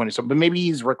still the Winter Soldier, but maybe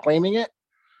he's reclaiming it.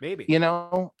 Maybe.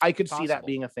 I could see that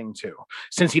being a thing too,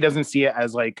 since he doesn't see it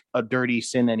as like a dirty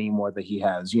sin anymore that he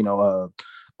has,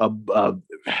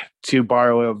 to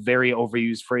borrow a very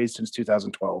overused phrase since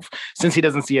 2012, since he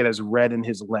doesn't see it as red in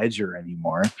his ledger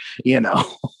anymore,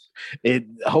 it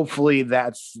hopefully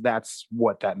that's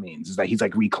what that means, is that he's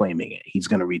like reclaiming it. He's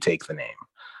going to retake the name.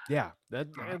 Yeah.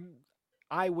 And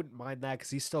I wouldn't mind that because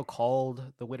he's still called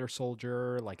the Winter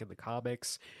Soldier, like in the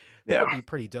comics. That would be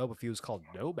pretty dope if he was called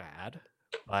Nomad.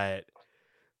 But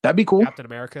that'd be cool. Captain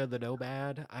America and the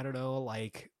Nomad, I don't know,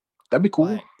 like, that'd be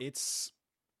cool.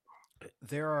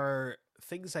 There are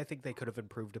things I think they could have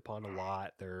improved upon a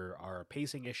lot. There are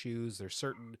pacing issues. There's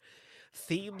certain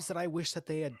themes that I wish that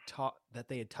they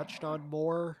had touched on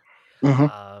more.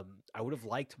 I would have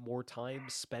liked more time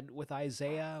spent with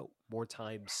Isaiah, more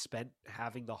time spent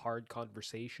having the hard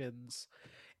conversations.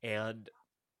 And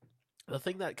the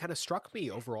thing that kind of struck me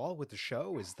overall with the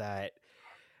show is that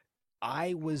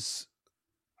I was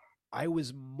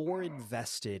more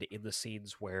invested in the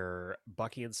scenes where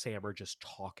Bucky and Sam are just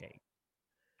talking.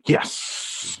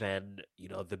 Yes. Than,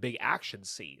 the big action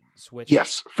scenes, which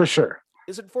yes, for sure,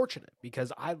 is unfortunate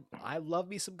because I love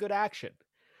me some good action.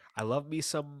 I love me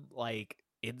some like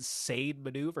insane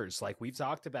maneuvers. Like we've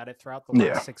talked about it throughout the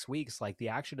last 6 weeks. Like the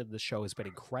action in the show has been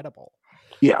incredible.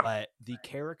 Yeah. But the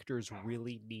characters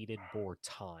really needed more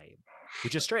time,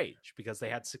 which is strange because they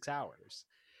had 6 hours.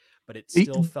 But it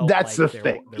still felt that's like the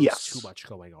there thing. was too much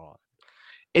going on.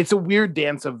 It's a weird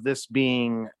dance of this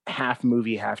being half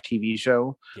movie, half TV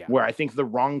show, where I think the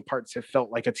wrong parts have felt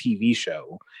like a TV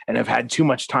show and have had too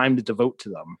much time to devote to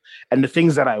them. And the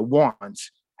things that I want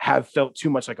have felt too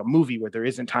much like a movie where there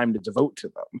isn't time to devote to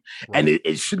them. Right. And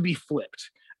it should be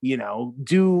flipped,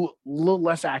 do a little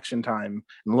less action time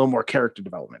and a little more character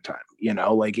development time,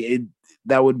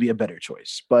 that would be a better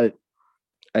choice, but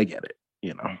I get it,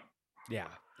 Yeah.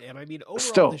 And I mean, overall,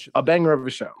 still a banger of a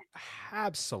show.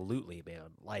 Absolutely, man.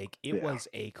 Like it was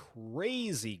a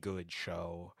crazy good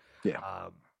show. Yeah.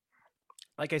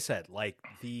 Like I said, like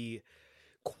the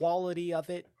quality of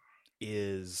it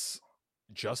is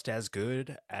just as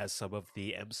good as some of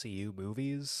the MCU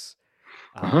movies.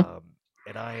 Mhm.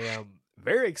 And I am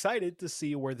very excited to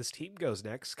see where this team goes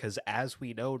next because, as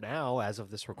we know now, as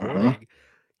of this Mhm. recording,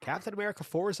 Captain America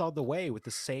 4 is on the way with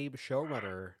the same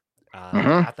showrunner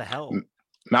Mhm. at the helm.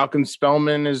 Malcolm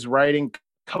Spellman is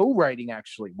co-writing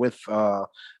actually with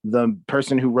the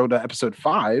person who wrote episode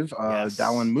 5,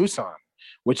 Dallin Yes, Musan,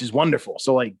 which is wonderful.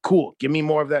 So like, cool. Give me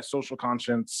more of that social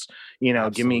conscience. Give me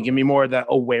absolutely. more of that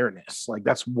awareness. Like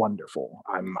that's wonderful.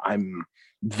 I'm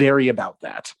very about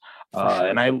that. For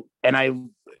And sure. I,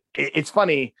 it's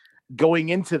funny going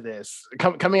into this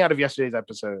coming out of yesterday's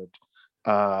episode.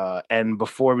 And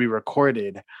before we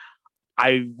recorded,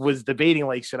 I was debating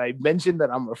like, should I mention that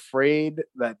I'm afraid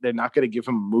that they're not going to give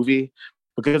him a movie?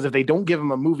 Because if they don't give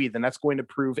him a movie, then that's going to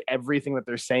prove everything that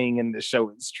they're saying in the show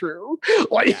is true.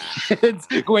 Like, Yeah. it's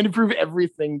going to prove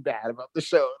everything bad about the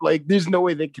show. Like, there's no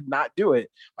way they could not do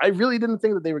it. I really didn't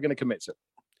think that they were going to commit to it.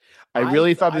 I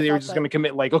really thought that I they were thought just that going to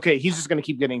commit, like, okay, he's just going to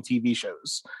keep getting TV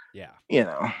shows, yeah. you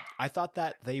know? I thought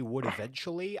that they would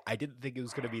eventually. I didn't think it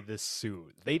was going to be this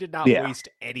soon. They did not Yeah. waste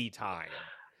any time.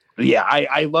 Yeah,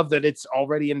 I love that it's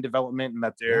already in development and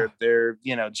that Yeah. they're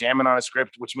jamming on a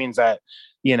script, which means that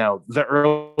the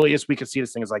earliest we could see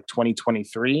this thing is like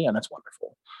 2023, and that's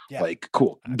wonderful. Yeah. Like,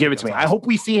 cool, I give think it to that's me. I awesome. hope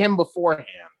we see him beforehand.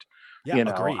 Yeah,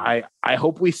 agreed. I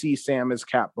hope we see Sam as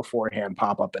Cap beforehand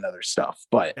pop up in other stuff,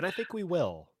 but And I think we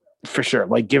will. for sure,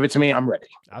 like, give it to me. I'm ready.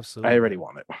 Absolutely. I already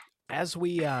want it. As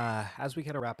we kind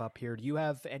of wrap up here, do you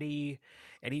have any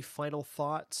final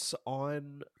thoughts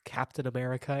on Captain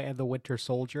America and the Winter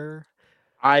Soldier?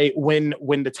 When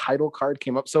the title card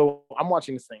came up, so I'm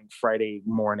watching this thing Friday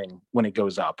morning when it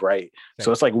goes up, right? Okay.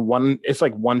 So it's like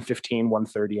 1:15,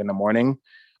 1:30 in the morning.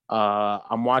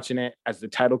 I'm watching it as the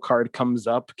title card comes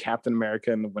up, Captain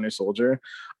America and the Winter Soldier.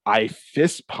 I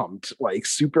fist pumped like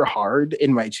super hard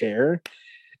in my chair,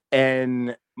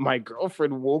 and my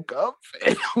girlfriend woke up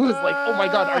and was like, "Oh my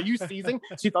god, are you seizing?"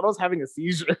 She thought I was having a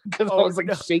seizure because I was like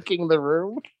no. shaking the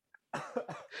room.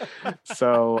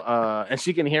 So and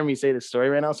she can hear me say this story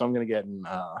right now, so I'm gonna get in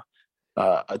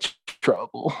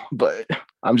trouble, but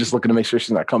I'm just looking to make sure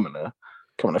she's not coming to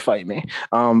fight me.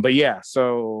 But yeah,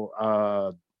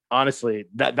 so honestly,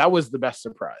 that was the best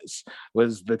surprise,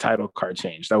 was the title card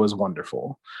change. That was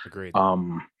wonderful. Agreed.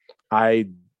 I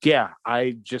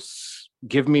just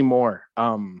give me more.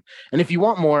 And if you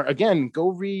want more, again, go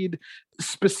read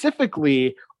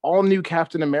specifically All New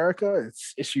Captain America.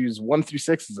 It's issues 1-6.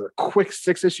 It's a quick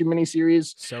 6-issue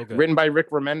miniseries. So good. Written by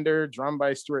Rick Remender, drawn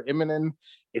by Stuart Immonen.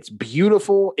 It's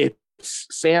beautiful. It's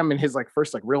Sam in his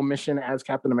first real mission as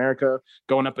Captain America,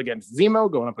 going up against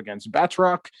Zemo, going up against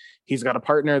Batroc. He's got a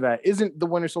partner that isn't the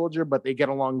Winter Soldier, but they get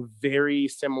along very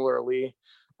similarly.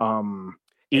 Ian,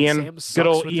 good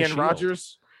old Ian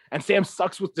Rogers. And Sam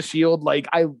sucks with the shield. Like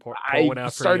I one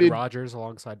out started for Ian Rogers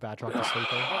alongside Batroc the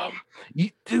Sleeper.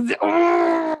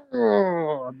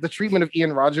 The treatment of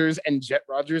Ian Rogers and Jet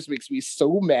Rogers makes me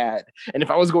so mad. And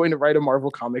if I was going to write a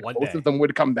Marvel comic, both of them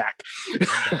would come back.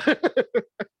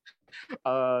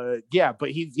 But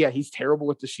he's terrible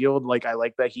with the shield. Like, I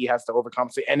like that he has to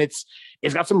overcompensate, and it's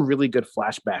got some really good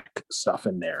flashback stuff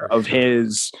in there of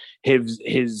his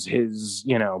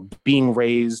being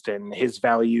raised and his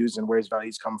values and where his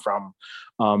values come from,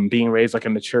 being raised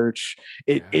in the church.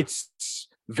 It's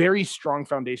very strong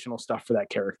foundational stuff for that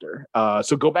character.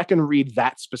 So go back and read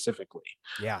that specifically.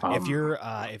 Yeah, if you're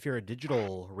a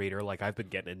digital reader like I've been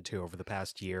getting into over the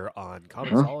past year on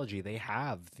Comixology, they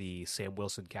have the Sam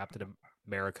Wilson Captain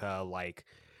America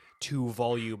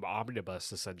 2-volume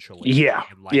omnibus essentially. Yeah,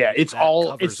 and,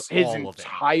 it's his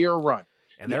entire run,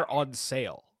 and they're on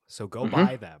sale. So go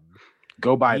buy them.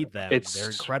 Go buy them. It's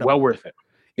they're incredible. Well worth it.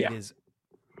 Yeah.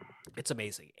 It's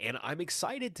amazing, and I'm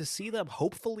excited to see them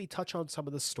hopefully touch on some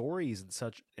of the stories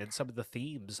and some of the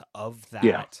themes of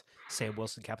that Sam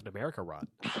Wilson Captain America run.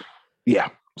 Yeah,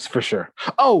 for sure.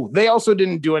 Oh, they also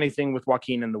didn't do anything with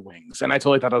Joaquin and the Wings, and I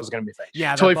totally thought that was going to be a thing.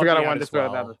 Yeah, totally forgot I wanted to throw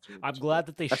that. I'm glad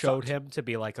that they showed him to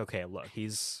be like, okay, look,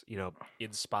 he's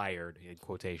inspired in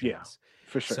quotations. Yeah,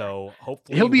 for sure. So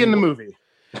hopefully he'll be in the movie.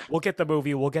 We'll get the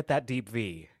movie. We'll get that deep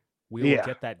V. We will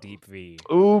get that deep V.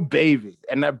 Ooh, baby.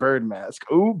 And that bird mask.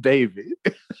 Ooh, baby.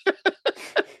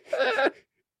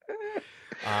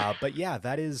 But yeah,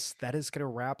 that is going to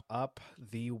wrap up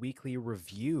the weekly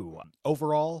review.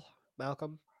 Overall,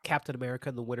 Malcolm, Captain America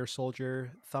and the Winter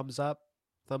Soldier, thumbs up,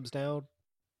 thumbs down?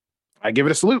 I give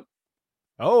it a salute.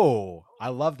 Oh, I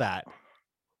love that.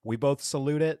 We both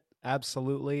salute it.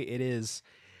 Absolutely. It is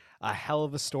a hell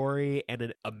of a story and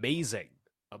an amazing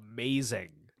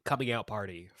coming out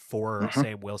party for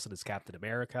Sam Wilson as Captain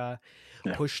America.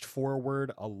 Pushed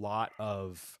forward a lot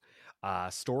of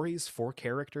stories for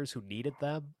characters who needed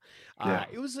them. Yeah.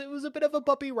 It was a bit of a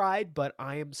bumpy ride, but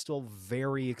I am still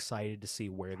very excited to see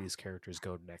where these characters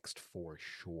go next for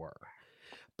sure.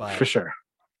 But For sure.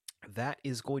 that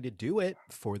is going to do it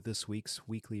for this week's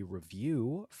weekly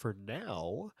review. For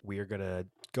now, we are going to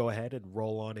go ahead and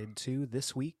roll on into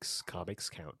this week's Comics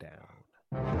Countdown.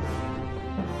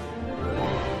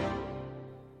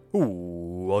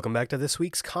 Ooh, welcome back to this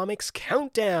week's Comics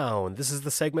Countdown. This is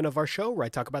the segment of our show where I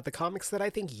talk about the comics that I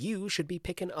think you should be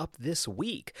picking up this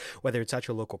week, whether it's at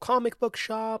your local comic book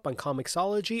shop, on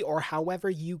Comixology, or however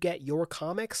you get your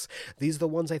comics. These are the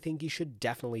ones I think you should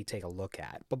definitely take a look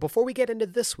at. But before we get into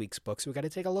this week's books, we got to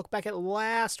take a look back at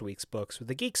last week's books with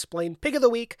the Geeksplain Pick of the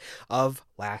Week of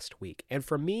last week. And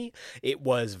for me, it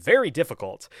was very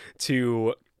difficult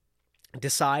to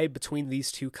decide between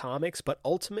these two comics, but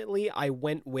ultimately I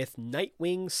went with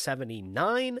Nightwing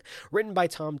 79, written by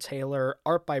Tom Taylor,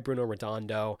 art by Bruno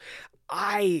Redondo.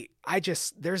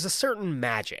 There's a certain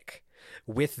magic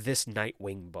with this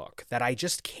Nightwing book that I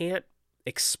just can't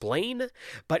explain,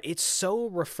 but it's so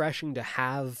refreshing to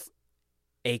have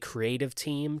a creative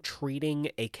team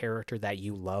treating a character that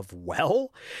you love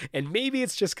well. And maybe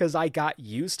it's just because I got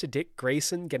used to Dick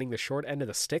Grayson getting the short end of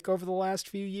the stick over the last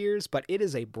few years, but it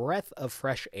is a breath of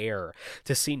fresh air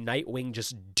to see Nightwing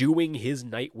just doing his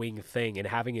Nightwing thing and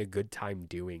having a good time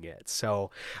doing it. So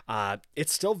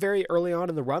it's still very early on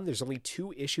in the run. There's only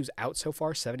 2 issues out so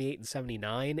far, 78 and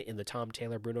 79 in the Tom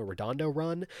Taylor Bruno Redondo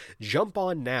run. Jump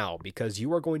on now because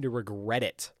you are going to regret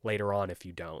it later on if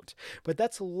you don't. But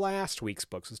that's last week's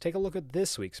books. Let's take a look at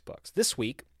this week's books. This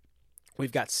week,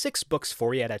 we've got 6 books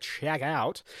for you to check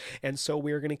out, and so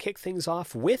we're going to kick things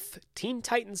off with Teen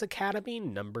Titans Academy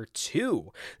number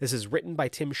 2. This is written by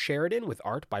Tim Sheridan with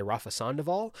art by Rafa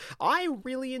Sandoval. I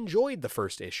really enjoyed the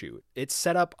first issue. It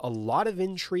set up a lot of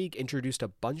intrigue, introduced a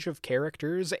bunch of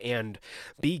characters, and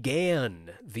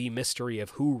began the mystery of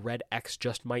who Red X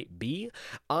just might be.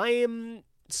 I am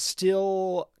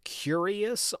still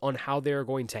curious on how they're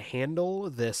going to handle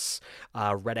this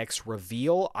Red X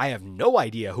reveal. I have no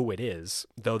idea who it is,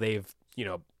 though they've,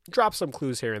 dropped some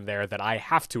clues here and there that I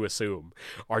have to assume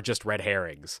are just red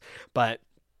herrings. But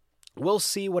we'll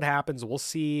see what happens. We'll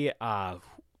see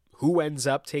who ends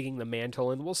up taking the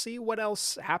mantle, and we'll see what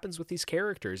else happens with these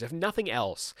characters. If nothing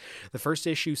else, the first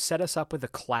issue set us up with a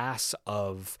class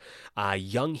of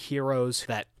young heroes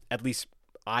that, at least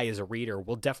I, as a reader,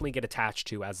 will definitely get attached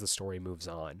to as the story moves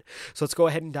on. So let's go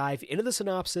ahead and dive into the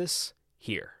synopsis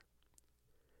here.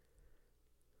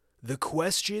 The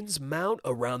questions mount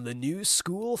around the new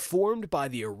school formed by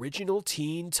the original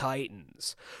Teen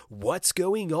Titans. What's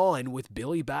going on with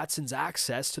Billy Batson's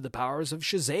access to the powers of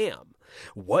Shazam?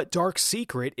 What dark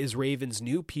secret is Raven's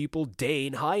new pupil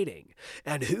Dane hiding?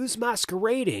 And who's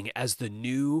masquerading as the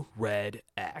new Red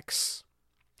X?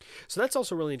 So that's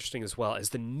also really interesting as well, as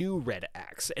the new Red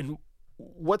X. And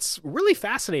what's really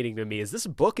fascinating to me is this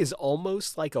book is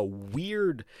almost like a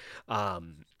weird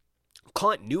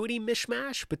continuity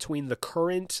mishmash between the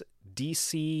current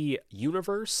DC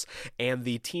universe and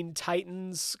the Teen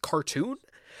Titans cartoon,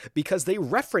 because they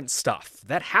reference stuff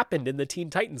that happened in the Teen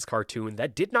Titans cartoon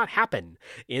that did not happen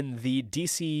in the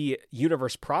DC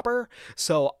universe proper.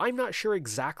 So I'm not sure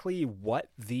exactly what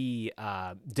the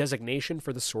designation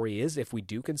for the story is, if we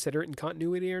do consider it in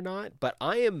continuity or not, but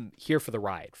I am here for the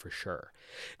ride for sure.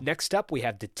 Next up, we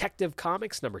have Detective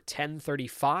Comics number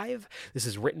 1035. This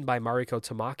is written by Mariko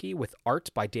Tamaki with art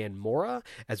by Dan Mora,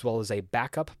 as well as a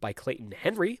backup by Clayton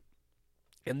Henry.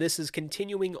 And this is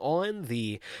continuing on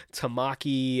the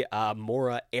Tamaki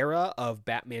Mora era of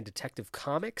Batman Detective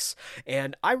Comics,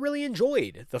 and I really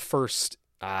enjoyed the first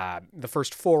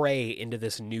foray into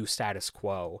this new status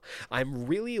quo. I'm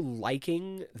really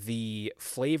liking the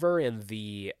flavor and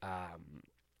the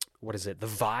the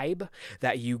vibe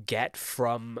that you get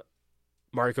from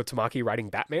Mariko Tamaki writing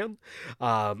Batman.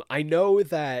 I know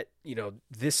that,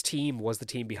 this team was the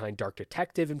team behind Dark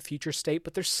Detective and Future State,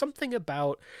 but there's something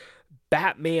about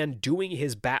Batman doing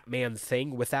his Batman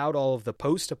thing without all of the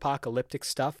post-apocalyptic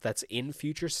stuff that's in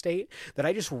Future State that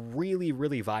I just really,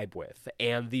 really vibe with.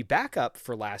 And the backup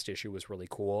for last issue was really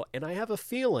cool, and I have a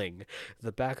feeling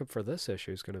the backup for this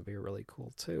issue is going to be really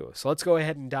cool too. So let's go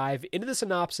ahead and dive into the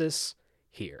synopsis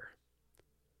here.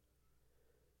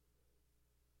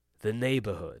 The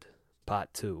Neighborhood,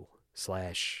 Part 2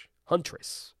 /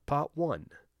 Huntress, Part 1,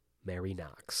 Mary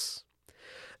Knox.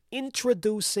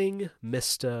 Introducing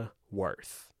Mr.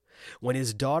 Worth. When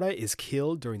his daughter is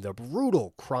killed during the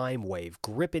brutal crime wave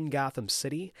gripping Gotham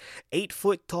City,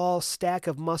 8-foot-tall stack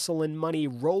of muscle and money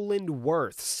Roland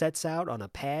Worth sets out on a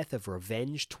path of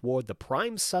revenge toward the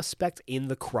prime suspect in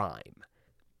the crime,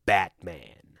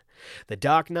 Batman. The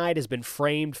Dark Knight has been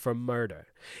framed for murder,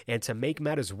 and to make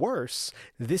matters worse,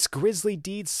 this grisly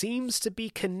deed seems to be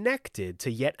connected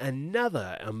to yet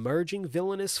another emerging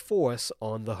villainous force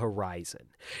on the horizon.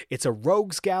 It's a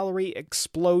rogues gallery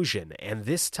explosion, and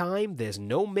this time there's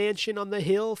no mansion on the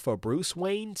hill for Bruce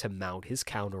Wayne to mount his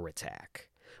counterattack.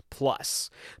 Plus,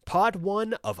 Part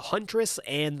 1 of Huntress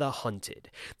and the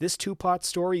Hunted. This two-part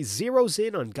story zeroes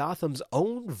in on Gotham's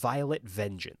own Violet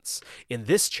vengeance. In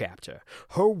this chapter,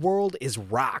 her world is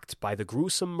rocked by the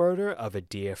gruesome murder of a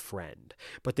dear friend.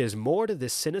 But there's more to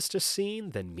this sinister scene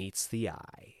than meets the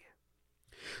eye.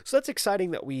 So that's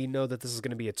exciting that we know that this is going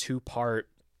to be a two-part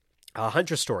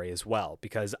Hunter story as well,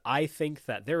 because I think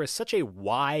that there is such a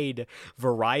wide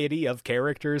variety of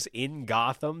characters in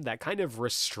Gotham that kind of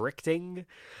restricting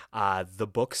the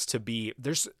books to be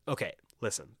there's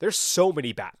so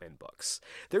many Batman books.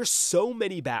 There's so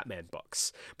many Batman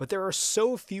books, but there are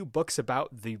so few books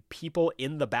about the people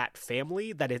in the Bat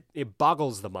family that it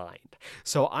boggles the mind.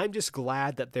 So I'm just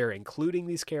glad that they're including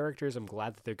these characters. I'm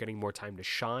glad that they're getting more time to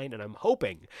shine, and I'm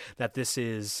hoping that this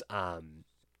is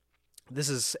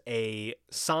a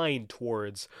sign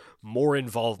towards more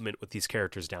involvement with these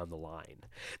characters down the line.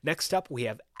 Next up, we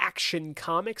have Action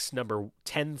Comics number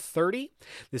 1030.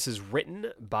 This is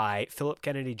written by Philip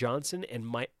Kennedy Johnson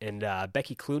and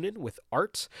Becky Cloonan, with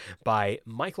art by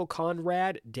Michael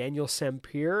Conrad, Daniel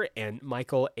Sampere, and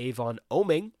Michael Avon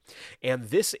Oeming. And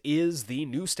this is the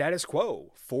new status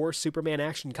quo for Superman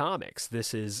Action Comics.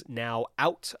 This is now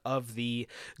out of the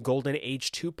Golden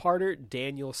Age two-parter.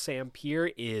 Daniel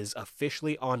Sampere is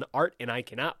officially on art, and I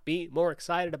cannot be more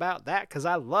excited about that because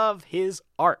I love his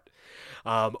art.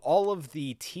 All of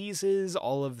the teases,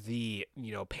 all of the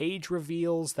page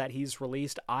reveals that he's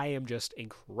released, I am just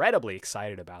incredibly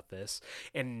excited about this.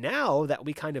 And now that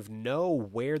we kind of know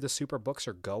where the super books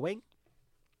are going,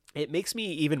 it makes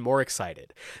me even more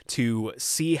excited to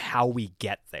see how we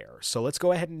get there. So let's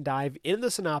go ahead and dive in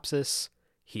the synopsis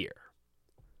here.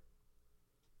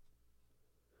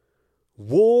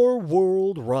 War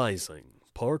World Rising,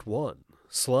 Part 1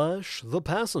 / The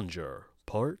Passenger,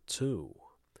 Part 2.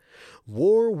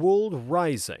 War World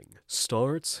Rising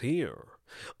starts here.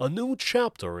 A new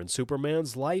chapter in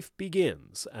Superman's life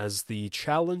begins as the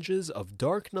challenges of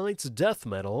Dark Knight's death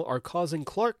metal are causing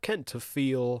Clark Kent to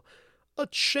feel a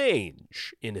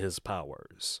change in his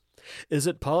powers. Is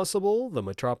it possible the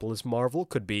Metropolis Marvel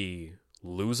could be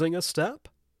losing a step?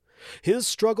 His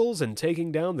struggles in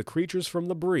taking down the creatures from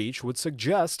the breach would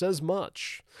suggest as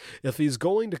much. If he's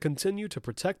going to continue to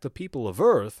protect the people of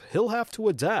Earth, he'll have to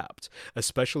adapt,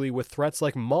 especially with threats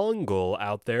like Mongol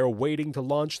out there waiting to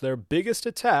launch their biggest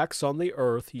attacks on the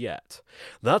Earth yet.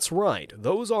 That's right,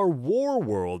 those are War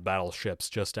World battleships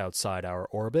just outside our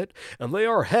orbit, and they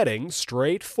are heading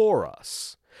straight for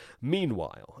us.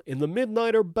 Meanwhile, in the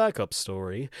Midnighter backup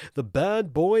story, the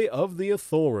bad boy of the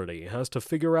Authority has to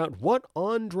figure out what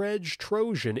Andrej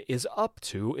Trojan is up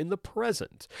to in the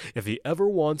present if he ever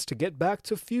wants to get back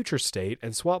to Future State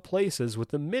and swap places with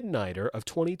the Midnighter of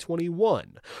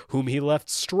 2021, whom he left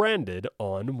stranded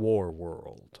on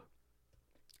Warworld.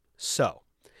 So,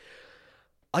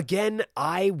 again,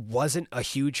 I wasn't a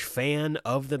huge fan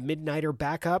of the Midnighter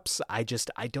backups.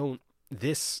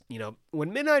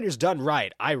 When Midnighter's done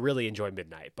right, I really enjoy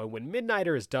Midnight. But when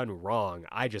Midnighter is done wrong,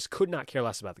 I just could not care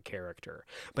less about the character.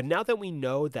 But now that we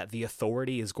know that the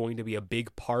Authority is going to be a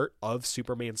big part of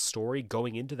Superman's story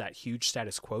going into that huge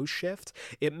status quo shift,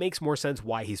 it makes more sense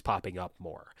why he's popping up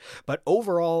more. But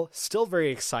overall, still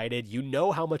very excited. You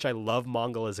know how much I love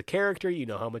Mongol as a character. You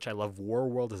know how much I love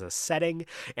Warworld as a setting.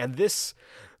 And this,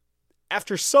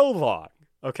 after so long,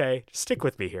 okay, stick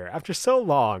with me here. After so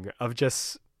long of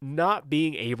just not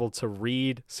being able to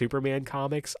read Superman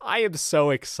comics, I am so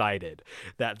excited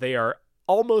that they are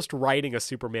almost writing a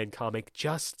Superman comic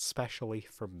just specially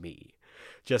for me.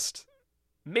 Just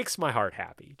makes my heart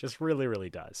happy. Just really,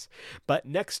 really does. But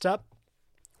next up,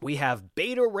 we have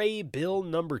Beta Ray Bill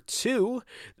number 2.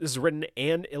 This is written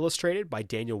and illustrated by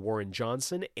Daniel Warren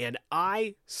Johnson, and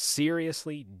I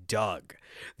seriously dug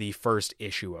the first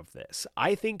issue of this.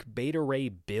 I think Beta Ray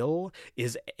Bill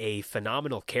is a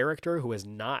phenomenal character who has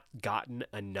not gotten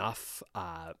enough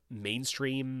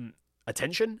mainstream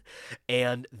attention,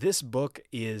 and this book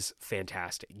is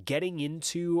fantastic. Getting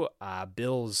into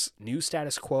Bill's new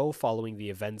status quo following the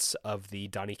events of the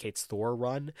Donny Cates Thor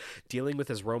run, dealing with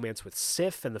his romance with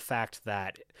Sif and the fact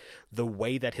that the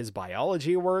way that his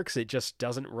biology works, it just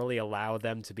doesn't really allow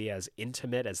them to be as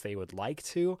intimate as they would like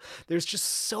to. There's just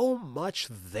so much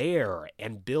there,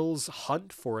 and Bill's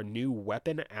hunt for a new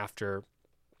weapon after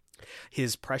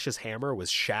his precious hammer was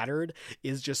shattered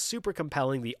is just super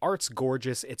compelling. The art's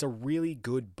gorgeous. It's a really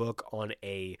good book on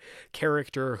a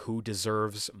character who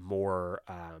deserves more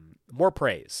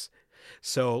praise.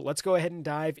 So let's go ahead and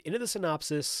dive into the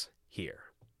synopsis here.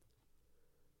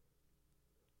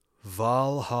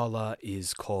 Valhalla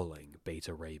is calling,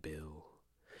 Beta Ray Bill.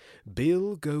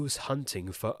 Bill goes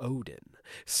hunting for Odin,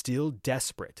 still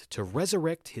desperate to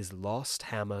resurrect his lost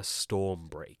hammer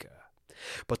Stormbreaker.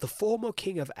 But the former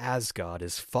king of Asgard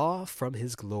is far from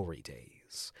his glory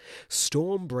days.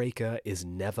 Stormbreaker is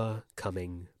never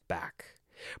coming back.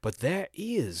 But there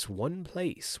is one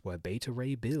place where Beta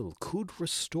Ray Bill could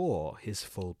restore his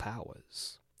full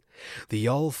powers. The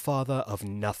Allfather of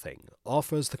Nothing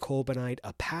offers the Corbinite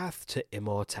a path to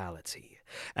immortality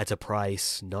at a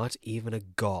price not even a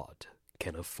god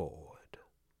can afford.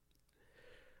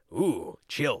 Ooh,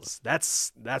 chills.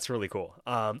 That's really cool.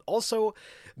 Also,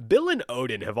 Bill and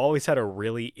Odin have always had a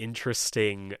really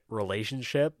interesting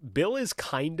relationship. Bill is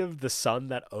kind of the son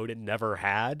that Odin never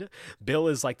had. Bill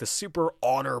is like the super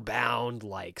honor-bound,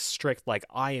 like strict, like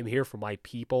I am here for my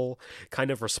people,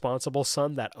 kind of responsible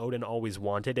son that Odin always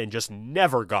wanted and just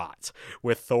never got,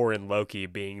 with Thor and Loki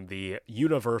being the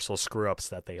universal screw-ups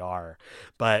that they are.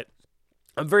 But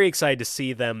I'm very excited to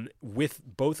see them, with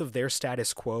both of their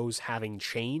status quos having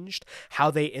changed, how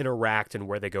they interact and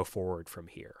where they go forward from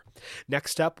here.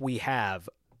 Next up, we have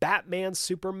Batman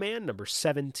Superman number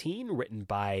 17, written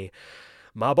by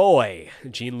my boy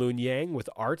Gene Luen Yang, with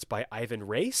art by Ivan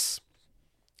Reis.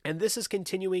 And this is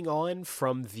continuing on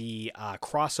from the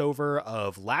crossover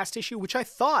of last issue, which I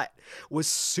thought was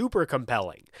super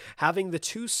compelling. Having the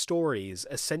two stories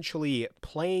essentially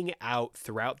playing out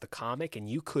throughout the comic, and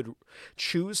you could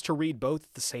choose to read both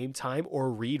at the same time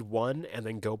or read one and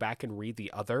then go back and read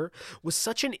the other, was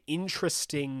such an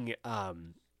interesting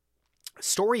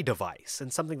story device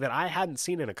and something that I hadn't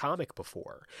seen in a comic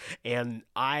before. And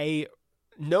I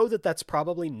know that that's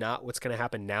probably not what's going to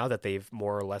happen now that they've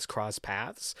more or less crossed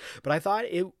paths, but I thought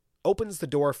it opens the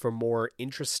door for more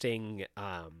interesting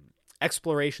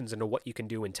explorations into what you can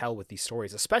do and tell with these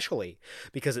stories, especially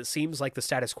because it seems like the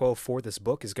status quo for this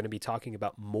book is going to be talking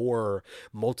about more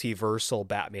multiversal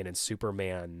Batman and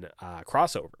Superman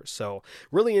crossovers. So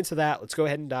really into that. Let's go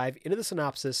ahead and dive into the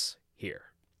synopsis here.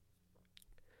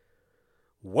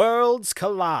 Worlds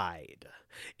collide.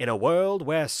 In a world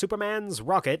where Superman's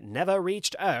rocket never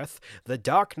reached Earth, the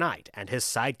Dark Knight and his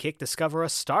sidekick discover a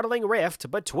startling rift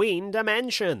between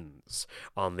dimensions.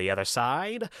 On the other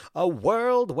side, a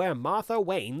world where Martha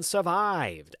Wayne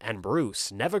survived, and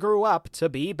Bruce never grew up to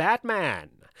be Batman.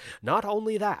 Not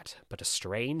only that, but a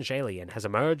strange alien has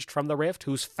emerged from the rift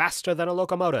who's faster than a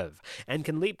locomotive and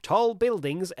can leap tall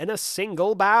buildings in a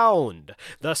single bound.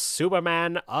 The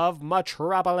Superman of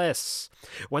Metropolis.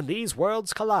 When these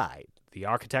worlds collide, the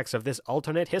architects of this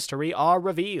alternate history are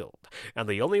revealed, and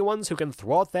the only ones who can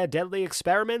thwart their deadly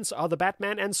experiments are the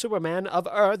Batman and Superman of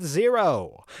Earth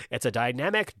Zero. It's a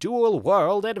dynamic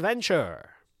dual-world adventure.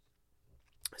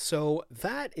 So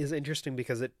that is interesting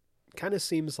because it kind of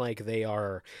seems like they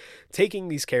are taking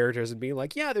these characters and being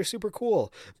like, yeah, they're super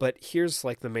cool, but here's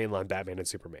like the mainline Batman and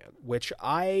Superman, which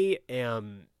I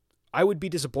would be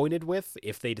disappointed with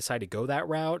if they decide to go that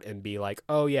route and be like,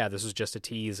 oh yeah, this was just a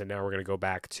tease and now we're going to go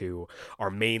back to our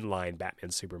mainline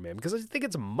Batman Superman, because I think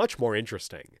it's much more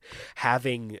interesting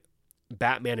having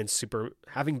Batman and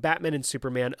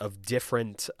Superman of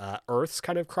different Earths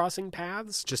kind of crossing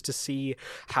paths, just to see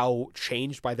how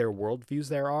changed by their worldviews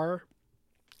there are.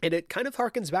 And it kind of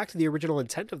harkens back to the original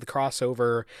intent of the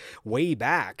crossover way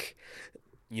back,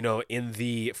 you know, in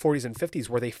the 40s and 50s,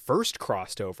 where they first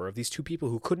crossed over, of these two people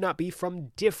who could not be from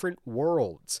different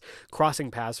worlds crossing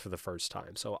paths for the first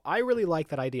time. So I really like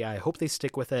that idea. I hope they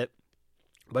stick with it.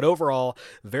 But overall,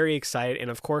 very excited. And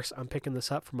of course, I'm picking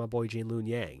this up from my boy Gene Luen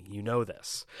Yang. You know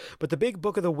this. But the big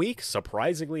book of the week,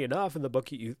 surprisingly enough, and the book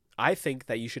I think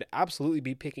that you should absolutely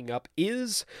be picking up,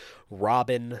 is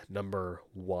Robin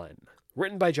 #1.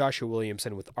 Written by Joshua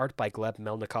Williamson with art by Gleb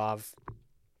Melnikov.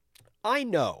 I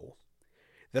know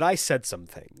that I said some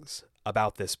things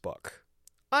about this book.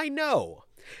 I know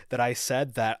that I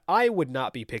said that I would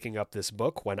not be picking up this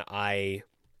book when I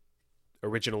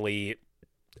originally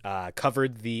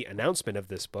covered the announcement of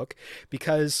this book,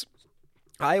 because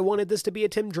I wanted this to be a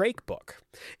Tim Drake book,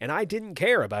 and I didn't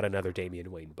care about another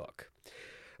Damian Wayne book.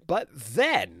 But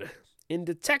then, in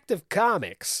Detective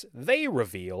Comics, they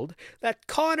revealed that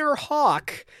Connor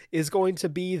Hawke is going to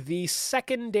be the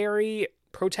secondary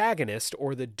protagonist,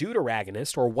 or the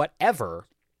deuteragonist, or whatever,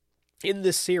 in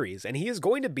this series, and he is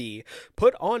going to be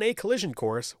put on a collision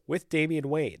course with Damian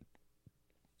Wayne.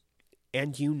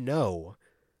 And you know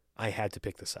I had to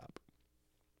pick this up.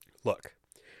 Look,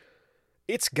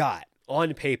 it's got,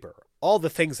 on paper, all the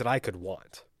things that I could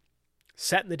want.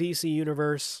 Set in the DC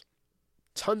universe,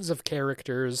 tons of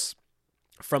characters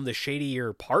from the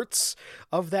shadier parts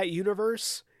of that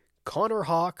universe, Connor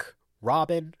Hawke,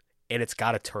 Robin, and it's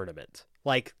got a tournament.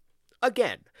 Like,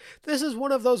 again, this is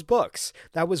one of those books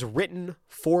that was written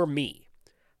for me.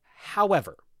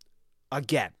 However,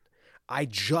 again, I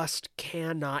just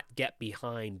cannot get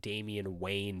behind Damian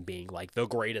Wayne being like the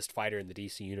greatest fighter in the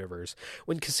DC universe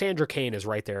when Cassandra Cain is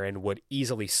right there and would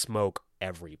easily smoke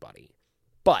everybody.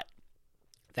 But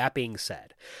that being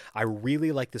said, I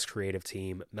really like this creative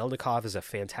team. Melnikov is a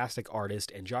fantastic artist,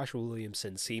 and Joshua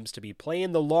Williamson seems to be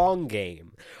playing the long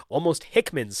game, almost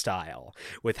Hickman style,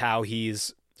 with how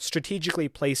he's strategically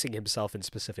placing himself in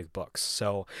specific books.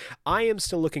 So I am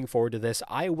still looking forward to this.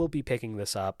 I will be picking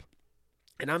this up.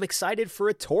 And I'm excited for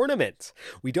a tournament.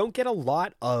 We don't get a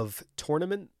lot of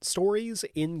tournament stories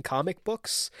in comic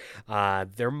books.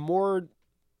 They're more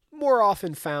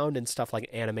often found in stuff like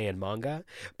anime and manga.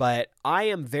 But I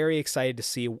am very excited to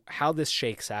see how this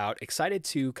shakes out. Excited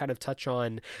to kind of touch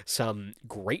on some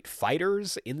great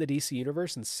fighters in the DC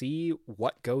universe and see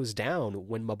what goes down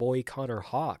when my boy Connor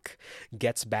Hawke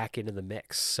gets back into the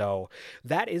mix. So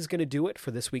that is going to do it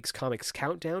for this week's Comics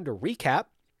Countdown. To recap,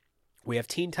 we have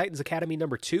Teen Titans Academy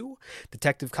number 2,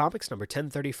 Detective Comics number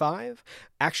 1035,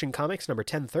 Action Comics number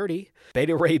 1030,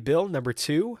 Beta Ray Bill number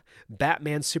 2,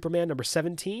 Batman Superman number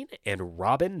 17, and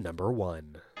Robin number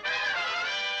 1.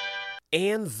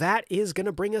 And that is going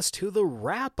to bring us to the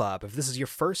wrap-up. If this is your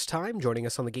first time joining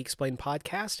us on the Geeksplained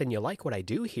podcast and you like what I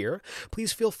do here,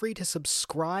 please feel free to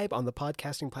subscribe on the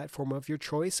podcasting platform of your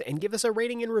choice and give us a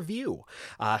rating and review.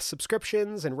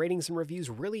 Subscriptions and ratings and reviews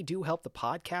really do help the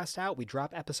podcast out. We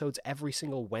drop episodes every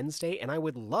single Wednesday, and I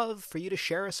would love for you to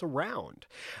share us around.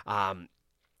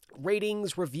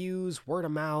 Ratings, reviews, word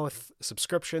of mouth,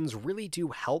 subscriptions really do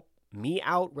help me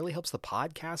out, really helps the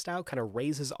podcast out, kind of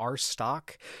raises our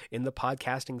stock in the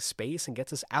podcasting space and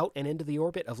gets us out and into the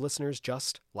orbit of listeners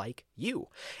just like you.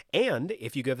 And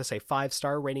if you give us a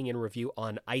 5-star rating and review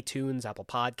on iTunes, Apple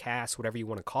Podcasts, whatever you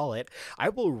want to call it, I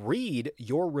will read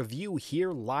your review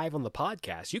here live on the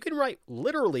podcast. You can write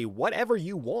literally whatever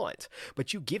you want,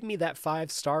 but you give me that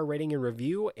 5-star rating and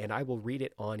review and I will read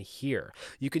it on here.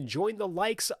 You can join the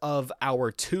likes of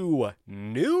our 2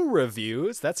 new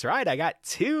reviews. That's right, I got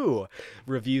 2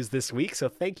 reviews this week, so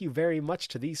thank you very much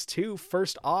to these 2.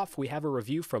 First off, we have a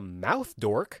review from Mouth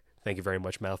Dork. Thank you very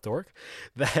much, Mouth Dork.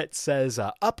 That says,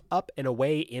 up, and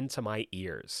away into my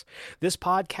ears. This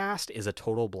podcast is a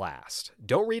total blast.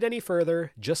 Don't read any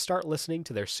further. Just start listening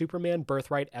to their Superman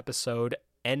Birthright episode,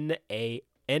 NOW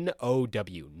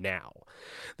now.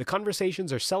 The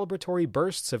conversations are celebratory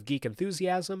bursts of geek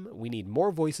enthusiasm. We need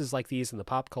more voices like these in the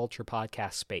pop culture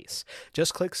podcast space.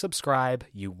 Just click subscribe.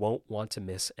 You won't want to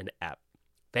miss an ep.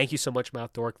 Thank you so much,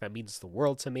 Mouth Dork. That means the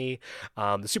world to me.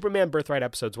 The Superman Birthright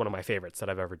episode is one of my favorites that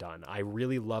I've ever done. I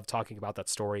really love talking about that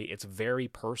story. It's very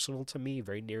personal to me,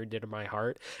 very near and dear to my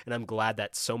heart, and I'm glad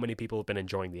that so many people have been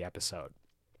enjoying the episode.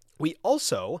 We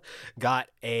also got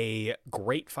a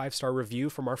great 5-star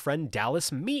review from our friend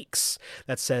Dallas Meeks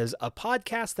that says, a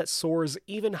podcast that soars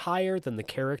even higher than the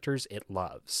characters it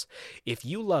loves. If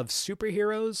you love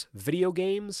superheroes, video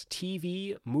games,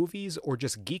 TV, movies, or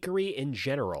just geekery in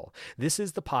general, this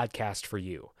is the podcast for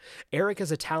you. Eric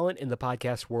is a talent in the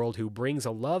podcast world who brings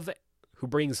love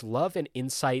and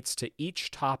insights to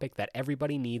each topic that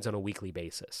everybody needs on a weekly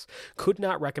basis. Could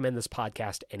not recommend this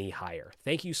podcast any higher.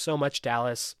 Thank you so much,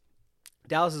 Dallas.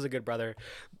 Dallas is a good brother,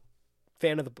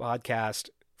 fan of the podcast,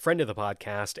 friend of the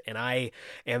podcast, and I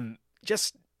am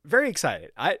just very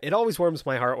excited. It always warms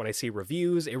my heart when I see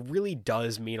reviews. It really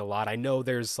does mean a lot. I know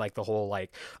there's like the whole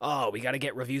we got to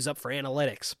get reviews up for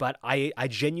analytics, but I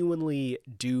genuinely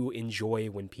do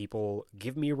enjoy when people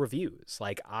give me reviews.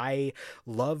 Like, I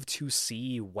love to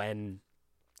see when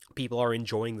people are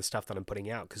enjoying the stuff that I'm putting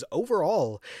out, because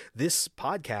overall this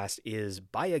podcast is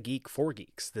by a geek for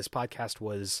geeks. This podcast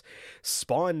was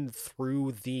spawned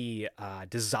through the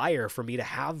desire for me to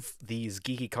have these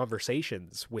geeky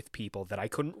conversations with people that I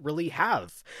couldn't really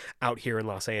have out here in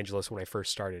Los Angeles when I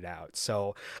first started out.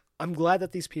 So I'm glad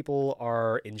that these people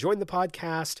are enjoying the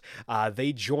podcast.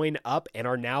 They join up and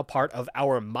are now part of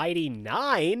our mighty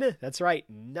 9. That's right,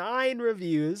 9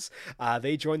 reviews.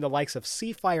 They join the likes of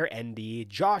Seafire ND,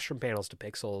 Josh from Panels to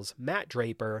Pixels, Matt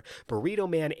Draper, Burrito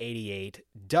Man 88,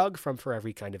 Doug from For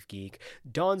Every Kind of Geek,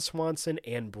 Don Swanson,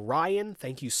 and Brian.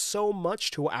 Thank you so much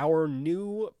to our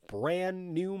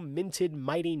brand new minted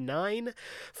mighty 9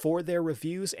 for their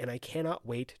reviews, and I cannot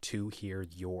wait to hear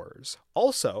yours.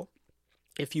 Also,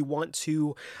 If you want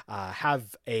to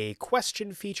have a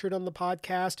question featured on the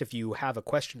podcast, if you have a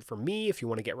question for me, if you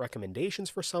want to get recommendations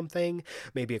for something,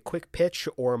 maybe a quick pitch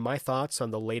or my thoughts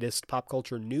on the latest pop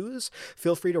culture news,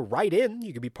 feel free to write in.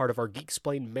 You can be part of our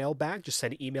Geeksplained mailbag. Just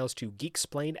send emails to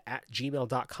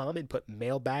geeksplained@gmail.com and put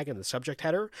mailbag in the subject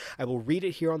header. I will read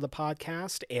it here on the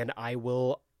podcast, and I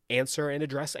will answer and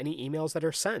address any emails that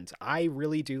are sent. I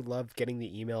really do love getting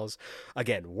the emails.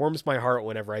 Again, warms my heart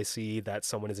whenever I see that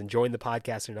someone is enjoying the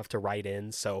podcast enough to write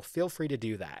in, so feel free to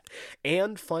do that.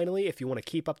 And finally, if you want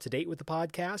to keep up to date with the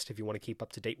podcast, if you want to keep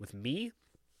up to date with me,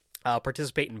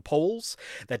 participate in polls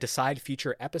that decide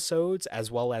future episodes, as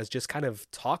well as just kind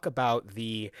of talk about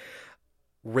the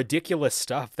ridiculous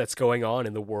stuff that's going on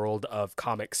in the world of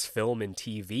comics, film, and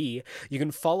TV. You can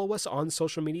follow us on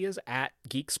social medias at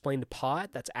GeekSplainedPod.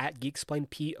 That's at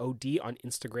GeekSplainedPod on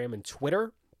Instagram and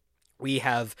Twitter. We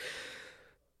have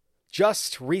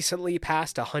just recently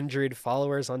passed 100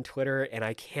 followers on Twitter, and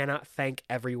I cannot thank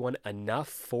everyone enough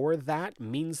for that. It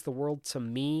means the world to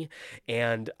me,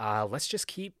 and let's just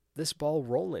keep this ball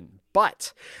rolling.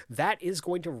 But that is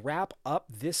going to wrap up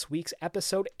this week's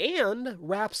episode and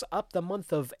wraps up the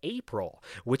month of April,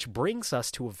 which brings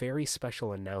us to a very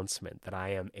special announcement that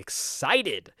I am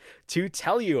excited to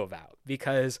tell you about,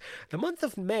 because the month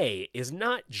of May is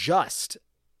not just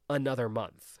another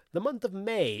month. The month of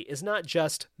May is not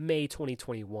just May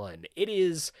 2021. It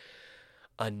is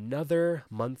another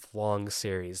month-long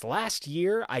series. Last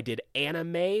year, I did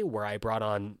Anime, where I brought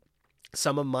on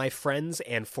some of my friends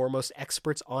and foremost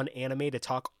experts on anime to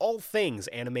talk all things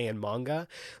anime and manga.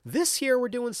 This year, we're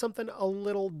doing something a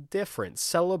little different,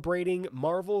 celebrating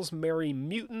Marvel's Merry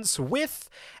Mutants with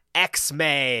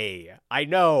X-May. I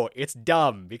know, it's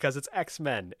dumb because it's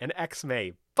X-Men and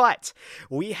X-May, but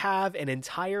we have an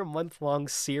entire month-long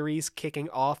series kicking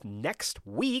off next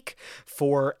week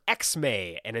for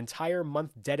X-May, an entire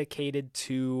month dedicated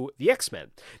to the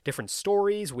X-Men. Different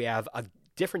stories. We have a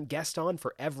different guest on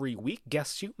for every week,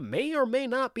 guests you may or may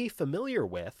not be familiar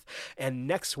with. And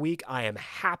next week, I am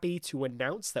happy to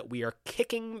announce that we are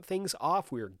kicking things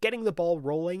off. We are getting the ball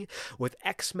rolling with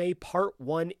X-May Part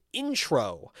 1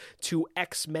 Intro to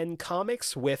X-Men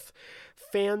Comics with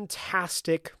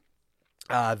fantastic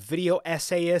video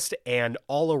essayist and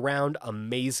all-around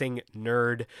amazing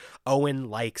nerd Owen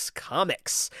Likes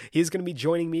Comics. He's going to be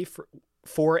joining me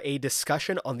for a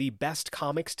discussion on the best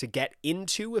comics to get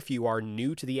into if you are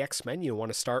new to the X-Men, you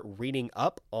want to start reading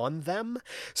up on them.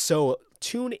 So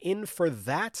tune in for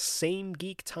that, same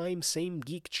geek time, same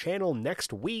geek channel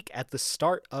next week at the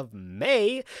start of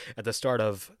May,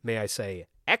 may I say,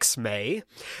 X-May.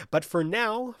 But for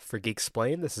now, for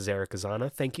Geeksplained, this is Eric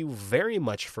Azana. Thank you very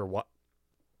much for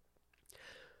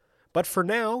But for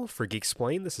now, for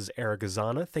Geeksplained, this is Eric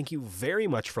Azana. Thank you very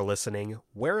much for listening.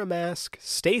 Wear a mask,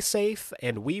 stay safe,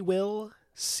 and we will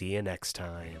see you next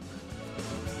time.